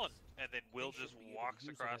do another one. And then Will just walks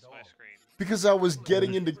across my screen. Because I was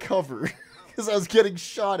getting into cover. Because I was getting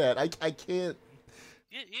shot at. I can't...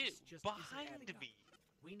 Yeah, behind me.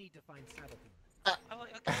 We need to find Savathun. I'm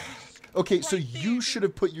like, okay, Okay, so you should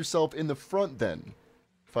have put yourself in the front then,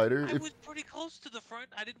 fighter. I was pretty close to the front.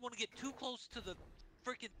 I didn't want to get too close to the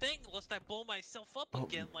freaking thing lest I blow myself up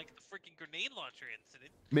again like the freaking grenade launcher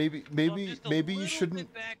incident. Maybe you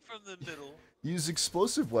shouldn't back from the middle. use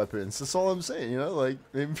explosive weapons. That's all I'm saying. You know, like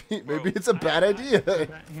maybe it's a bad idea.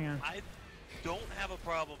 I don't have a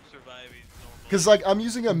problem surviving normally. Because like I'm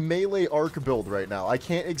using a melee arc build right now. I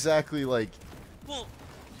can't exactly like. Well,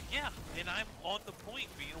 yeah, and I'm on the point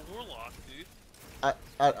being a warlock, dude.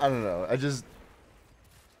 I don't know. I just.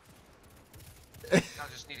 I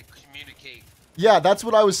just need to communicate. Yeah, that's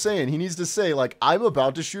what I was saying. He needs to say, like, I'm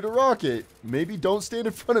about to shoot a rocket. Maybe don't stand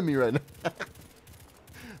in front of me right now.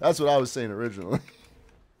 That's what I was saying originally.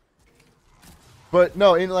 But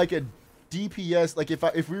no, in like a DPS, like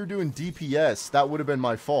if we were doing DPS, that would have been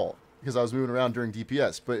my fault because I was moving around during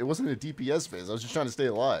DPS. But it wasn't a DPS phase. I was just trying to stay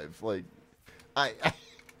alive. Like, I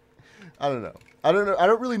don't know. I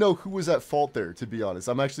don't really know who was at fault there, to be honest.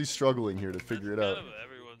 I'm actually struggling here to figure it out.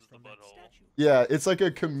 Everyone's the butthole. Yeah, it's like a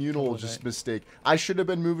communal mistake. I should have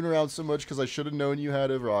been moving around so much because I should have known you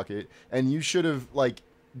had a rocket, and you should have like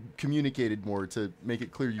communicated more to make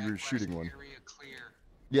it clear you were shooting one.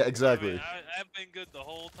 Yeah, exactly. I mean, I've been good the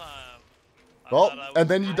whole time. Well, and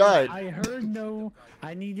then you died. I heard no.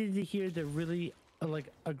 I needed to hear the really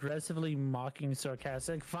like aggressively mocking,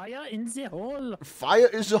 sarcastic fire in the hole. Fire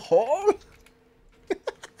in the hole.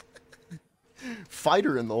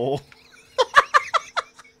 Fighter in the hole.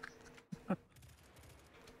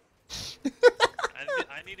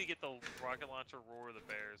 to get the rocket launcher Roar of the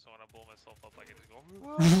Bear, so when I blow myself up, I can just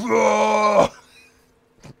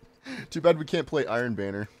go. Too bad we can't play Iron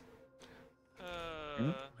Banner.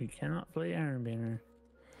 We cannot play Iron Banner.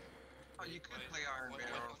 Oh, you could play Iron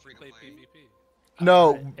Banner on free to play PvP.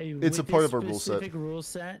 No, Hey, it's a with part this of our rule set. specific rule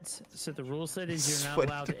set. So the rule set is you're not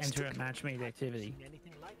Sweaty allowed to dicks enter a took- match-made activity.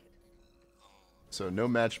 So no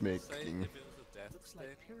matchmaking. Looks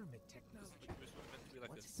like pyramid technology.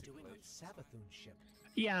 What's it doing on Savathun's ship?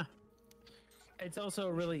 Yeah. It's also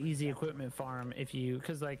a really easy equipment farm if you,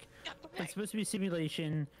 because like, it's supposed to be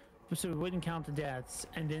simulation, so it wouldn't count the deaths,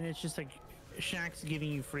 and then it's just like, Shaq's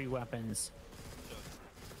giving you free weapons.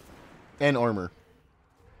 And armor.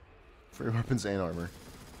 Free weapons and armor.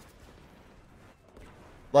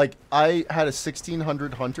 Like, I had a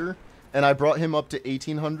 1600 hunter, and I brought him up to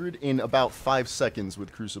 1800 in about 5 seconds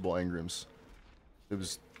with Crucible Engrams. It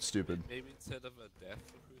was stupid. Maybe instead of a death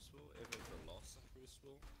for Crucible, if it was a loss in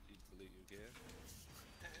Crucible, you'd delete your gear.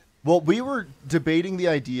 Well, we were debating the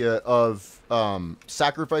idea of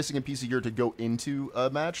sacrificing a piece of gear to go into a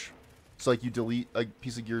match. So, like, you delete a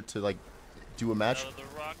piece of gear to, like, do a match. The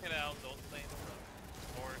rocket out, don't stay in the room.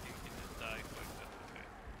 Or you can just die quick,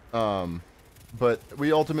 that's okay. But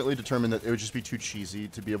we ultimately determined that it would just be too cheesy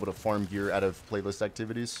to be able to farm gear out of playlist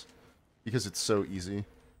activities. Because it's so easy.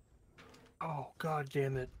 Oh, god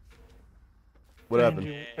damn it. What I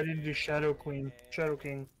happened? I didn't do Shadow Queen. Shadow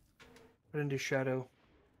King. I didn't do Shadow.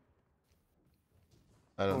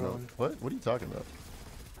 I don't Hold know. on. What are you talking about?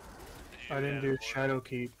 I didn't do Shadow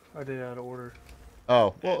Keep. I did it out of order.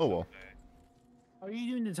 Oh, well, oh well. Are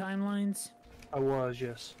you doing the timelines? I was,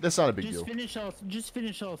 yes. That's not a big Just deal.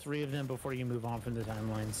 finish all 3 of them before you move on from the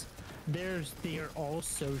timelines. They are all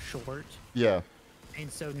so short Yeah.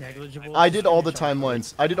 and so negligible. I Just did all the finish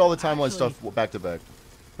timelines. I did all the timeline stuff back to back,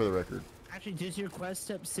 for the record. Actually, does your quest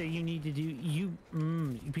step say you need to do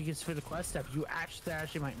because for the quest step you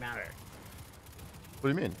actually might matter. What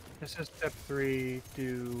do you mean? This is step 3,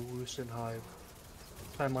 do Roost and Hive.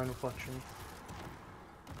 Timeline reflection.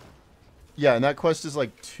 Yeah, and that quest is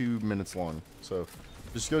like 2 minutes long. So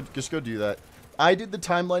just go do that. I did the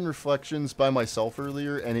timeline reflections by myself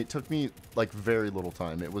earlier, and it took me like very little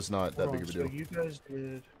time. It was not that Hold big on, of a deal. So you guys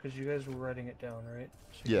did, because you guys were writing it down, right?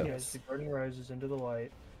 So Yeah. You guys did Guardian Rises Into the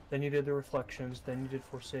Light, then you did the Reflections, then you did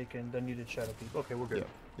Forsaken, then you did Shadow Keep. Okay, we're good.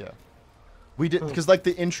 Yeah. We did because like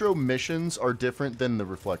the intro missions are different than the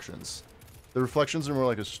reflections. The reflections are more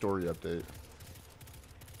like a story update.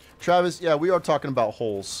 Travis, yeah, we are talking about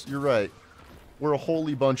holes. You're right. We're a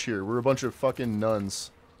holy bunch here. We're a bunch of fucking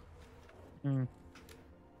nuns.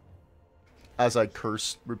 As I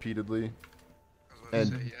curse repeatedly.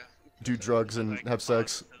 And do drugs and have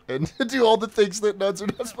sex. And do all the things that nuns are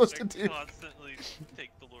not supposed to do. Constantly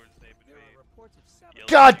take the Lord's name in vain.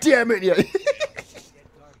 God damn it! Yeah.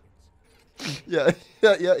 Yeah.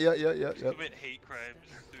 Commit hate crimes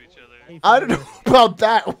to each other. I don't know about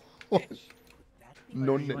that one.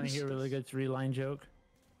 No You want to names. hear a really good 3-line joke?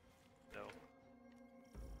 No.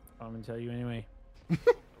 I'm gonna tell you anyway.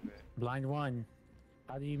 Blind 1.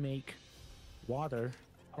 How do you make water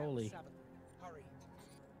holy?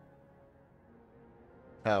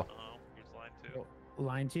 How? Here's line 2.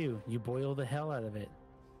 Line 2. You boil the hell out of it.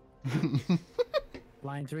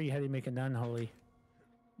 Line 3. How do you make a nun holy?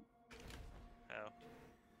 How?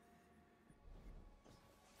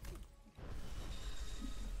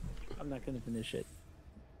 I'm not gonna finish it.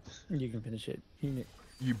 You can finish it.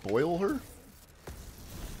 You boil her?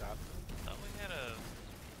 Thought we had a...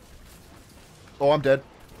 Oh, I'm dead.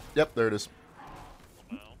 Yep, there it is.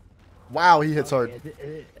 Wow, he hits hard.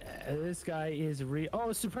 This guy is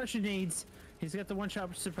Oh, suppression needs. He's got the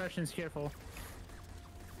one-shot suppressions. Careful.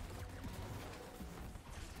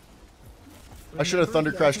 I should have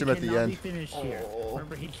thunder crashed him at the He cannot end. be finished here.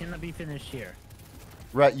 Remember, he cannot be finished here.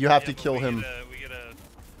 Right, you have to kill him.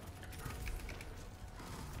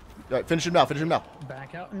 Alright, finish him now, finish him now.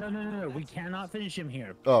 Back out. No. We cannot finish him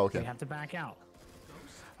here. Oh, okay. We have to back out.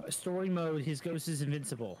 Story mode, his ghost is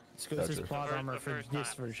invincible. His ghost is Gotcha. plot armor for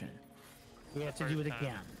this version. We have to do it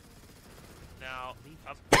again. Now,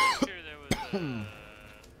 I'm pretty sure there was a...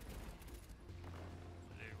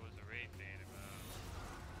 there was a raid made about...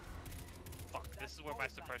 Fuck, this is where my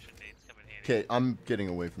suppression needs come in handy. Okay, I'm getting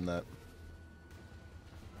away from that.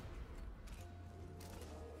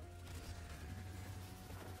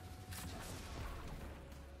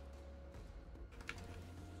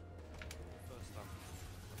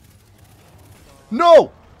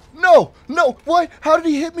 No! No! No! What? How did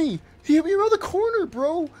he hit me? He hit me around the corner,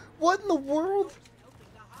 bro! What in the world?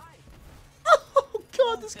 Oh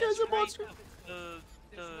god, this guy's a monster! The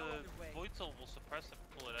Void Soul will suppress him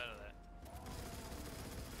and pull it out of that.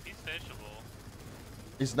 finishable.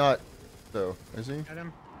 He's not, though, is he? Got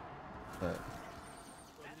him. Alright.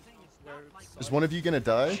 Is one of you gonna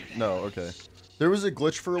die? No, okay. There was a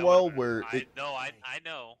glitch for a while where it... I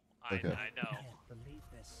know. Okay. I know.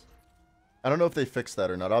 I don't know if they fixed that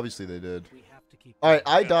or not. Obviously they did. Alright,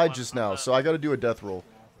 I died just now, so I gotta do a death roll.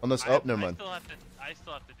 Unless... Oh, never mind. I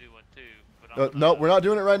still have to do one too. But No, we're not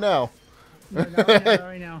doing it right now. No, not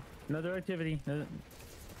right now. Another activity. Yeah,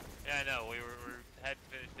 I know. We hadn't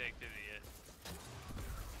finished the activity yet.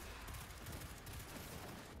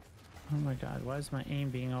 Oh my god, why is my aim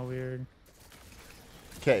being all weird?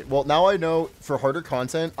 Okay, well now I know for harder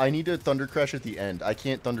content, I need to Thunder Crash at the end. I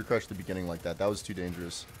can't Thunder Crash at the beginning like that. That was too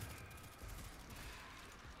dangerous.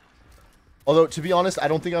 Although, to be honest, I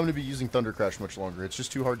don't think I'm going to be using Thunder Crash much longer. It's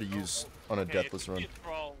just too hard to use on a deathless run.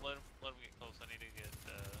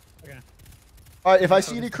 Alright, if I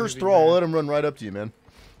see any cursed thrall, I'll let him run right up to you, man.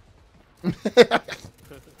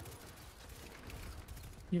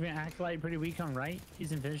 You've been Acolyte pretty weak on right?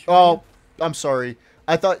 He's in finish. Oh, I'm sorry.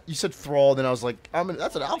 I thought you said thrall, then I was like,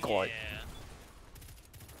 that's an Acolyte.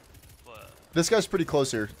 Yeah. This guy's pretty close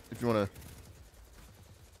here, if you want to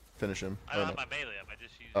finish him. I don't have my melee up. I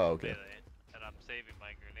just used okay. melee. And I'm saving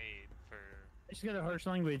my grenade for... She's got a harsh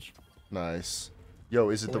language. Nice. Yo,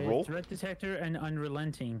 is it the roll? Threat detector and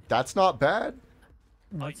unrelenting. That's not bad.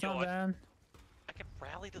 That's not bad. I can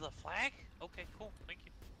rally to the flag? Okay, cool. Thank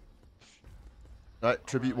you. Alright,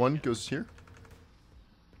 tribute 1 goes here.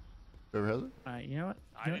 Whoever has it. Alright, you know what?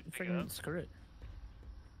 You know what? Freaking screw it.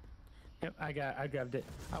 Yep, I grabbed it.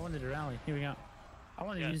 I wanted to rally. Here we go. I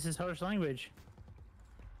want to use this harsh language.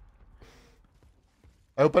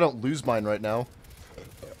 I hope I don't lose mine right now.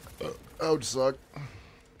 That would suck.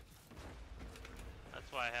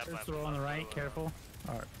 That's why I have First throw on the right, careful.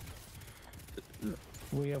 Alright.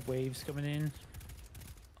 We have waves coming in.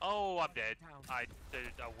 Oh, I'm dead.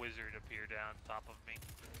 A wizard appeared down top of me.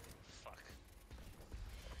 Fuck.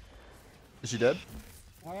 Is she dead?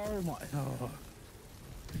 Oh my. Oh.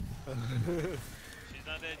 She's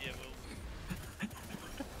not dead yet,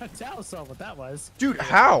 Will. Tell us all what that was. Dude,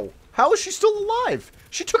 how? How is she still alive?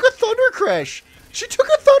 She took a Thunder Crash. She took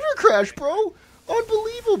a Thunder Crash, bro.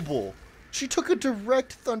 Unbelievable. She took a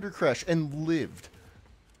direct Thunder Crash and lived.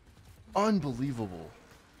 Unbelievable.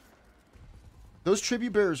 Those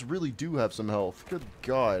tribute bearers really do have some health. Good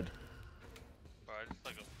God. Bro, I just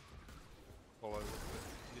like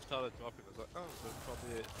you started dropping. I was like, oh, so it's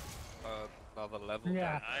probably another level.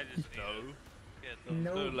 Yeah. I just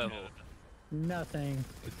no level. Nothing.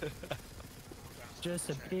 Just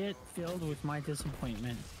a pit filled with my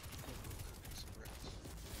disappointment.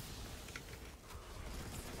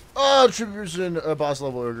 Oh, tributers in a boss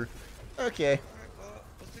level ogre. Okay.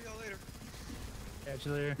 We'll see y'all later. Catch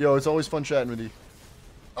you later. Yo, it's always fun chatting with you.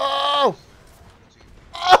 Oh!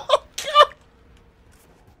 Oh, God!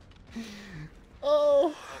 Oh.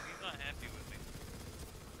 He's not happy with me.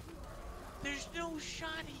 There's no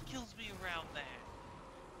shot he kills me around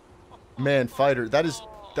that. Man, fighter, that is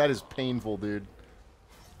painful, dude.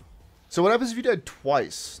 So what happens if you died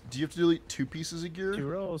twice? Do you have to delete 2 pieces of gear? 2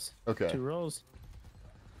 rolls. Okay. 2 rolls.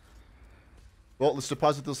 Well, let's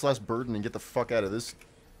deposit this last burden and get the fuck out of this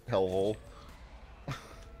hellhole.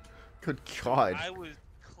 Good God. I was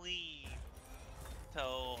clean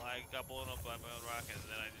till I got blown up by my own rocket, and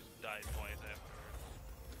then I just died twice afterwards.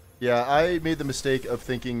 Yeah, I made the mistake of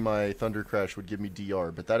thinking my Thunder Crash would give me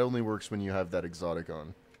DR, but that only works when you have that exotic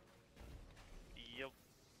on. Yep.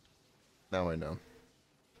 Now I know.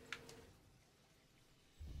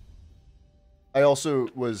 I also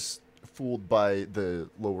was fooled by the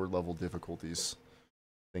lower level difficulties,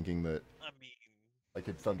 thinking that I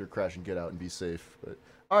could Thunder Crash and get out and be safe. But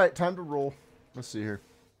alright, time to roll. Let's see here.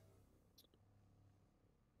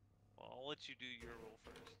 Well, I'll let you do your roll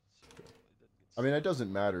first. So I mean, it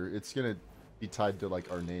doesn't matter. It's gonna be tied to, like,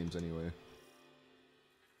 our names anyway.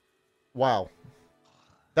 Wow.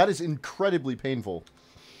 That is incredibly painful.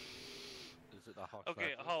 Is it the harsh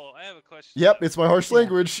okay, hold on, I have a question. Yep, it's my harsh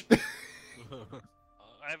language.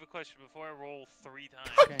 I have a question before I roll 3 times.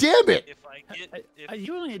 God damn it! If I get,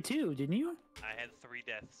 You only had 2, didn't you? I had 3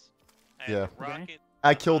 deaths. I Yeah. had the rocket,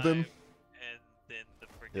 I killed him. and then the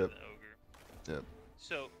freaking ogre. Yep.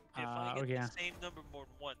 So if I get okay. the same number more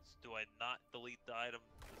than once, do I not delete the item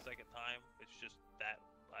the second time? It's just that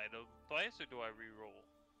item twice, or do I re-roll?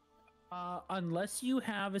 Unless you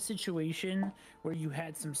have a situation where you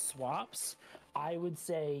had some swaps, I would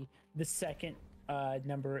say the second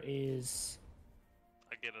number is.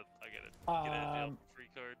 I get a free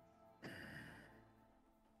card. It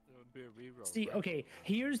would be a reroll. See, right? okay,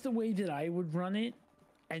 here's the way that I would run it,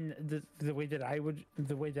 And the way that I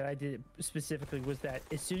did it specifically was that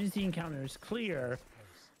as soon as the encounter is clear,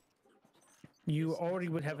 you already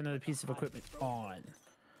would have another piece of equipment on.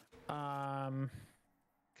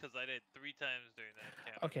 Because I did 3 times during that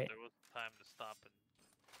encounter. Okay. There was time to stop and.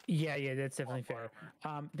 Yeah, that's definitely fair.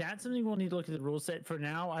 That's something we'll need to look at the rule set. For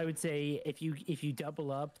now, I would say if you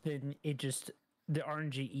double up, then the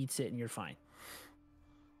RNG eats it and you're fine.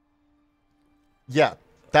 Yeah,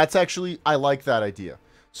 that's actually, I like that idea.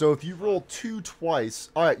 So if you roll 2 twice,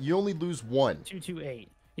 all right, you only lose 1. 2, 2, 8.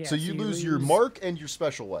 Yeah, so you lose your mark and your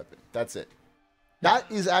special weapon. That's it.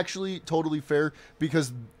 That is actually totally fair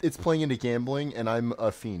because it's playing into gambling, and I'm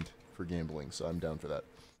a fiend for gambling, so I'm down for that.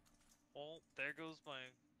 Well, there goes my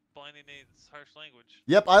blinding Nate's harsh language.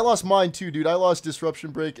 Yep, I lost mine too, dude. I lost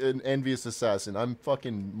Disruption Break and Envious Assassin. I'm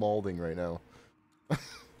fucking mauling right now.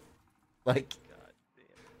 Like,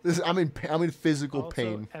 this. I'm in physical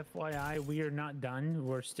pain. FYI, we are not done.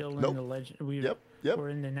 We're still in the legend. Yep. We're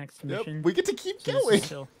in the next mission. We get to keep So going.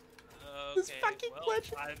 This fucking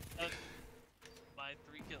glitch. I've done my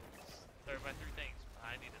 3 kills, or my 3 things.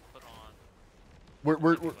 I need to put on.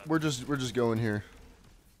 We're just going here.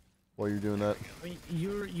 While you're doing that. I mean,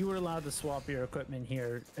 you were allowed to swap your equipment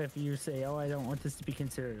here if you say, "Oh, I don't want this to be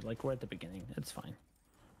considered." Like we're at the beginning, it's fine.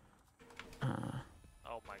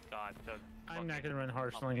 Oh my god, Doug. I'm not gonna run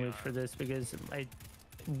harsh language for this because it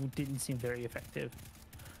didn't seem very effective.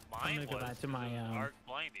 I'm Mine gonna go back to my arc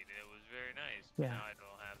blinding, and it was very nice. Yeah. Now I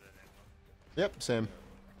don't have that anymore. Yep, same.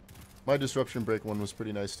 My Disruption Break one was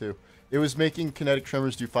pretty nice too. It was making kinetic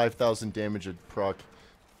tremors do 5,000 damage at proc,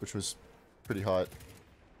 which was pretty hot.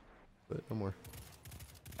 But no more.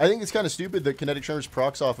 I think it's kind of stupid that kinetic tremors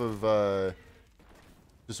procs off of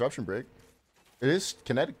Disruption Break. It is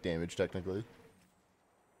kinetic damage technically.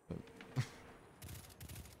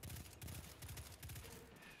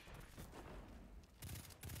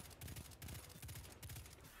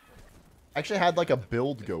 Actually had like a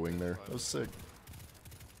build going there. That was sick.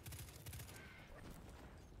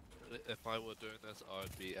 If I were doing this, I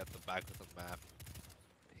would be at the back of the map,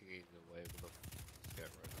 pinging away with a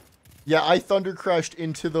scarecrow. Yeah, I thunder crashed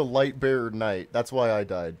into the light bearer knight. That's why I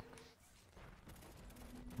died.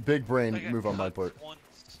 Big brain move on my part. Once,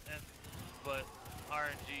 but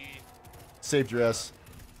RNG Saved your ass.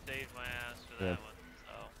 saved my ass for that one.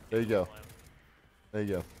 So There you go. There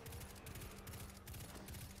you go.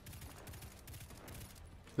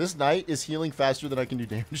 This knight is healing faster than I can do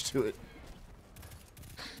damage to it.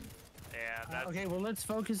 Yeah, that's... Okay, well let's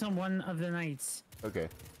focus on one of the knights. Okay.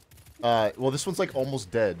 Well, this one's like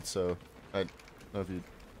almost dead, so I don't know if you.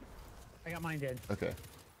 I got mine dead. Okay.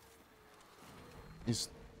 He's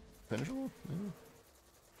finishable? Maybe?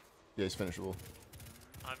 Yeah, he's finishable.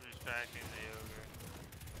 I'm distracting the ogre.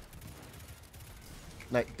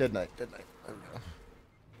 Knight, dead knight, dead knight. There we go.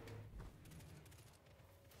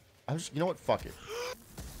 I'm just, you know what? Fuck it.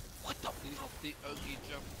 What the? The ogre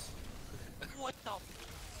jumped. What the?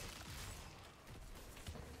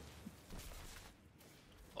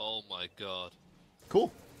 Oh my god.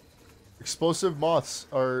 Cool. Explosive moths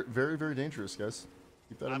are very, very dangerous, guys.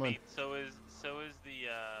 Keep that in mind. I mean, so is the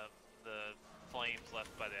flames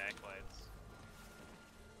left by the acolytes.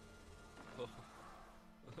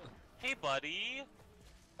 Hey, buddy.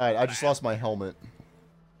 Alright, I just lost my helmet.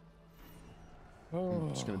 Oh, I'm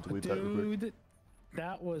just gonna delete that real quick. dude,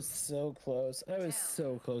 that was so close. I was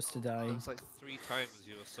so close to dying. It's like 3 times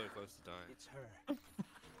you were so close to dying. It's her.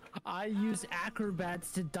 I used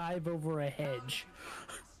acrobats to dive over a hedge.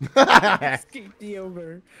 Escape the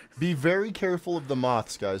ogre. Be very careful of the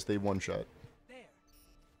moths, guys. They one-shot.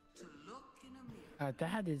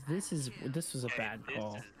 This was a bad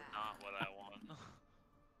call. This is not what I want.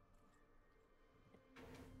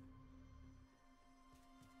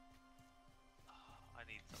 I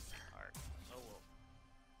need something hard. Oh well.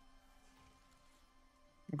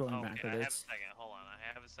 I'm going okay, back to I have a this. second. Hold on.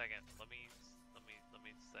 I have a second. Let me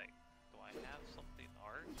think. Do I have something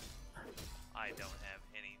art? I don't have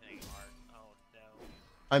anything art. Oh no.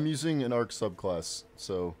 I'm using an arc subclass,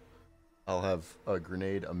 so I'll have a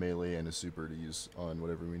grenade, a melee, and a super to use on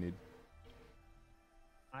whatever we need.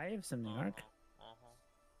 I have something arc.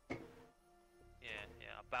 Yeah,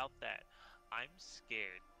 about that. I'm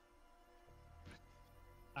scared.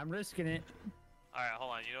 I'm risking it. Alright,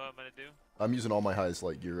 hold on. You know what I'm gonna do? I'm using all my highest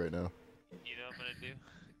light gear right now. You know what I'm gonna do?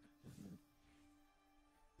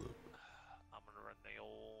 I'm gonna run the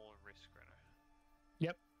old risk runner.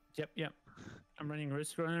 Yep. I'm running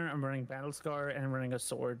Risk Runner, I'm running Battle Scar, and I'm running a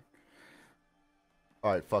sword.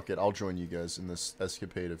 Alright, fuck it. I'll join you guys in this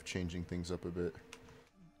escapade of changing things up a bit.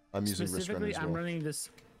 I'm using Risk Runner as well. I'm running this.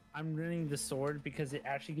 I'm running the sword because it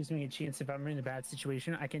actually gives me a chance if I'm in a bad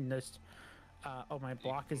situation, I can just. Oh, my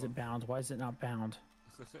block isn't bound. Why is it not bound?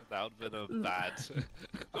 That would have been a bad.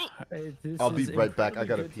 This I'll be is right back. I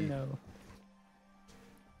gotta incredibly good to pee. know.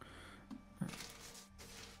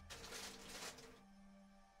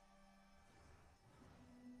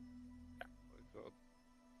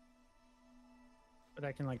 But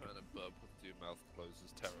I can like. Trying to burp with your mouth closed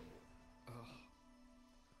is terrible. Ugh.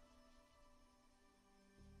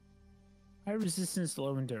 High resistance,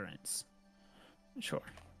 low endurance. Sure.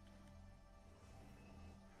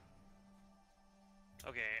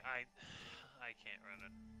 Okay, I can't run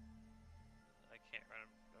it. I can't run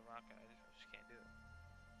a rocket. I just can't do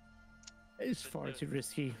it. It's far too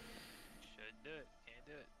risky. Should do it. Can't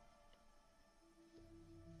do it.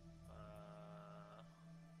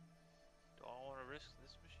 Do I want to risk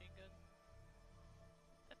this machine gun?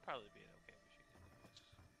 That'd probably be an okay machine gun.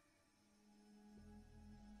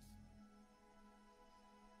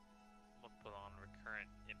 I'm gonna put on recurrent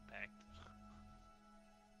impact.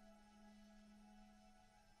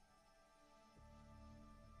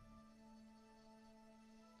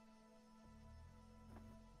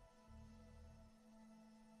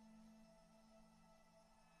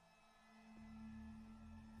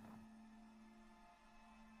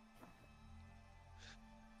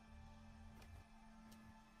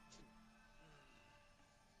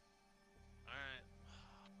 Alright.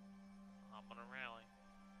 I'm gonna rally.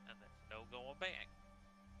 And there's no going back.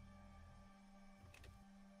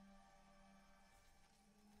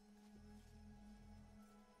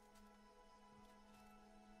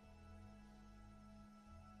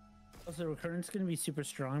 Also, recurrence going to be super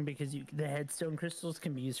strong because the headstone crystals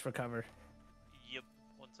can be used for cover. Yep.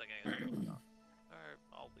 1 second. I gotta turn it off. Or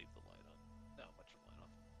I'll leave the light on. Not much of the light off.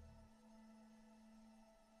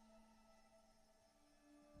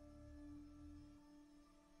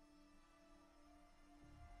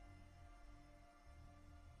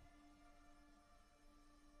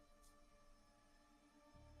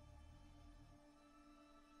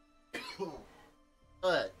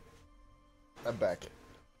 Alright. I'm back.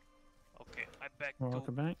 Okay, I'm back.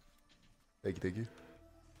 Welcome back. Thank you, thank you.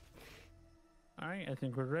 All right, I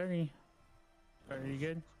think we're ready. Are you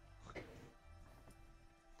good?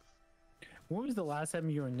 When was the last time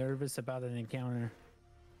you were nervous about an encounter?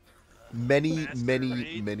 Many.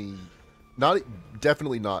 Not,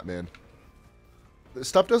 definitely not, man. This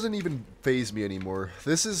stuff doesn't even phase me anymore.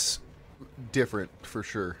 This is different, for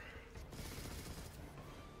sure.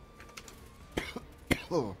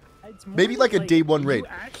 Maybe like a day one raid.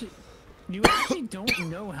 You actually don't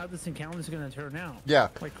know how this encounter is going to turn out. Yeah.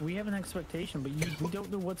 Like, we have an expectation, but we don't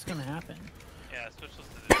know what's going to happen. Yeah, especially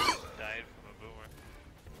since it just died from a boomer.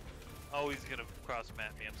 Oh, he's gonna cross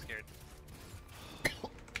map me. I'm scared.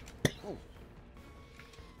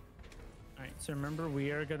 Alright, so remember,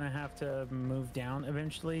 we are going to have to move down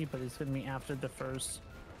eventually, but it's going to be after the first...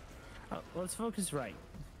 let's focus right.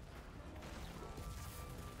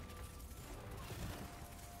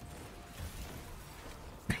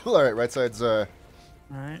 Alright, right side's, Alright.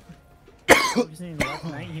 Focusing left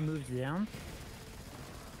knight, he moves down.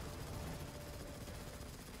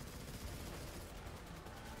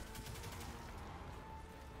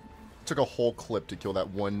 Took a whole clip to kill that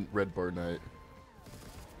one red bar knight.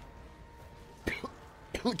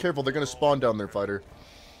 Careful, they're gonna spawn down there, fighter.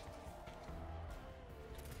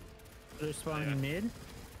 They're spawning mid.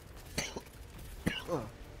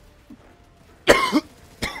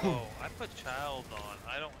 Oh, I put child on.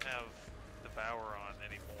 I don't have Devour on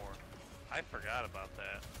anymore. I forgot about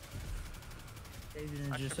that.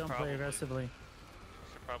 Aiden, just don't play aggressively.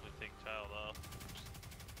 I should probably take child off.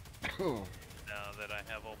 Now that I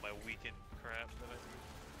have all my weakened crap that I use.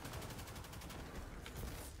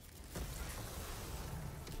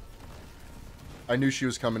 I knew she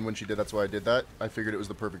was coming when she did, that's why I did that. I figured it was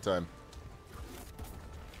the perfect time.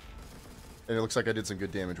 And it looks like I did some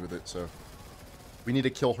good damage with it, so... We need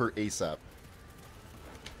to kill her ASAP.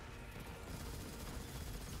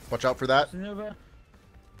 Watch out for that. Nova.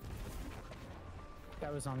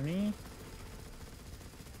 That was on me.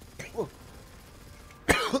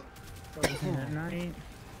 Focusing at night.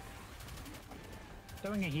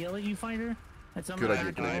 Throwing a heal at you, fighter? That's on Good my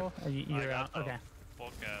idea, good idea. You're out. Okay.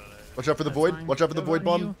 Watch out for the That's void. fine. Watch out for the Go void on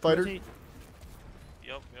bomb, you. fighter. Rotate.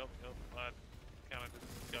 Yep. I kind of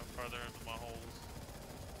just got farther into my holes.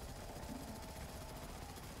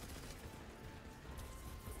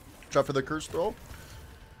 Watch out for the curse throw.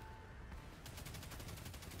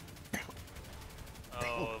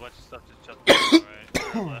 Oh, a bunch of stuff just jumped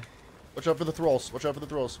right. Watch out for the thralls. Watch out for the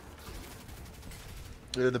thralls.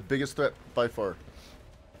 They're the biggest threat by far.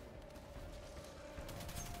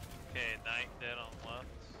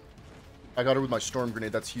 I got her with my storm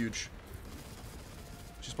grenade. That's huge.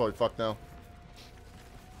 She's probably fucked now.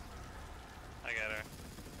 I got her.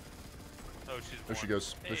 Oh, she's There she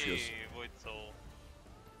goes. There she goes. Hey, Void Soul.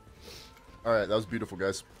 Alright, that was beautiful,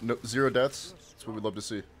 guys. No, 0 deaths. That's what we'd love to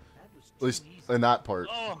see. At least in that part.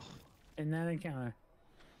 Oh. In that encounter.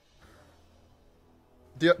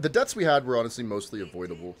 The deaths we had were honestly mostly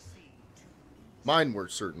avoidable. Mine were,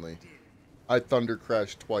 certainly. I Thunder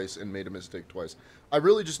Crashed twice and made a mistake twice. I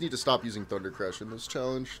really just need to stop using Thunder Crash in this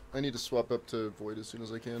challenge. I need to swap up to Void as soon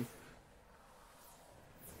as I can.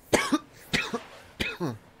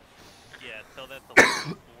 Yeah, tell that to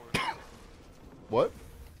level 4. What?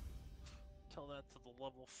 Tell that to the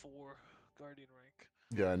level 4 Guardian rank.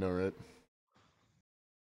 Yeah, I know, right?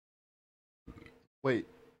 Wait,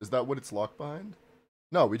 is that what it's locked behind?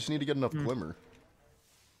 No, we just need to get enough Glimmer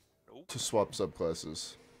to swap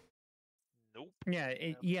subclasses. Yeah,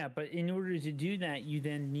 yeah, but in order to do that, you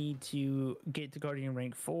then need to get to Guardian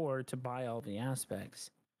rank 4 to buy all the aspects.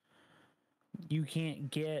 You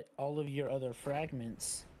can't get all of your other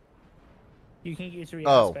fragments. You can't get 3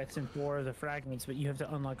 aspects and 4 of the fragments, but you have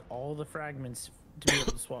to unlock all the fragments to be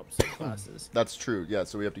able to swap subclasses. That's true. Yeah,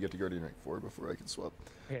 so we have to get to Guardian rank 4 before I can swap.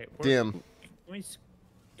 Okay. Damn.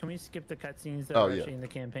 Can we skip the cutscenes that Oh, are yeah. actually in the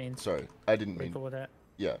campaign? Sorry, I didn't Are you mean. cool with that?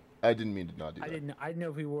 Yeah, I didn't mean to not do that. I didn't know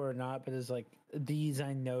if we were or not, but it's like these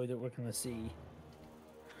I know that we're gonna see.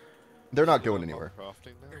 They're not going anywhere.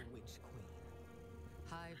 Crafting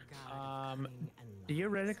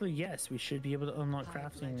Theoretically, yes, we should be able to unlock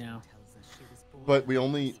crafting now. But we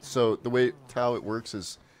only so the way how it works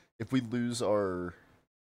is if we lose our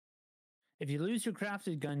If you lose your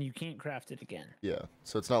crafted gun, you can't craft it again. yeah,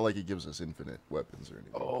 so it's not like it gives us infinite weapons or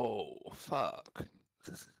anything. Oh fuck!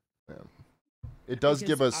 Yeah. It does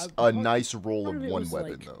give us a nice roll of one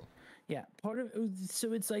weapon though. Yeah, part of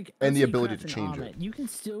so it's like And let's the say ability to craft an change Ommet. You can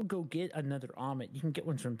still go get another Ommet. You can get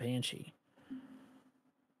one from Banshee.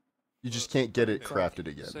 You just can't get it crafted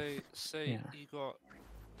again. Say you got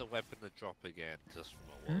the weapon to drop again just from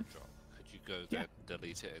a wall drop. Could you go then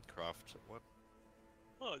delete it and craft one?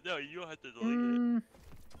 Oh no, you don't have to delete it.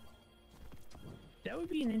 That would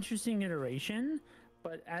be an interesting iteration,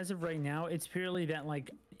 but as of right now, it's purely that like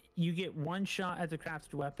you get one shot at the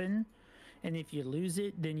crafted weapon, and if you lose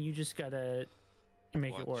it, then you just gotta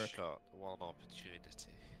make it work. Shot, one opportunity.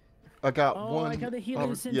 I got I got a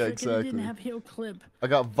healing sensor. yeah, It exactly. didn't have heal clip. I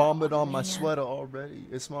got vomit on my sweater already.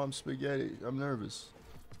 It's mom's spaghetti. I'm nervous.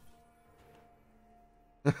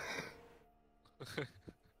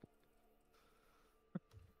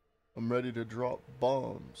 I'm ready to drop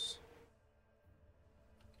bombs.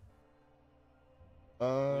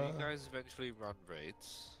 Will you guys eventually run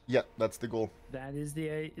raids? Yeah, that's the goal. That is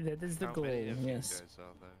the How goal. many of you Yes. guys are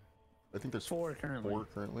there? I think there's 4 currently. 4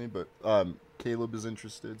 currently, but Caleb is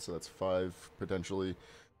interested, so that's 5 potentially.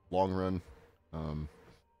 Long run.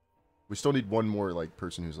 We still need one more like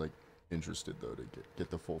person who's like interested though to get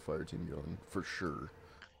the full fire team going for sure.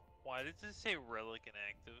 Why does it say relic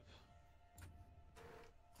inactive?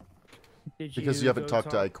 Because you haven't talked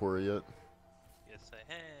to Ikora yet. Yes,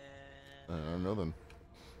 I have. I don't know then.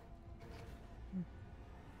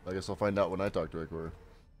 I guess I'll find out when I talk to Ikora.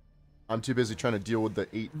 I'm too busy trying to deal with the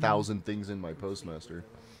 8,000 things in my postmaster.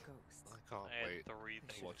 I can't wait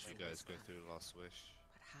to watch you guys go through Last Wish.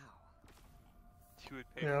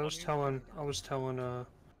 Yeah, I was telling them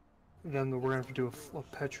that we're gonna have to do a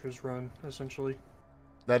Petra's run essentially.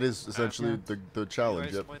 That is essentially the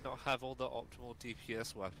challenge. You guys Yep. might not have all the optimal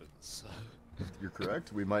DPS weapons. So. You're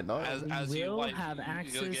correct. We might not. As We you will might, have you're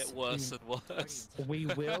access. gonna get worse and worse. We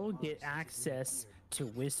will get access to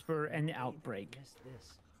Whisper and Outbreak.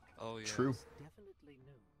 Oh yeah. True.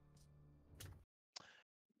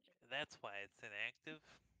 That's why it's inactive.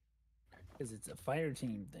 Because it's a fire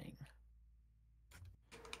team thing.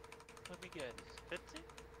 Let me guess. Fitzy?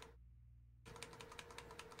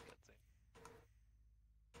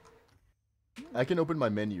 I can open my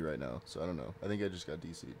menu right now, so I don't know. I think I just got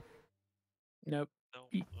DC'd. Nope. No,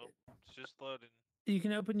 it's just loading. You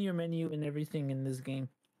can open your menu and everything in this game.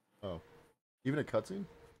 Oh, even a cutscene?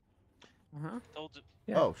 Uh-huh. Told you.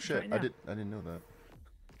 Yeah, Oh try shit! it I now. didn't know that.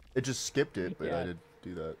 It just skipped it, but I Yeah. did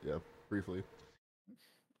do that. Yeah, briefly.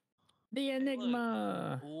 The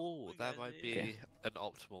Enigma. Ooh, that might be Okay. an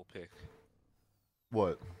optimal pick.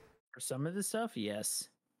 What? For some of the stuff, yes.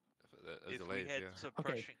 If we had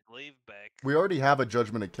suppression glaive back. We already have a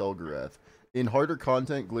Judgment of Kelgarath. In harder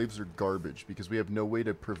content, glaives are garbage because we have no way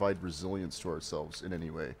to provide resilience to ourselves in any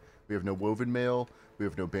way. We have no woven mail. We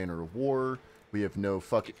have no banner of war. We have no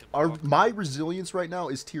fucking. My resilience right now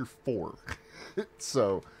is tier 4,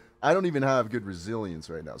 so I don't even have good resilience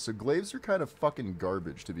right now. So glaives are kind of fucking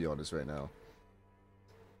garbage, to be honest, right now.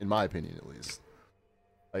 In my opinion, at least.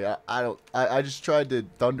 Like, I just tried to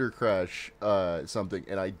thunder crash something,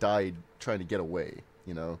 and I died trying to get away,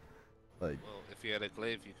 you know? Like, Well, if you had a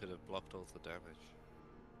glaive, you could have blocked all the damage.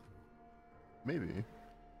 maybe.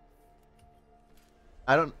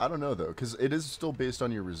 I don't know, though, because it is still based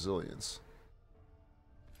on your resilience.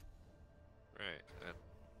 Right, and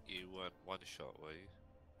you weren't one shot, were you?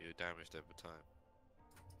 You were damaged every time.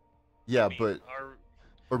 Yeah, I mean, but our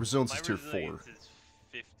resilience my is tier 4. resilience is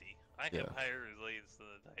 50. I Yeah. have higher resilience than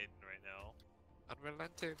the Titan right now.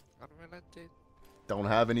 Unrelenting, unrelenting. Don't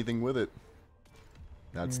have anything with it.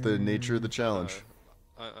 That's the nature of the challenge.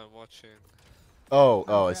 I'm watching. Oh,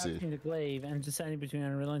 I'm I see. crafting the glaive and deciding between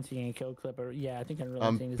unrelenting and kill clip. Or yeah, I think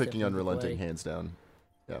unrelenting I'm is picking definitely the unrelenting, play. hands down.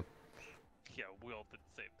 Yeah. Yeah, we all did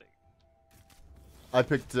the same thing. I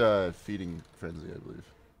picked feeding frenzy, I believe. Is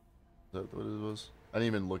that what it was? I didn't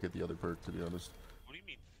even look at the other perk, to be honest. What do you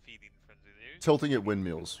mean feeding frenzy? Tilting at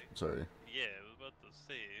windmills. Sorry. Yeah, I was about to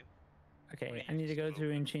say. Okay, I need to go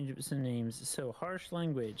through and change up some names. So harsh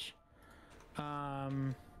language.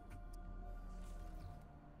 I'm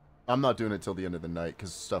not doing it till the end of the night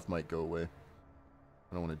because stuff might go away.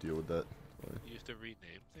 I don't want to deal with that. You have to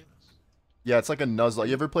rename things? Yeah, it's like a Nuzlocke.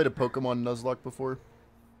 You ever played a Pokemon Nuzlocke before?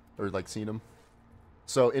 Or like seen them?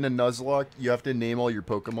 So in a Nuzlocke, you have to name all your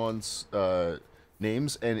Pokemon's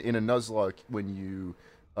names, and in a Nuzlocke, when your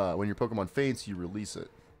Pokemon faints, you release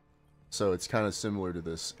it. So it's kind of similar to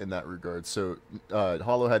this in that regard. So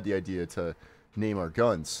Hollow had the idea to name our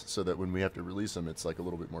guns so that when we have to release them, it's like a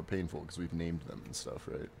little bit more painful because we've named them and stuff,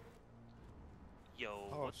 right?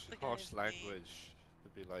 Yo, harsh language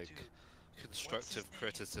would be like constructive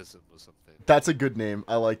criticism or something. That's a good name.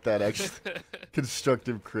 I like that, actually.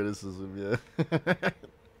 Constructive criticism, yeah.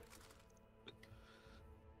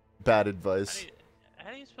 Bad advice.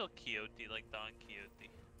 How do you spell Quixote like Don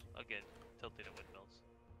Quixote? Again, tilted at windmills.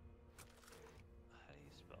 How do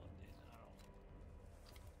you spell it, dude?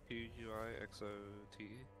 I don't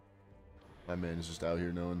Quixote. My man is just out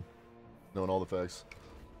here knowing all the facts.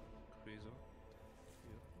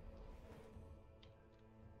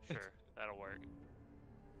 Sure, that'll work.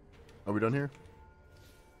 Are we done here?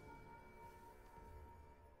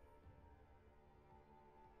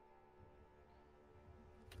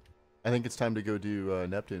 I think it's time to go do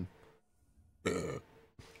Neptune.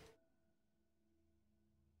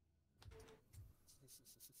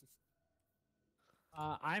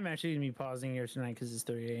 I'm actually gonna be pausing here tonight because it's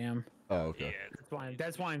 3 a.m. Oh, okay. Yeah,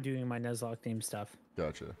 That's why I'm doing my Nuzlocke theme stuff.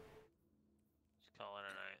 Gotcha. Just call it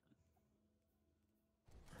a night.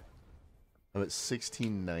 I'm at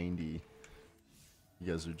 1690. You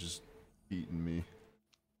guys are just beating me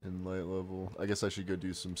in light level. I guess I should go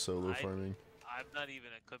do some solo farming. I'm not even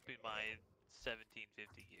equipping my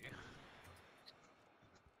 1750 gear.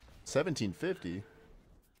 1750?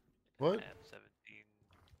 What? I have 17.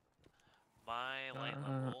 My light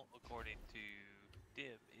level, according to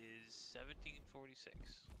Dim, is 1746.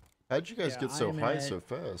 How'd you guys get so high so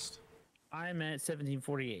fast? I'm at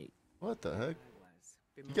 1748. What the heck?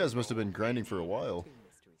 You guys must have been grinding for a while.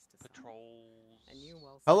 Patrols.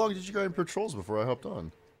 How long did you grind patrols before I hopped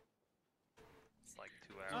on? It's like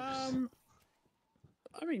 2 hours.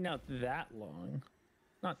 I mean, not that long.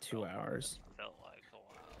 Not 2 hours. Felt like a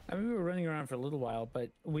while. I mean, we were running around for a little while, but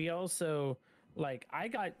we also, like, I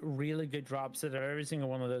got really good drops out of every single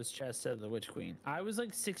one of those chests out of the Witch Queen. I was like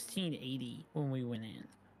 1680 when we went in.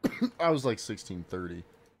 I was like 1630.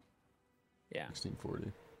 Yeah.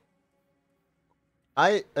 1640.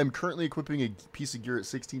 I am currently equipping a piece of gear at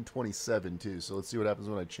 1627 too, so let's see what happens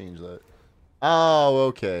when I change that. Oh,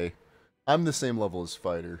 okay. I'm the same level as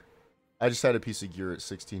Fighter. I just had a piece of gear at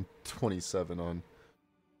 1627 on.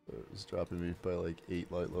 So it was dropping me by like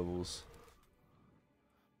 8 light levels.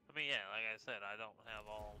 I mean, yeah, like I said, I don't have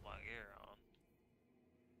all my gear on.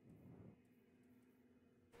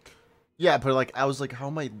 Yeah, but like I was like, how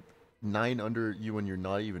am I 9 under you when you're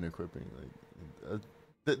not even equipping? Like,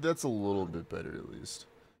 that's a little bit better at least.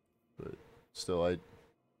 But still, I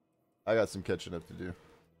got some catching up to do.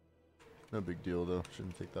 No big deal though.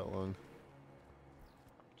 Shouldn't take that long.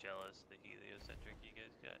 I'm jealous the heliocentric you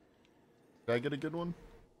guys got. Did I get a good one?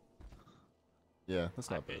 Yeah, that's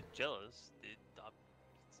not I've bad. been jealous, dude. It's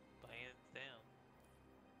hands down.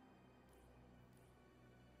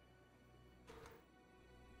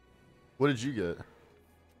 What did you get?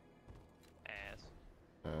 Ass.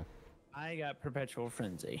 Oh. I got Perpetual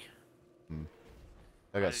Frenzy. I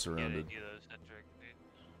got didn't surrounded. Get a heliocentric, dude.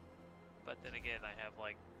 But then again, I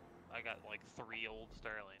got like 3 old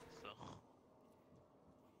Starlings, so.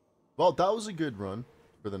 Well, that was a good run.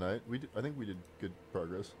 for the night. I think we did good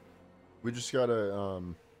progress. We just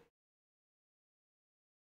gotta